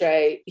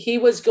DOJ. He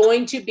was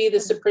going to be the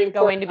Supreme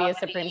Court Going to be a nominee.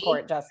 Supreme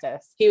Court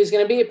justice. He was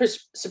going to be a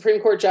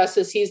Supreme Court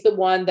justice. He's the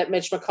one that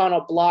Mitch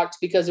McConnell blocked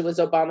because it was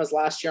Obama's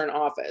last year in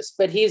office.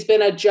 But he's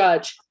been a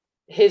judge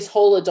his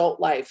whole adult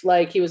life.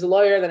 Like he was a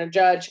lawyer, then a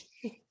judge.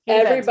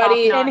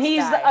 Everybody, top-notch And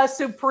he's guy. a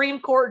Supreme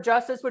Court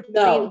justice, which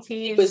no, means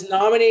he he's was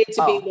nominated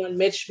to Oh. be when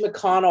Mitch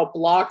McConnell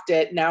blocked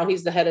it. Now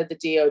he's the head of the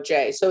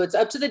DOJ. So it's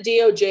up to the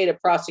DOJ to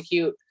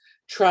prosecute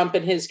Trump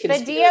and his The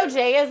conspirators.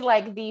 DOJ is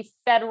like the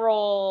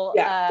federal,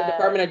 Yeah, the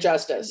Department of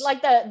Justice.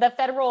 like the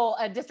federal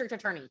district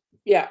attorney.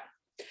 Yeah.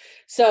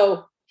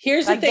 So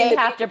here's Like the thing. they that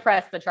have to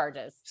press the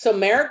charges. So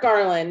Merrick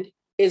Garland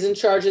is in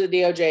charge of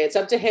the DOJ. It's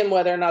up to him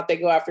whether or not they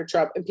go after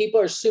Trump. And people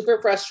are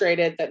super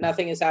frustrated that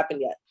nothing has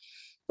happened yet.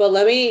 But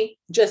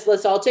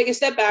let's all take a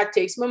step back,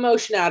 take some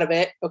emotion out of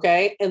it,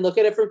 okay? And look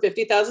at it from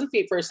 50,000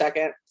 feet for a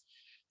second.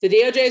 The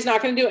DOJ is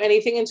not going to do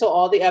anything until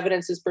all the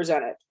evidence is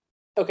presented.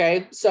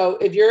 Okay. So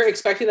if you're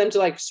expecting them to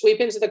like sweep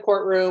into the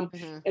courtroom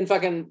and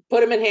fucking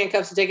put him in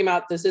handcuffs and take him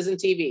out, this isn't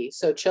TV.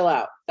 So chill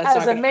out. That's as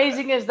not gonna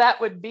amazing as that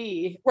would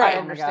be. Right. I Oh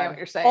my understand God. what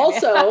you're saying.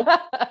 Also,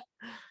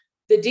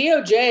 the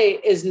DOJ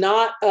is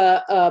not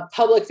a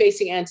public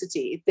facing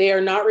entity. They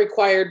are not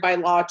required by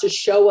law to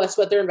show us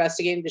what they're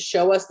investigating, to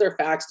show us their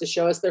facts, to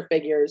show us their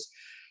figures.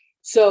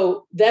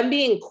 So them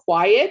being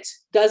quiet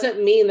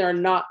doesn't mean they're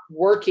not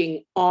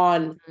working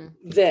on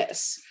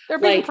this. They're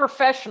being Like,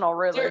 professional,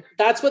 really.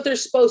 That's what they're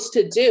supposed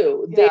to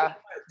do. Yeah.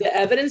 The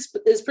evidence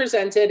is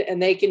presented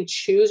and they can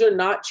choose or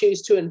not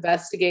choose to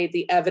investigate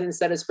the evidence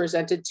that is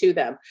presented to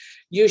them.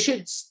 You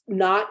should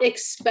not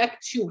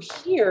expect to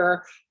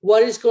hear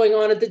what is going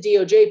on at the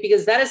DOJ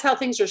because that is how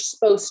things are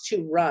supposed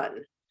to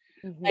run.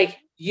 Like,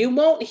 you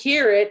won't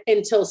hear it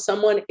until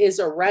someone is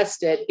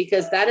arrested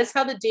because that is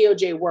how the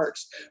DOJ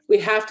works. We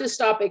have to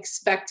stop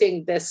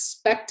expecting this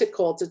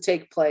spectacle to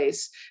take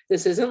place.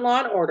 This isn't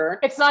Law and Order.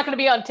 It's not going to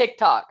be on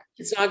TikTok.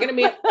 It's not going to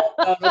be,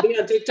 it'll be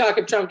on TikTok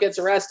if Trump gets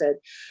arrested.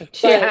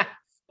 Yeah.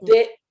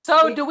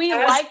 So do we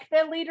like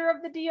the leader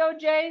of the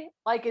DOJ?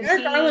 Like, is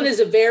Merrick Garland is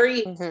a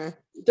very,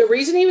 the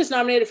reason he was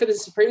nominated for the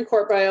Supreme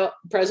Court by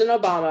President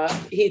Obama,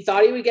 he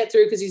thought he would get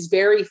through because he's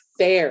very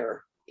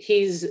fair.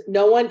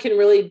 No one can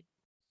really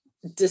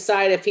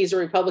decide if he's a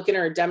Republican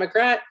or a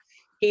Democrat.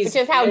 Which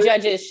is how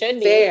judges should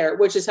be. Fair,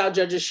 which is how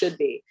judges should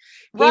be.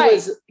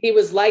 Right. He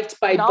was liked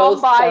by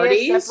both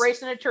parties.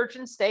 Separation of church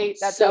and state.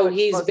 That's so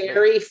he's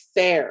very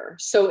fair.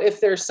 So if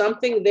there's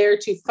something there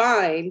to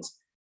find,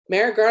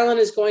 Merrick Garland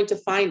is going to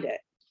find it.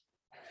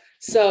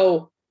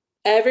 So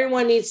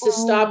everyone needs to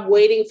stop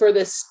waiting for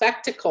this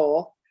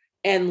spectacle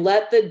and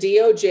let the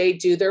DOJ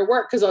do their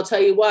work. Because I'll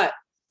tell you what,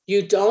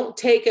 you don't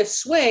take a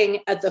swing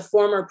at the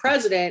former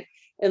president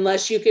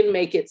unless you can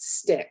make it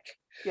stick.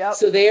 Yep.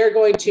 So they are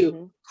going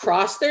to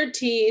cross their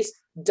T's,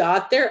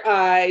 dot their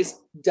I's,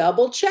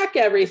 double check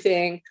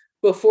everything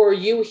before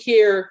you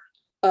hear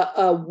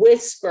a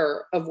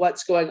whisper of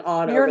what's going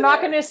on. You're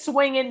not going to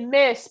swing and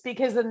miss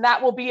because then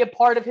that will be a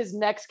part of his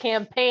next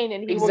campaign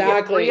and he will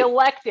get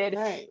reelected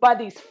by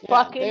these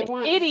fucking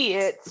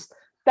idiots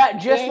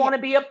that just want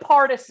to be a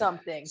part of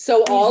something.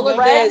 So all of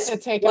this,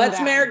 what's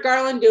Merrick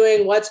Garland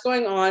doing? What's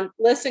going on?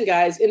 Listen,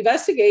 guys,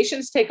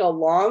 investigations take a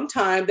long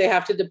time. They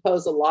have to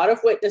depose a lot of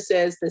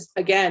witnesses. This,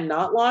 again,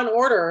 not Law and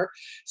Order.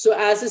 So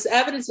as this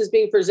evidence is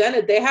being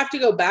presented, they have to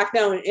go back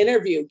now and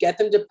interview, get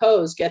them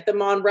deposed, get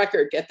them on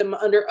record, get them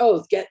under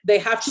oath. They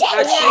have to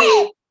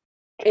actually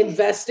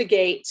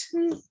investigate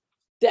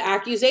the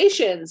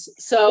accusations.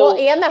 So,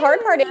 and the hard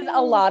part is a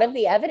lot of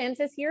the evidence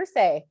is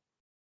hearsay.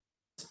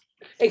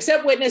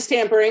 Except witness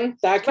tampering,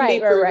 that can be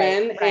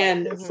proven,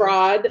 and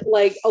fraud.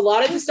 Like, a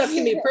lot of this stuff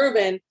can be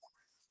proven,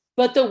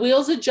 but the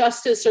wheels of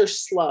justice are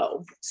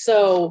slow.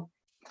 So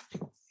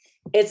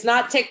it's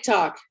not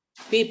TikTok.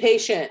 Be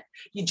patient.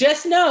 You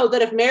just know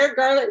that if Merrick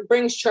Garland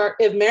brings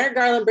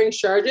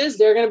charges,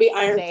 they're going to be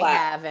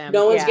ironclad.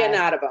 No one's getting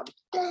out of them.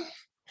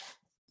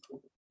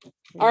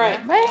 All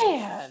right,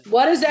 man.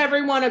 What is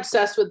everyone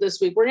obsessed with this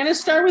week? We're going to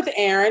start with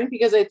Erin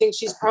because I think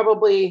she's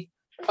probably.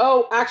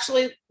 Oh,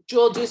 actually.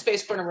 Jewel, do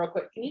Space Corner real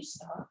quick. Can you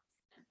stop?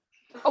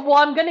 Well,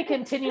 I'm going to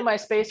continue my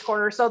Space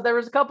Corner. So there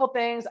was a couple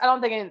things. I don't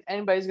think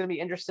anybody's going to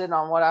be interested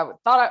on what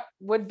thought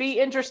would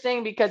be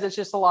interesting because it's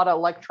just a lot of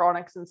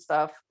electronics and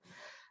stuff.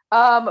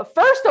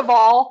 First of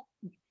all,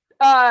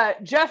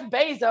 Jeff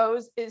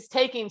Bezos is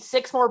taking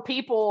 6 more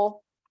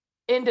people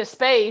into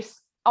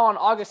space on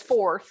August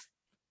 4th.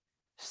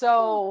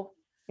 So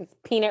it's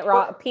penis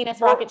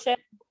rocket ship.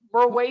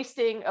 We're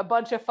wasting a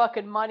bunch of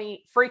fucking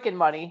freaking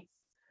money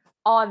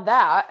on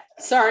that.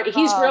 Sorry,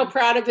 he's real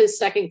proud of his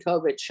second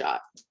COVID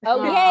shot.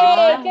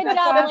 Okay, good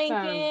job,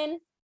 Lincoln.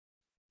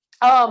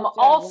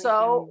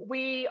 Also,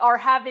 we are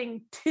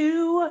having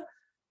 2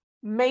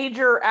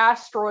 major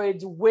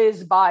asteroids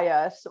whiz by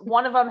us.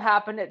 One of them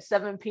happened at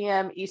 7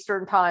 p.m.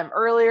 Eastern time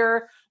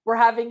earlier. We're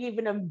having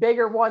even a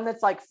bigger one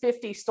that's like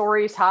 50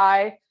 stories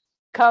high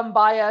come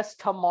by us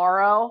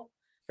tomorrow.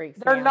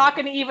 They're not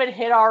going to even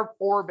hit our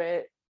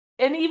orbit.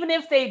 And even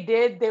if they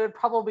did, they would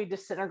probably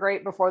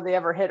disintegrate before they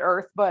ever hit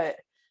Earth. But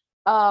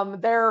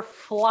they're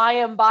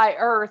flying by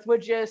Earth,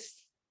 which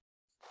just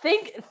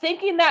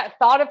thinking that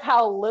thought of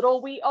how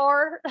little we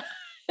are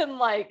and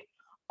like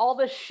all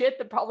the shit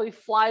that probably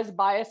flies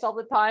by us all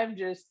the time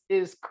just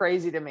is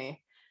crazy to me.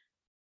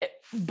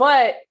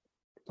 But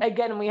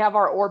again, we have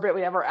our orbit,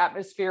 we have our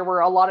atmosphere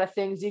where a lot of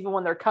things, even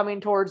when they're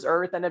coming towards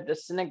Earth, end up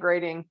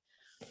disintegrating.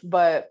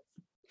 But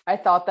I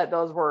thought that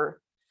those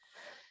were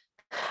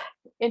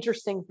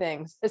interesting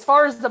things. As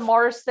far as the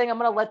Mars thing, I'm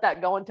going to let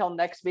that go until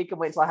next week and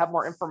wait until I have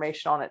more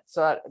information on it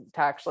to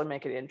actually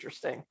make it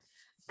interesting.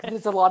 Because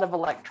it's a lot of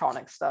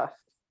electronic stuff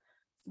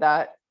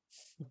that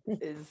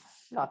is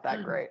not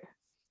that great.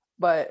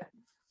 But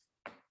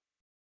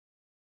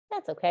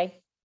that's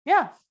okay.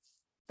 Yeah.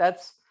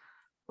 That's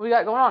what we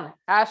got going on.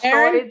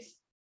 Asteroids. Erin,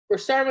 we're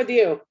starting with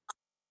you.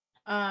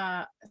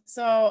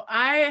 So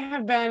I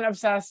have been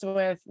obsessed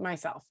with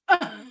myself.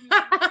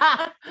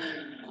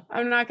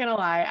 I'm not gonna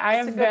lie. I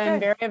have been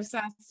very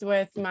obsessed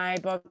with my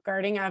book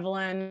Guarding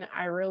Evelyn.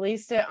 I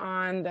released it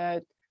on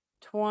the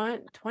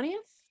 20th.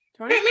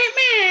 You're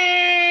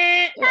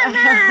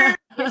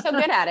so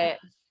good at it.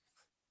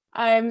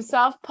 I'm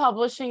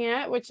self-publishing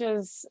it, which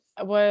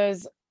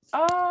was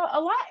A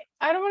lot,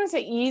 I don't want to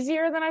say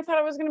easier than I thought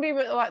it was going to be,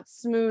 but a lot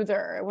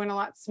smoother. It went a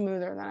lot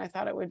smoother than I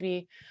thought it would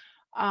be.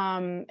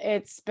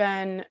 It's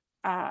been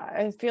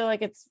I feel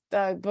like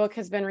the book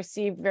has been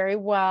received very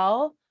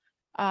well.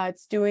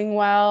 It's doing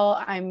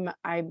well. I'm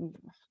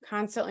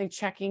constantly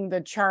checking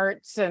the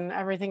charts and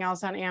everything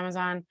else on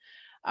Amazon.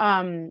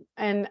 And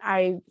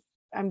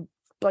I'm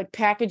like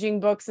packaging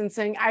books and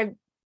saying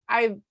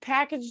I've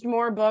packaged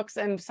more books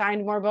and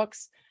signed more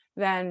books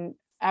than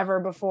ever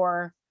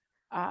before.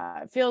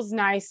 It feels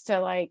nice to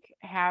like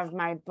have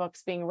my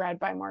books being read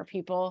by more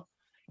people.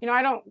 You know,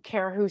 I don't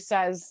care who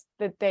says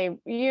that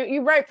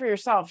you write for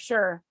yourself,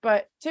 sure,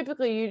 but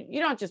typically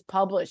you don't just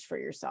publish for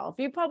yourself.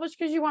 You publish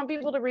because you want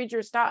people to read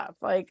your stuff.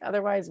 Like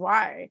otherwise,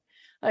 why?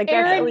 Like that's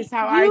Erin, at least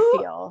how I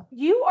feel.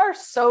 You are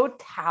so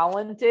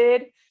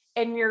talented,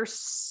 and you're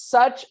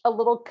such a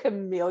little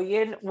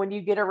chameleon when you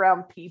get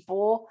around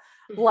people.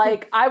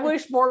 Like I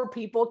wish more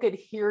people could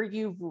hear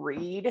you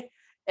read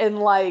and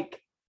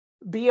like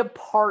be a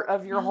part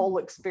of your whole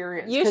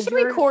experience. You should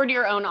record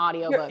your own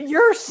audiobooks.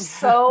 You're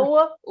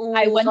so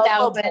I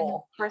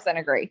lovable. 1000%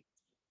 agree.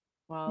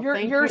 Well,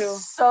 You're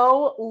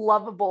so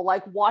lovable.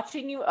 Like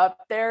watching you up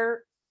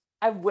there,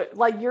 I would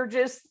like you're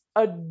just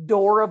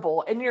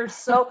adorable, and you're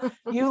so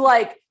you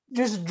like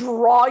just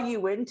draw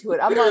you into it.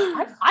 I'm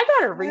like, I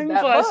gotta read I'm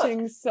that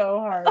blushing book. so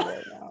hard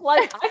right now.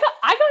 Like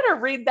I gotta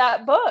read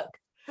that book.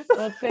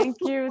 Well, thank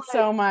you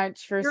so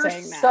much for You're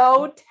saying that.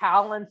 so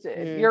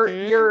talented.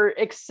 Mhm. You're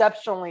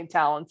exceptionally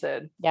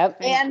talented. Yep.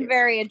 And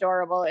very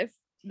adorable. If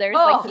there's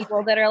Oh. like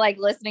people that are like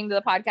listening to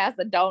the podcast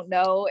that don't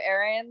know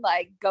Erin,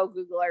 like go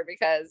Google her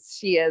because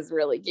she is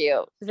really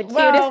cute. She's the cutest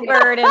Well-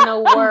 bird in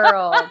the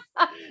world.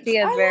 She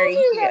is I very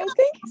love you cute. guys.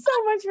 Thank you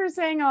so much for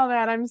saying all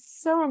that. I'm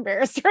so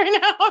embarrassed right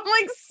now. I'm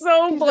like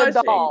so She's a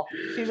blushing. doll.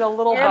 She's a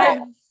little Erin,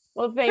 doll.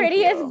 Well, thank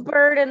Prettiest you.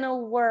 bird in the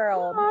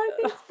world. Oh,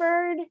 thanks,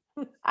 Bird.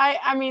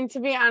 I mean, to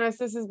be honest,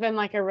 this has been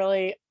like a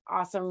really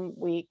awesome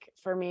week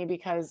for me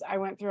because I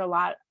went through a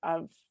lot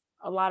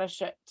of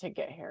shit to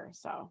get here.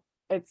 So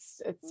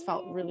it's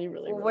felt really,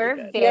 really, really We're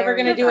good. You ever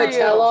gonna Good do for a you.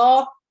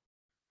 tell-all?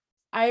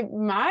 I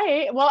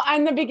might. Well,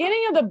 in the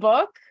beginning of the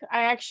book,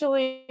 I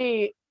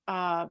actually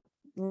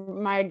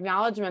my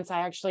acknowledgments,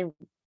 I actually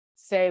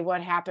say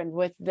what happened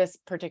with this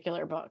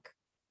particular book.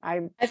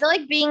 I feel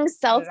like being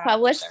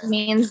self-published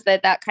means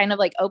that kind of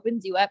like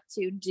opens you up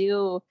to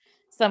do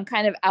some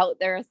kind of out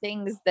there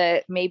things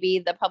that maybe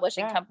the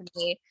publishing Yeah.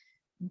 company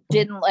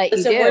didn't let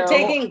Listen, you do. we're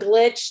taking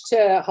Glitch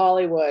to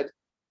Hollywood.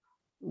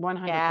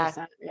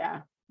 100%.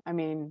 Yeah. I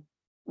mean,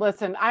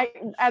 listen,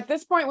 at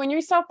this point, when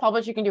you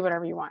self-publish, you can do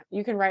whatever you want.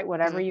 You can write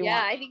whatever you yeah,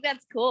 want. I think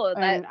that's cool.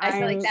 And I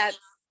feel like that's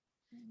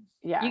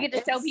Yeah. you get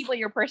to show people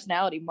your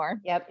personality more.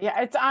 Yep.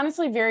 Yeah, it's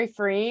honestly very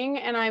freeing,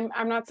 and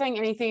I'm not saying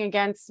anything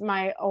against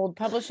my old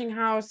publishing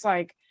house.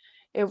 Like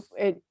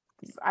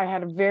I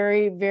had a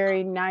very,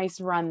 very nice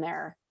run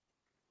there,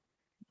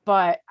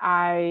 but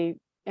I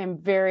am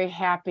very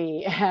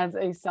happy as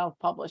a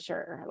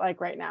self-publisher, like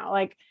right now.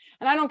 Like,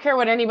 and I don't care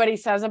what anybody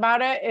says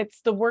about it.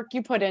 It's the work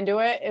you put into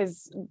it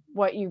is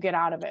what you get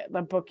out of it,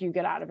 the book you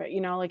get out of it.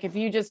 You know, like if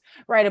you just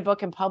write a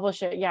book and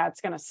publish it, yeah, it's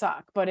gonna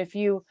suck. But if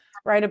you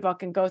write a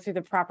book and go through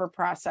the proper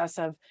process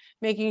of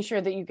making sure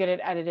that you get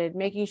it edited,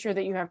 making sure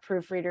that you have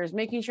proofreaders,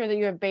 making sure that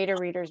you have beta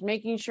readers,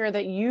 making sure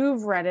that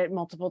you've read it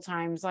multiple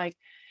times, like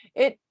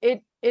it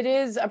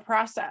is a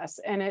process,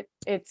 and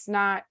it's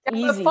not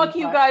easy. Fuck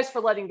you guys for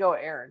letting go of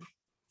Erin.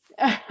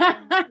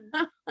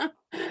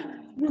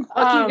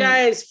 Fuck you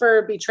guys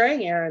for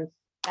betraying Erin.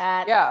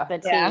 That's Yeah.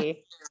 the Yeah.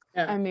 tea.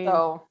 I mean,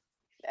 So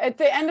at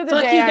the end of the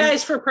Fuck day, you I'm-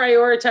 guys for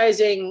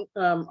prioritizing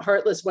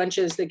heartless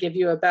wenches that give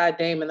you a bad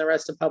name in the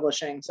rest of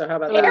publishing. So how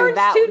about that? Erin's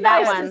that- too that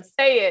nice one. to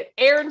say it.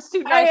 Erin's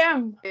too I nice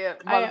am. to say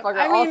it, I am. motherfucker.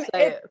 I I'll mean,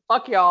 say it.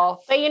 Fuck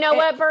y'all. But you know It-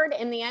 what, Bird?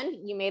 In the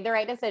end, you made the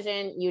right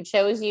decision. You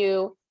chose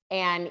you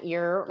and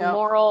your Yep.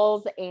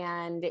 morals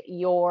and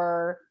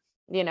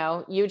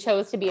you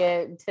chose to be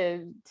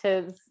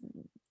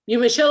You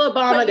Michelle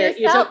Obama did.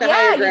 You yourself- took the yeah,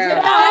 higher you took ground.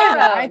 the higher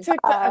Yeah, I ground.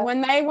 took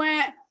when they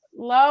went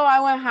low, I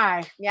went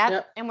high. Yep.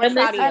 Yep. And we're And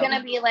this proud is of you.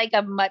 gonna be like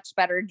a much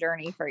better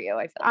journey for you.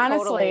 I feel like.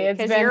 Honestly, it's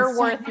because been you're so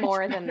worth much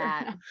more than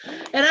better. that.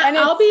 And, And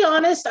I'll it's- be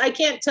honest, I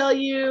can't tell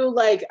you,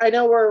 like, I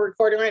know we're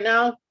recording right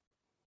now.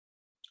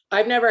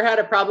 I've never had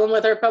a problem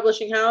with our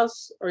publishing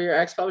house or your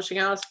ex-publishing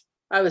house.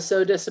 I was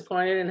so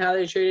disappointed in how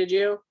they treated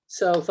you.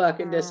 So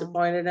fucking Mm.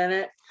 disappointed in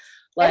it. It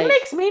Like,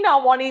 makes me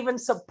not want to even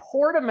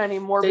support him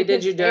anymore. they did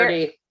because you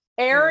dirty.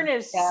 Erin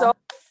is Yeah. so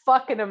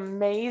fucking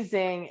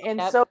amazing and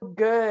Yep. so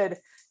good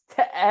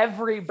to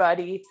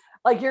everybody.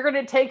 Like you're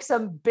gonna take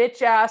some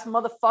bitch ass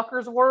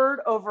motherfucker's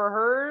word over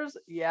hers.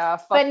 Yeah,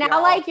 fuck But now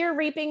y'all. like you're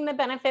reaping the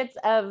benefits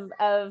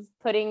of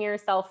putting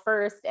yourself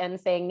first and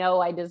saying,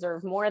 no, I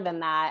deserve more than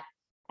that.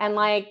 And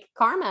like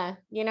karma,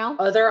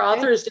 Other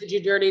authors did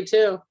you dirty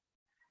too.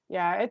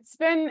 Yeah, it's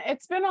been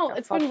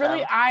fuck really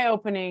them.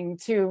 eye-opening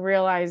to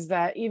realize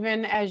that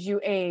even as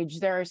you age,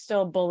 there are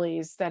still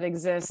bullies that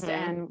exist,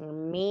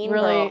 and mean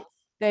really girls.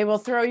 they will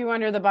throw you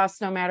under the bus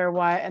no matter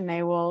what, and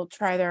they will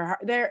try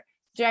their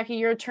Jackie,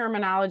 your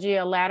terminology,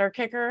 a ladder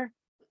kicker.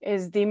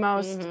 is the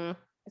most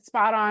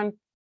spot on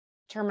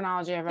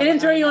terminology I've ever They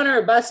didn't throw heard. you under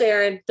a bus,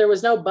 Erin. There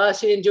was no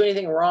bus. You didn't do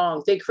anything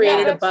wrong. They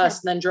created a that's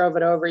bus true. and then drove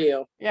it over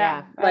you.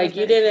 Yeah. that Like is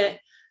you very didn't. true.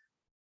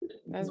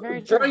 That's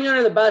very Throwing true. you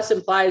under the bus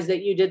implies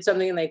that you did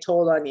something and they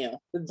told on you.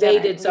 They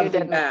Right. did You something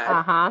didn't.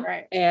 bad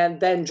Right. and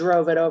then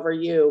drove it over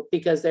you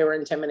because they were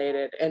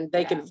intimidated, and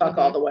they can fuck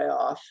all the way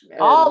off.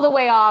 All the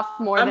way off.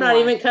 More I'm than not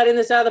once. even cutting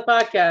this out of the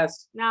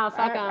podcast. No,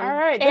 fuck them. All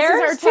right. This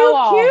Erin's is our too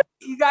tell-all. cute.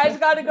 You guys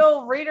got to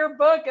go read her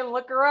book and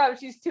look her up.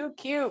 She's too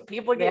cute.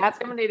 People get Yep.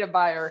 intimidated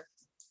by her.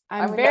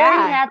 I'm I mean, very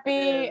yeah.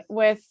 happy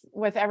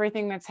with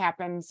everything that's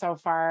happened so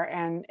far,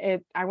 and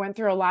I went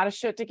through a lot of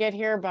shit to get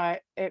here,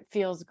 but it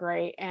feels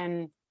great.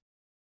 And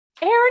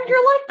Erin,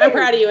 you're like I'm the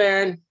proud of you,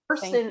 Erin.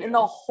 person in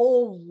the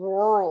whole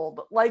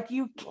world. Like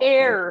you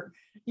care.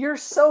 You're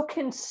so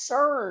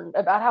concerned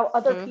about how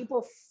other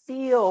people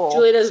feel.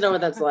 Julie doesn't know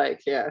what that's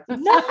like. Yeah.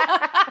 No,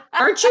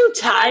 Aren't you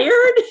tired?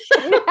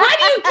 Why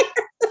do you care?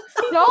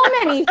 So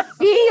many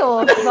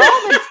feels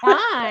all the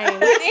time.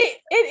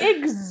 it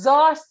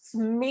exhausts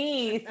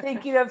me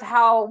thinking of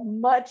how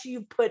much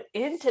you put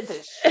into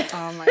this shit.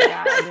 oh my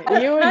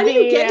god, you would How do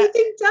you be get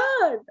anything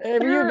done?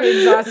 you'd be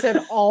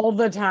exhausted all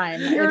the time.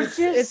 You're It's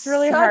just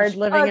really such hard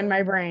living a- in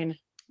my brain.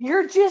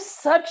 You're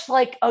just such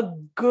like a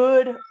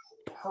good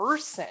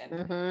person.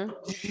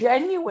 Mhm.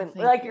 Genuinely.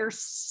 Thank Like you. your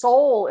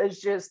soul is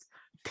just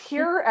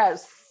pure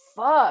as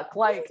fuck.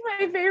 Like This is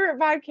my favorite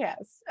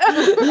podcast.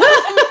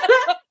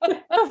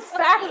 the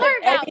fact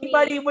that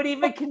anybody would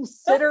even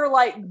consider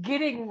like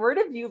getting rid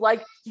of you,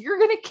 like you're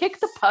gonna kick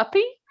the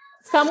puppy.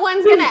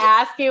 Someone's gonna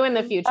ask you in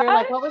the future,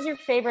 like, what was your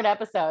favorite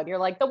episode? You're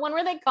like, the one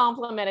where they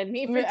complimented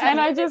me for 10 And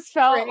I minutes just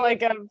felt straight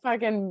like a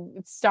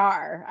fucking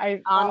star.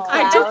 on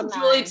I cloud told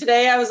Julie nine.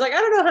 today, I was like, I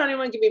don't know how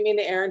anyone can be mean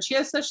to Erin. She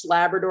has such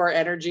Labrador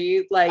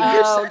energy. Like Oh,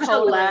 you're such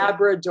totally. a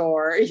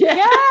Labrador. Yeah.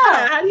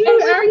 Yeah. How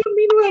are you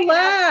mean to a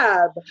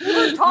lab? We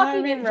were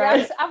talking mean, in right.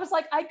 Jack's. I was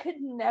like, I could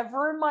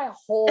never in my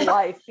whole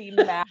life be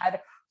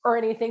mad or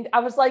anything. I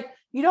was like,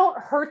 you don't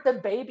hurt the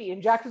baby.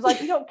 And Jack was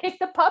like, you don't kick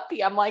the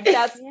puppy. I'm like,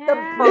 that's the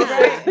Yeah.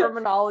 perfect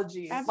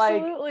terminology. Like,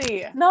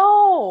 Absolutely.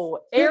 no,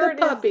 You're Erin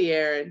the puppy,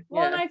 Erin.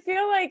 Well, and Yeah. I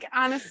feel like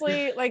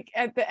honestly, like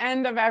at the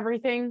end of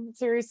everything,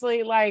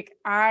 seriously, like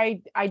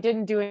I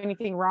didn't do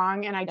anything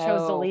wrong, and I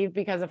chose to No. leave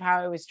because of how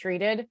I was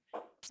treated.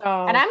 So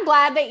And I'm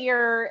glad that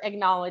you're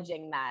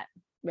acknowledging that.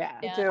 yeah,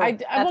 Yeah. too. I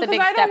That's a because big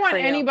I step don't want for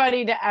you.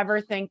 anybody to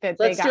ever think that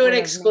Let's they got do an rid of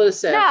me.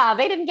 exclusive. No,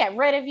 they didn't get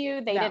rid of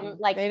you. They No, didn't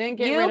like they didn't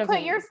get you rid of put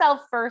me.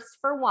 yourself first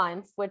for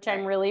once, which I'm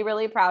Right. really,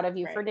 really proud of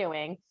you for Right.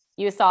 doing.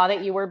 You saw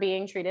that you were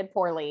being treated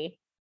poorly,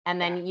 and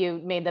then you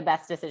made the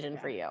best decision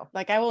for you.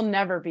 Like I will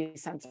never be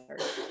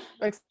censored,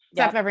 except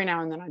Yep. every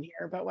now and then on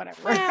here, but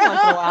whatever. Yeah,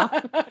 once in a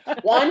while.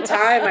 One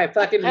time I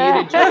fucking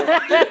muted you.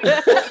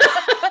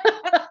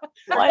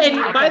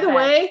 And by the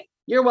way,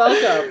 you're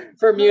welcome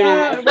for muting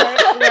Yeah, me.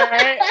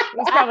 right.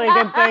 That's probably a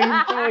good thing.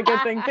 Probably a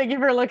good thing. Thank you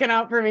for looking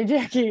out for me,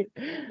 Jackie.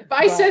 If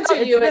I censor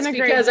It's you, been it's a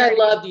great because I journey.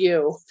 love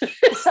you.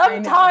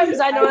 sometimes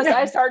I, I notice know.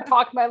 I start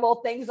talking my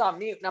little things on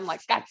mute, and I'm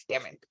like, God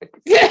damn it.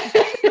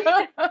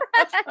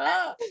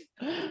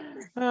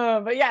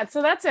 But yeah,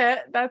 so that's it.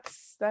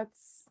 That's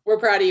We're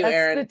proud of you, that's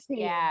Erin. the team.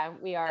 Yeah,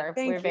 we are.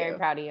 Thank We're very you.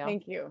 proud of you.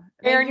 Thank you.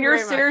 Thank Erin, you you're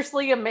very much.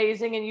 seriously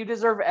amazing, and you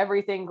deserve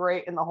everything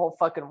great in the whole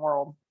fucking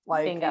world.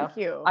 Like, Bingo. Thank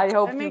you. I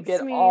hope That you makes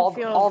get me all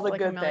feel the like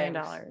good $1 million.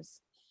 things.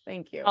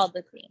 Thank you. All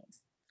the things.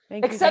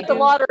 Thank you, Except the thank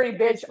you. lottery,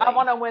 bitch. I Seriously.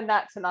 want to win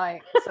that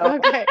tonight. So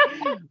Okay.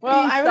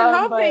 Well, Please I would don't,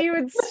 hope but- that you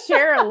would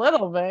share a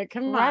little bit.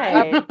 Come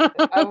Right. on.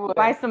 I would.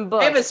 Buy some I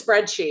books. have a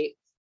spreadsheet.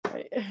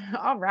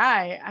 All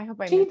right. I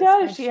hope I She make the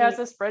does. She has spreadsheet.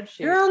 a spreadsheet.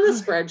 You're on the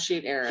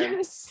spreadsheet, Erin.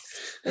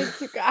 Yes.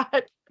 Thank you,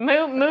 God.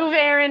 Move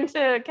Erin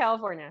to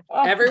California.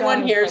 Oh,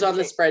 Everyone God. here is on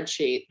the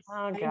spreadsheet.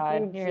 Oh Thank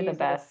God, you, you're the Jesus.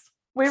 best.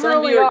 We Some of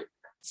really you are. are,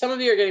 some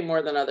of you are getting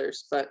more than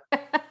others, but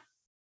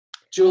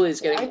Julie's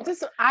getting more.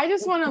 I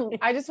just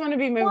want to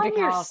be moved Well, to I'm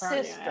your California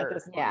at sister.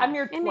 this point. Yeah, I'm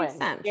your it makes twin.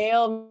 sense.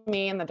 Gail,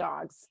 me, and the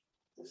dogs.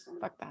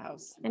 Fuck the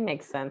house. It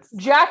makes sense.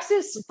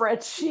 Jax's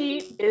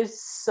spreadsheet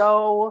is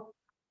so.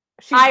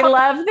 I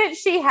love that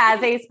she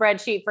has a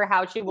spreadsheet for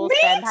how she will Me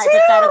spend too!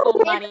 hypothetical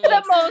It's money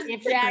the most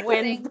if she Jack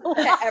wins thing the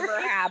to ever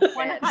happen.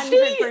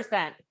 100%.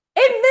 And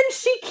then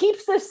she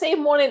keeps the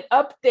same one and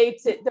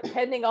updates it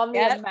depending on the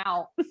Yep.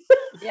 amount.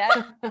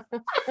 Yeah.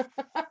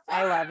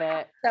 I love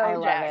it. So I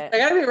love jacked. I it.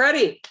 gotta be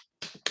ready.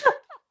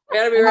 I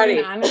gotta be I mean,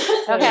 ready. honestly,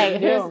 Okay, I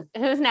do.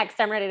 who's next?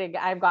 I'm ready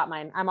to. I've got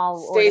mine. I'm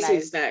all Stacy's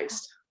organized.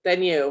 next.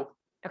 Then you.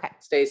 Okay.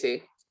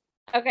 Stacy.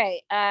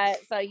 Okay.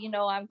 So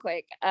I'm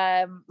quick.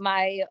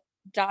 My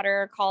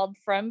daughter called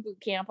from boot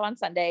camp on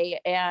Sunday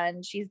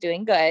and she's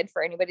doing good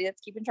for anybody that's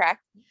keeping track.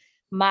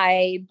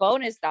 My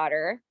bonus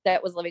daughter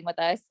that was living with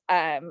us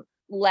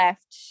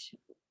left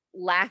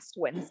last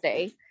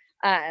Wednesday.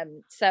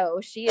 So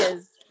she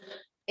is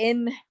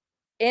in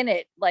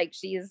it, like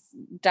she's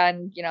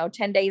done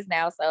 10 days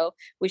now, so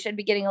we should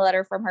be getting a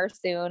letter from her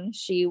soon.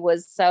 She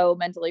was so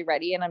mentally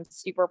ready and I'm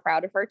super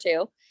proud of her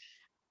too.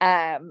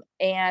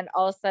 And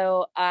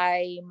also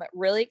I'm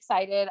really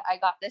excited. I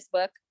got this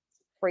book,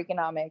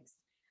 Freakonomics.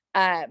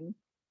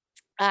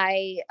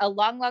 a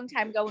long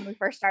time ago when we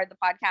first started the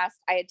podcast,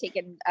 I had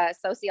taken a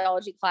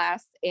sociology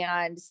class,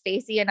 and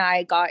Stacy and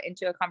I got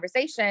into a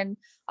conversation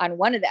on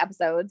one of the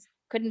episodes,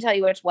 couldn't tell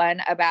you which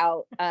one,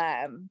 about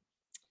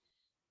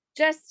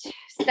just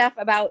stuff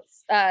about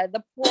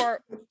the poor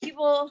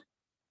people,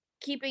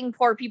 keeping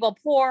poor people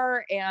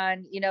poor,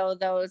 and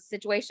those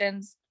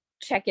situations,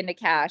 check into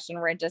cash and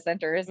rent a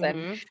centers,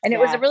 and it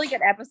was a really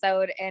good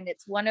episode, and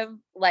it's one of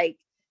like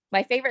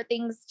my favorite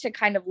things to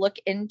kind of look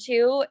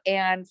into.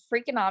 And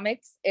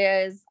Freakonomics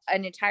is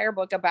an entire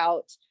book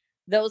about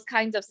those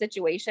kinds of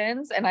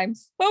situations, and I'm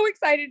so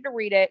excited to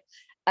read it.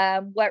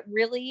 What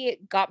really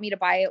got me to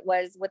buy it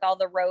was with all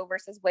the Roe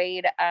versus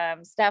Wade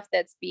stuff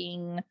that's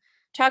being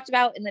talked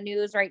about in the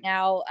news right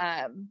now.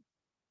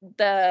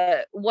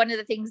 One of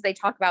the things they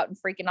talk about in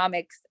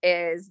Freakonomics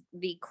is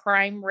the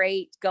crime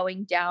rate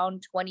going down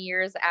 20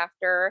 years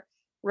after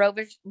Roe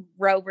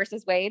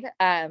versus Wade.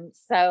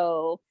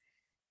 So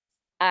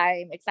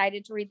I'm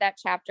excited to read that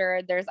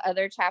chapter. There's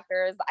other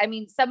chapters. I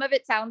mean, some of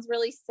it sounds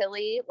really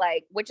silly,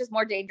 like which is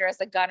more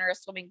dangerous, a gun or a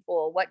swimming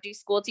pool? What do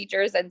school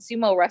teachers and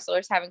sumo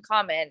wrestlers have in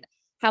common?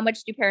 How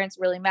much do parents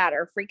really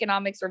matter?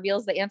 Freakonomics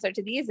reveals the answer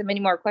to these and many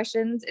more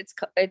questions.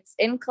 It's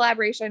in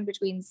collaboration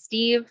between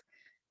Steve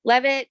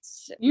Levitt.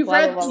 You've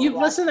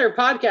listened to their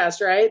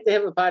podcast, right? They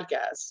have a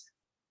podcast.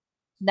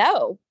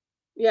 No.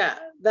 Yeah,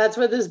 that's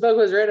what this book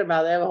was written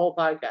about. They have a whole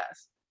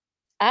podcast.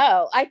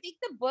 Oh, I think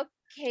the book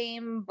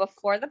came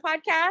before the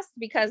podcast,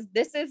 because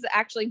this is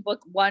actually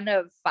book 1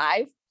 of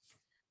 5.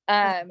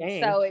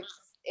 So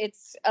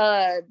it's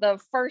the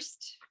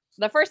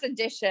first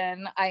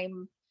edition.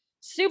 I'm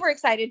super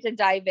excited to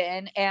dive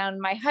in,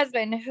 and my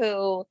husband,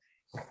 who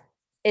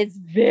is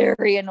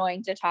very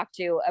annoying to talk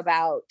to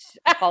about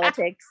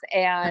politics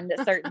and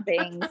certain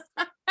things,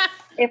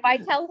 if I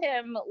tell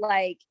him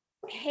like,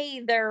 hey,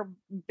 they're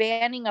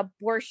banning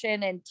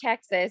abortion in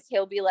Texas,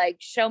 he'll be like,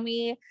 show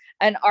me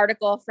an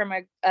article from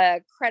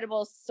a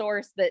credible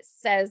source that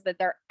says that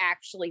they're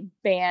actually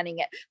banning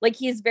it. Like,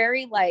 he's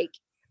very like,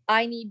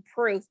 I need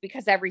proof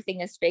because everything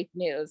is fake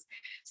news.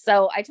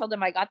 So I told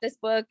him I got this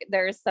book.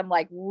 There's some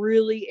like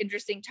really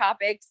interesting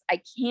topics.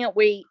 I can't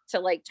wait to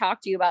like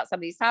talk to you about some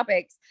of these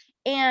topics.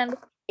 And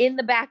in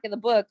the back of the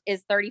book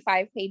is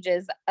 35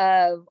 pages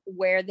of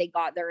where they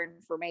got their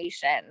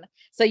information.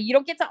 So you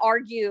don't get to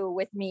argue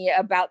with me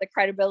about the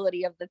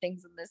credibility of the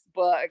things in this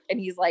book. And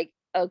he's like,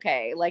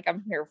 okay, like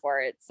I'm here for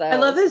it. So I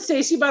love that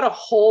Stacy bought a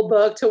whole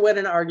book to win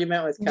an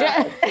argument with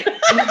Kyle.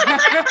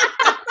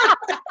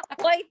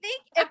 Well, I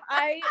think if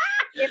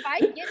I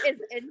get as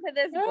into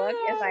this book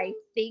as I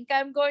think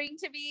I'm going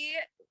to be,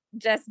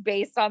 just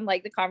based on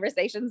like the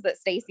conversations that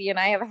Stacy and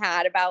I have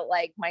had about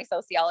like my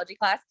sociology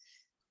class,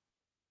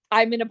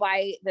 I'm going to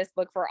buy this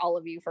book for all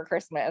of you for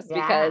Christmas,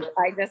 because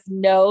I just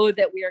know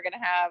that we are going to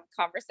have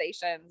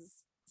conversations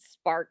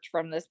sparked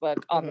from this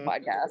book on the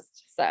podcast.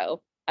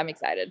 So I'm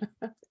excited.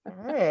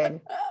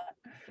 Good.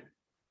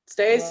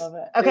 Stace.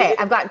 Okay,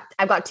 I've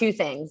got 2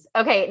 things.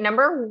 Okay,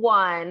 number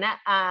 1,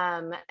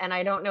 and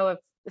I don't know if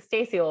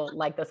Stacy will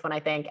like this one, I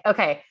think.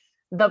 Okay,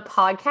 the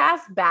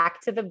podcast Back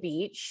to the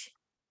Beach.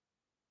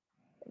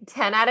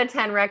 10 out of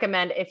 10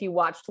 recommend if you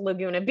watched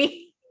Laguna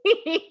Beach.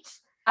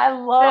 I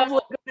love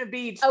Laguna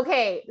Beach.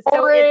 Okay,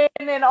 so Erin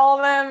and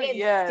all them.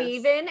 It's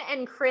Steven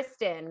and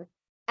Kristen,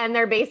 and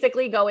they're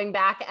basically going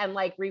back and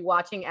like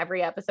rewatching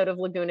every episode of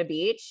Laguna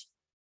Beach.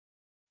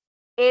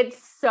 It's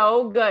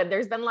so good.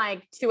 There's been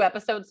like 2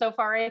 episodes so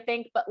far, I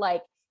think, but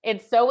like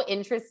it's so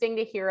interesting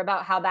to hear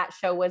about how that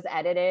show was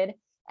edited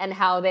and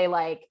how they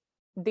like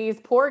these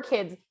poor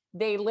kids,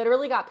 they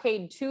literally got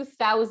paid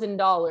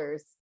 $2,000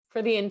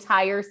 for the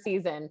entire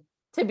season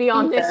to be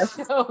on this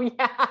show.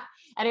 Yeah.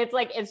 And it's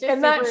like, it's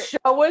just, that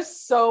show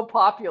was so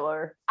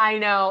popular. I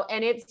know.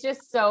 And it's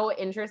just so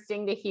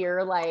interesting to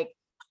hear like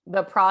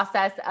the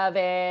process of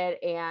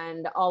it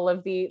and all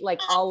of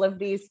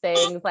these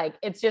things. Like,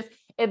 it's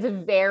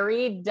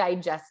very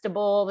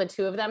digestible. The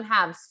 2 of them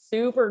have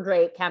super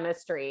great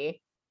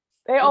chemistry.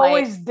 They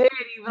always did.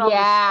 Even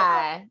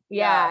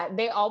yeah.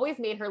 They always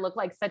made her look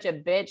like such a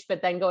bitch,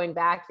 but then going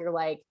back, you're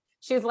like,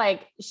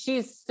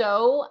 she's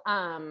so,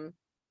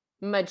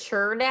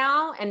 mature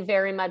now and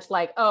very much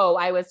like, oh,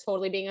 I was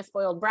totally being a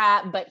spoiled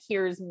brat, but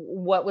here's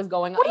what was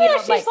going on. Well, yeah,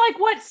 she's like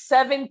what,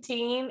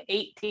 17,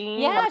 18?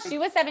 Yeah, like, she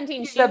was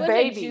 17. She a was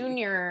baby. a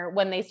junior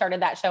when they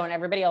started that show and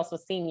everybody else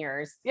was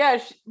seniors. Yeah,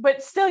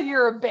 but still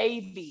you're a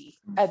baby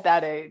at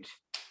that age.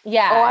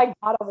 Yeah. Oh, I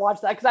gotta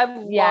watch that because I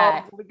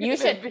love you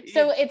should. Beach.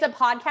 So it's a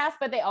podcast,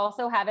 but they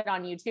also have it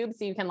on YouTube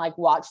so you can like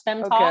watch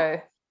them talk.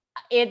 Okay.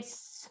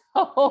 It's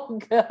so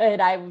good.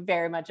 I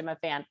very much am a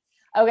fan.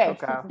 Okay.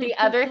 The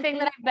other thing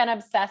that I've been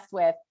obsessed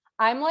with,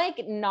 I'm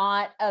like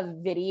not a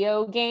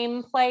video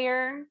game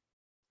player,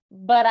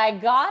 but I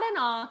got an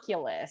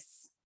Oculus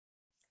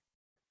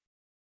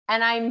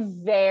and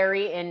I'm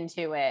very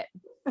into it.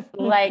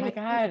 Like, oh my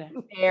God.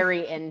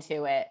 Very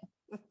into it.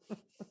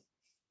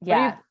 What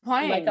are you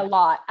playing? Like a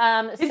lot.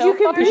 We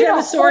should have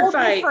a sword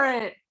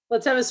fight.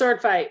 Let's have a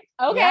sword fight.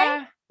 Okay.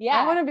 Yeah.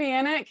 I want to be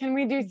in it. Can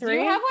we do 3?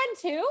 Do you have one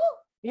too?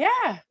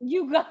 Yeah.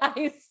 You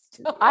guys.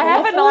 I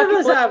have an All four of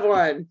us Oculus. have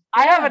one.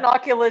 I have an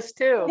Oculus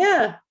too.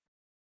 Yeah.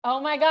 Oh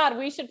my God,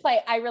 we should play.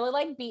 I really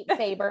like Beat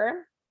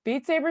Saber.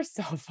 Beat Saber's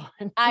so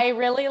fun. I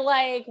really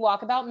like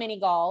Walkabout Mini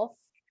Golf.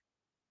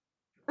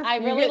 I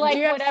really do like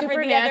you have whatever the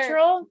other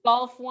Supernatural?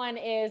 golf one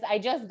is. I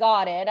just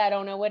got it. I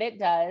don't know what it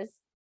does.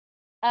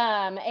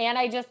 And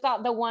I just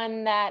got the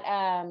one that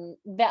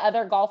the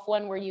other golf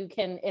one where you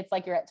can, it's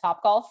like you're at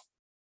Top Golf.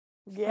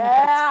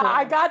 Yeah, cool.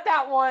 I got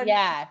that one.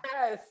 Yeah.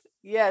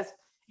 Yes.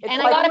 It's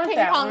And like I got a want ping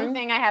that pong one.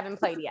 thing I haven't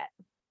played yet.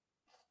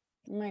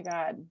 Oh my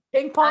God.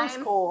 ping pong's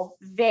I'm cool.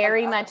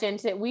 Very much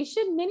into it. We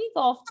should mini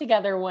golf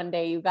together one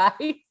day, you guys.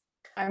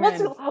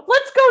 Let's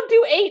go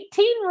do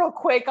 18 real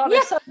quick on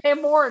a Sunday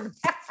morning.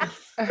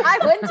 I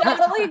would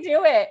totally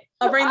do it.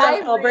 I'll bring the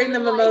really like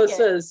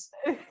mimosas.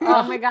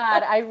 Oh my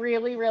God. I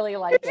really, really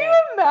like Could it. you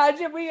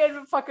imagine we had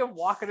fucking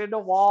walking into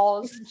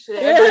walls and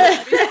shit?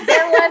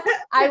 There was,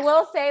 I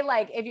will say,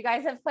 like, if you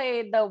guys have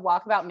played the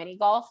Walkabout Mini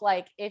Golf,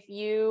 like if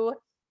you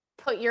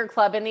put your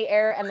club in the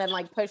air and then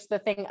like push the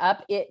thing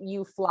up,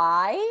 you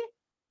fly,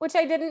 which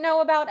I didn't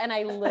know about. And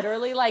I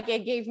literally like,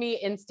 it gave me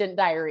instant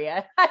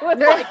diarrhea. I was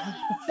like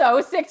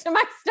so sick to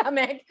my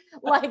stomach,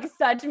 like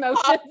such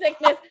motion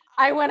sickness.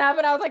 I went up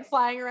and I was like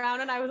flying around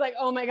and I was like,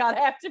 oh my God,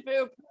 I have to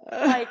poop.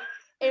 Like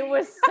it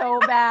was so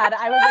bad.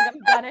 I was like,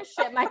 I'm gonna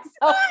shit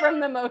myself from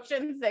the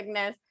motion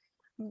sickness.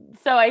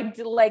 So I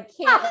like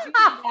can't do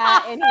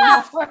that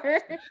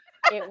anymore.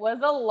 It was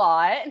a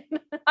lot.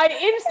 I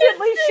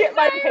instantly shit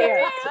my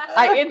pants.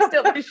 I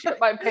instantly shit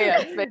my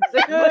pants.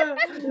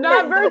 Basically.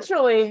 Not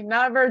virtually,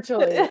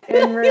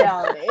 in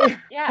reality.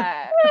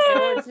 Yeah.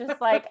 It was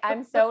just like,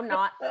 I'm so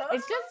not,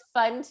 it's just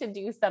fun to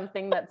do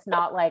something that's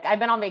not like, I've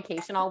been on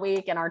vacation all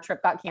week and our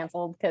trip got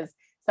canceled because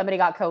somebody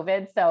got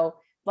COVID. So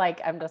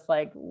like, I'm just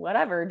like,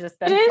 whatever, just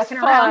been fucking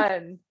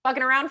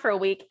around for a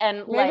week. And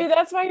Maybe like,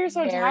 that's why you're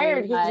so very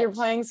tired because you're much-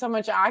 playing so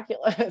much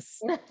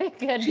Oculus. it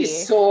could be.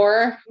 She's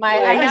sore.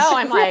 I know.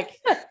 I'm like,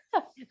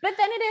 but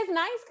then it is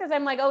nice because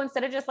I'm like, oh,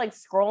 instead of just like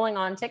scrolling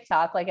on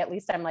TikTok, like at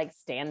least I'm like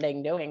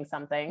standing doing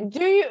something.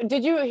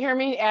 Did you hear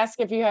me ask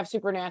if you have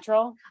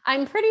Supernatural?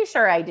 I'm pretty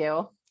sure I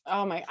do.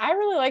 Oh my, I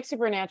really like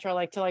Supernatural,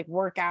 like to like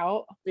work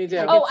out. Me too.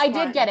 Oh, it's I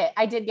fun. did get it.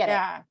 I did get it.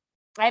 Yeah.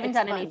 I haven't it's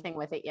done fun. anything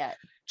with it yet.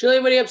 Julie,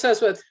 what are you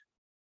obsessed with?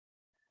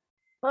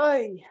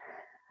 Hey.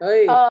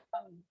 Hey.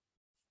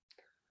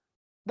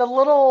 The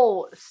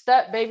little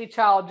step baby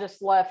child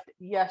just left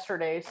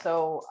yesterday,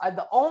 so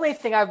the only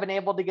thing I've been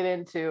able to get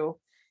into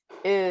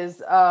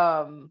is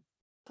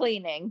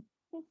Cleaning.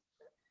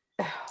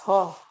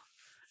 oh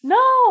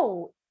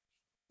no.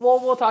 Well,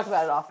 we'll talk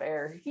about it off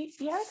air. He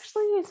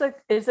actually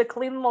is a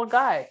clean little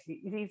guy.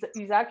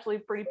 He's actually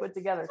pretty put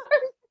together.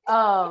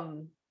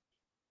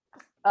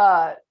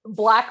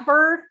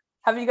 Blackbird.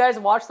 Have you guys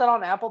watched that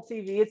on Apple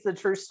TV? It's the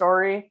true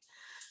story.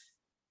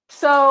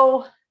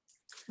 So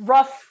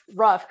rough,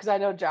 because I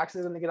know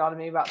Jackson's going to get on to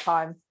me about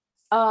time.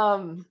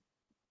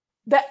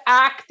 The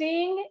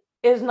acting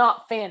is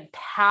not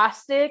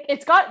fantastic.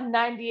 It's got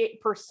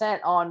 98%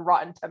 on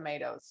Rotten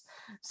Tomatoes.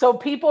 So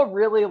people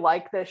really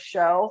like this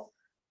show.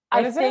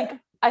 I think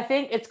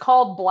it's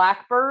called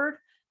Blackbird.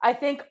 I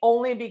think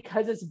only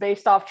because it's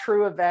based off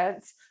true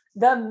events.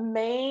 The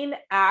main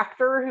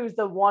actor, who's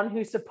the one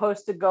who's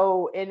supposed to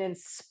go in and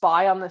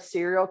spy on the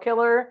serial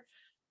killer,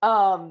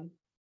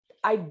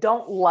 I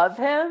don't love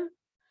him,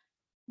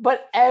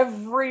 but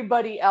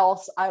everybody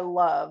else I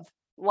love.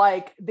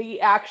 Like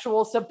the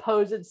actual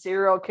supposed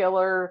serial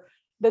killer,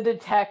 the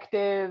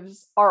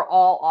detectives are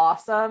all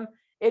awesome.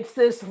 It's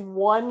this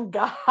one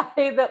guy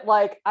that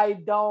like I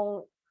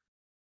don't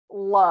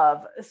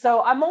love.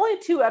 So I'm only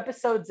 2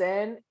 episodes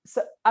in,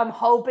 so I'm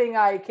hoping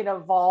I can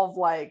evolve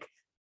like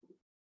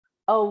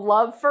a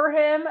love for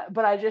him,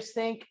 but I just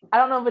think I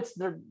don't know if it's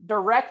the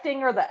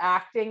directing or the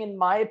acting, in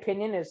my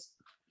opinion, is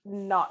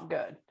not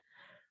good.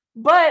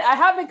 But I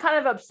have been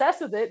kind of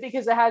obsessed with it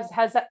because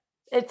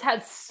it's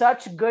had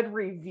such good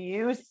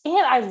reviews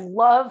and I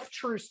love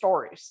true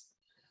stories.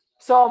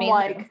 So I'm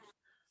like,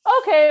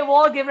 okay, well,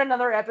 I'll give it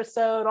another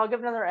episode. I'm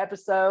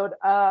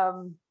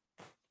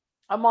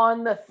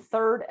on the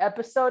 3rd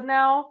episode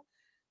now.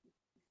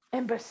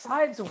 And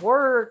besides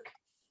work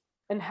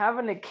and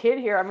having a kid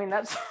here, I mean,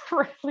 that's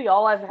really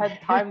all I've had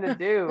time to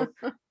do.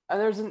 And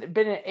there's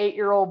been an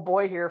 8-year-old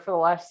boy here for the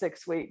last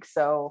 6 weeks.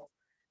 So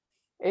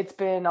it's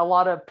been a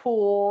lot of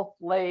pool,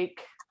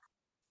 lake,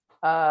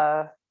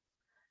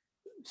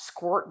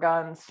 squirt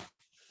guns,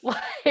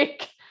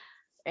 like,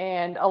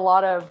 and a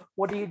lot of,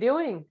 what are you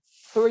doing?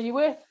 Who are you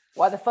with?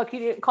 Why the fuck you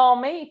didn't call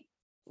me?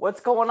 What's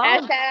going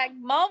on? Hashtag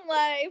mom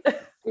life.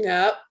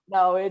 Yep.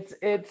 No,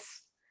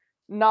 it's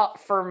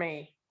not for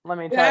me. Let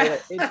me tell you,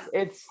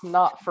 it's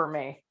not for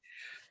me.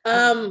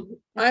 I'm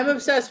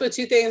obsessed with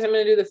 2 things. I'm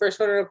going to do the first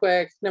one real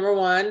quick. Number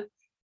 1,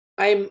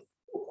 I'm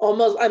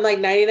like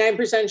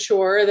 99%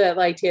 sure that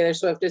like Taylor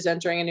Swift is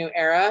entering a new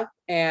era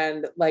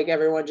and like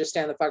everyone just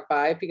stand the fuck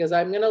by because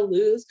I'm going to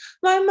lose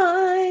my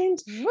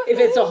mind if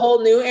it's a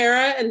whole new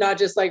era and not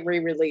just like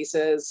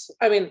re-releases.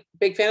 I mean,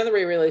 big fan of the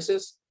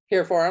re-releases,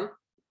 here for them.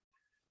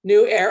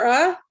 New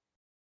era.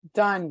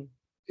 Done.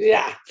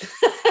 Yeah.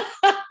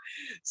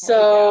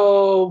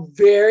 So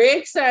very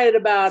excited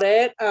about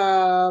it.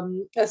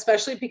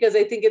 Especially because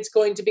I think it's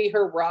going to be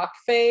her rock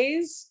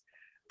phase,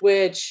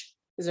 which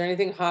is there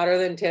anything hotter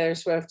than Taylor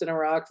Swift in a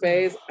rock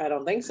phase? I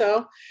don't think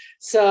so.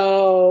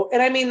 So,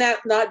 and I mean that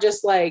not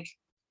just like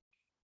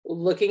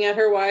looking at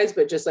her wise,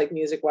 but just like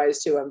music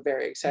wise too. I'm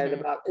very excited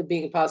about it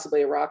being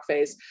possibly a rock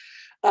phase.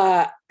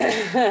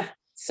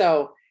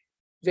 So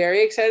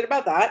very excited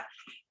about that.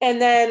 And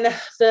then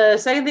the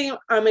second thing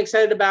I'm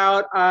excited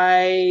about,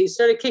 I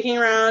started kicking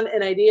around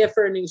an idea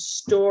for a new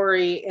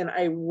story and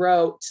I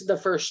wrote the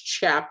first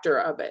chapter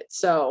of it.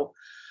 So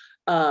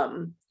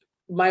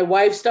my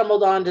wife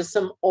stumbled onto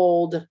some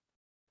old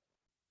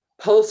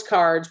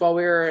postcards while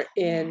we were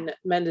in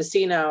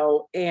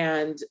Mendocino,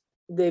 and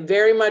they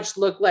very much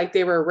looked like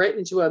they were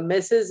written to a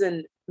Mrs.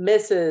 and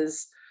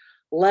Mrs.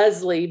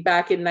 Leslie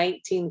back in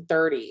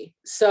 1930.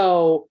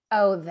 So,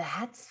 oh,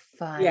 that's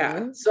fun.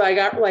 yeah. So I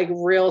got like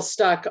real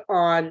stuck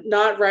on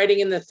not writing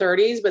in the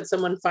 30s, but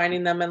someone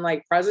finding them in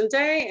like present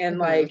day. And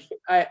like,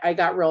 I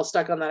got real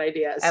stuck on that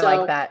idea. I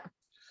like that.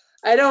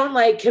 I don't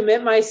like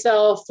commit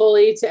myself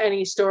fully to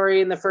any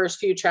story in the first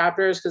few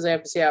chapters because I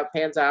have to see how it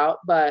pans out.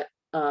 But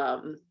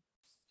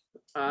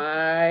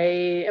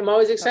I am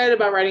always excited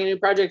about writing a new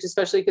project,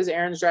 especially because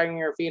Erin's dragging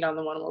her feet on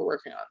the one we're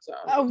working on. So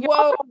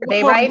Whoa.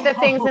 They write the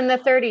things in the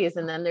 30s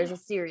and then there's a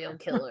serial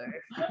killer.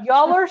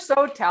 Y'all are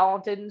so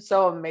talented and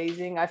so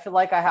amazing. I feel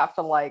like I have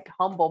to like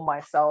humble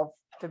myself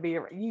to be.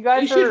 You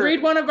guys you should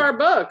read one of our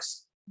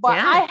books. But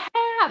Yeah. I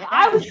have.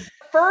 I was the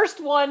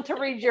first one to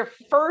read your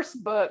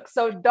first book,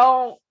 so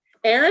don't.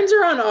 Erin's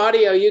are on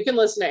audio. You can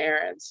listen to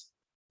Erin's.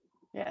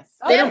 Yes.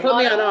 They don't put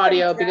me on Oh,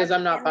 audio Jack because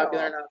I'm not Kendall.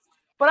 popular enough.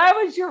 But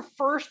I was your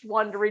first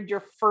one to read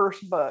your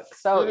first book.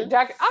 So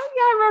Jack, oh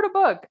yeah, I wrote a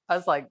book. I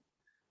was like,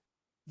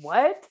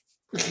 what?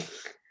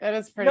 That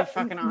is pretty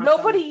fucking awesome.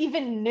 Nobody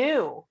even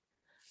knew.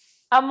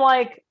 I'm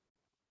like,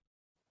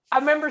 I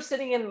remember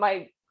sitting in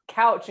my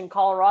couch in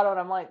Colorado and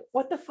I'm like,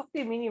 what the fuck do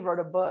you mean you wrote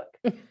a book?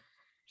 She's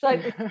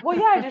like, well,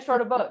 yeah, I just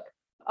wrote a book.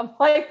 I'm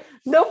like,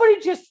 nobody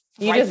just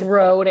You writes just a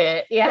wrote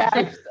it. Yeah.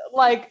 Yeah.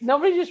 Like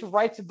nobody just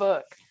writes a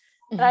book.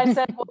 And I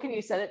said, well, can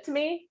you send it to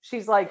me?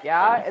 She's like,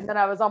 yeah. And then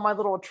I was on my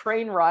little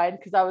train ride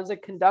because I was a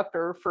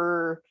conductor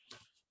for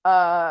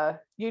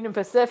Union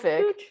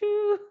Pacific.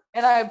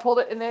 And I pulled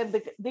it and then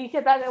they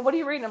get back and what are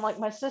you reading? I'm like,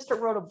 my sister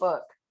wrote a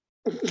book.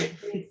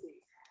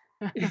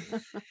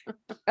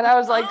 And I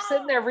was like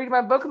sitting there reading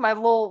my book with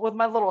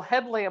my little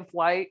headlamp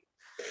light,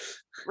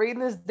 reading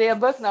this damn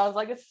book, and I was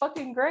like, it's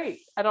fucking great.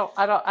 I don't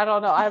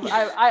know.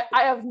 I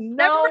have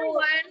no. Number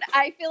one,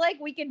 I feel like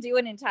we could do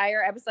an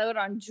entire episode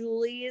on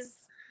Julie's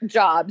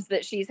jobs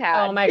that she's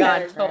had. Oh my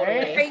God, Because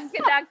totally. train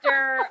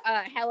conductor,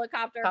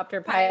 helicopter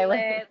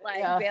pilot, like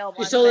Yeah. bail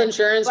She sold bondsman.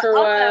 insurance But for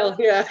a while.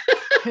 also, Yeah.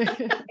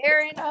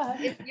 Erin,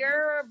 is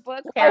your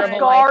book Terrible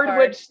Lifeguard,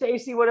 lifeguard. which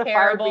Stacy would have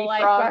fired Terrible me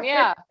lifeguard. from.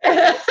 Yeah.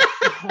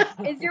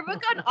 is your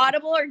book on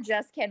Audible or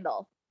just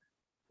Kindle?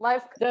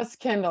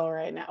 Just Kindle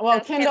right now. Well,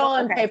 Just Kindle Kindle,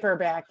 and okay.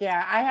 paperback.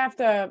 Yeah, I have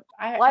to.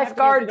 I Lifeguard have to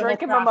go through the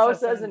drinking whole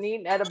process mimosas and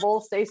eating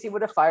edibles. Stacy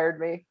would have fired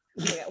me.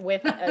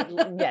 With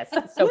yes,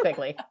 so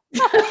quickly.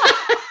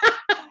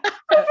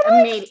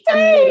 Stace,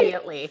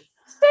 Immediately.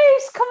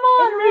 Stace, come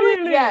on,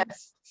 really?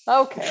 Yes.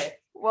 Okay.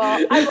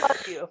 Well, I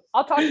love you.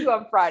 I'll talk to you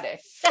on Friday.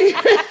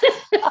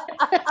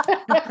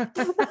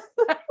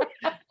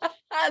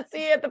 I'll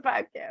see you at the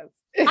podcast.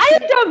 I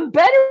have done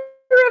better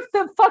if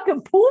the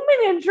fucking pool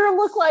manager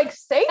looked like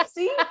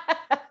Stacy.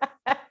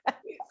 I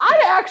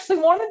actually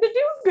wanted to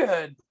do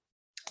good.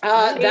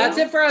 That's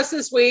it for us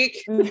this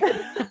week. Make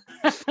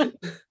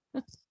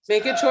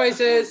good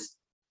choices.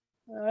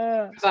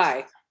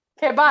 Bye.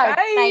 Okay, bye.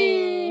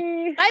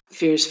 Bye.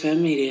 Fierce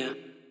Femme Media.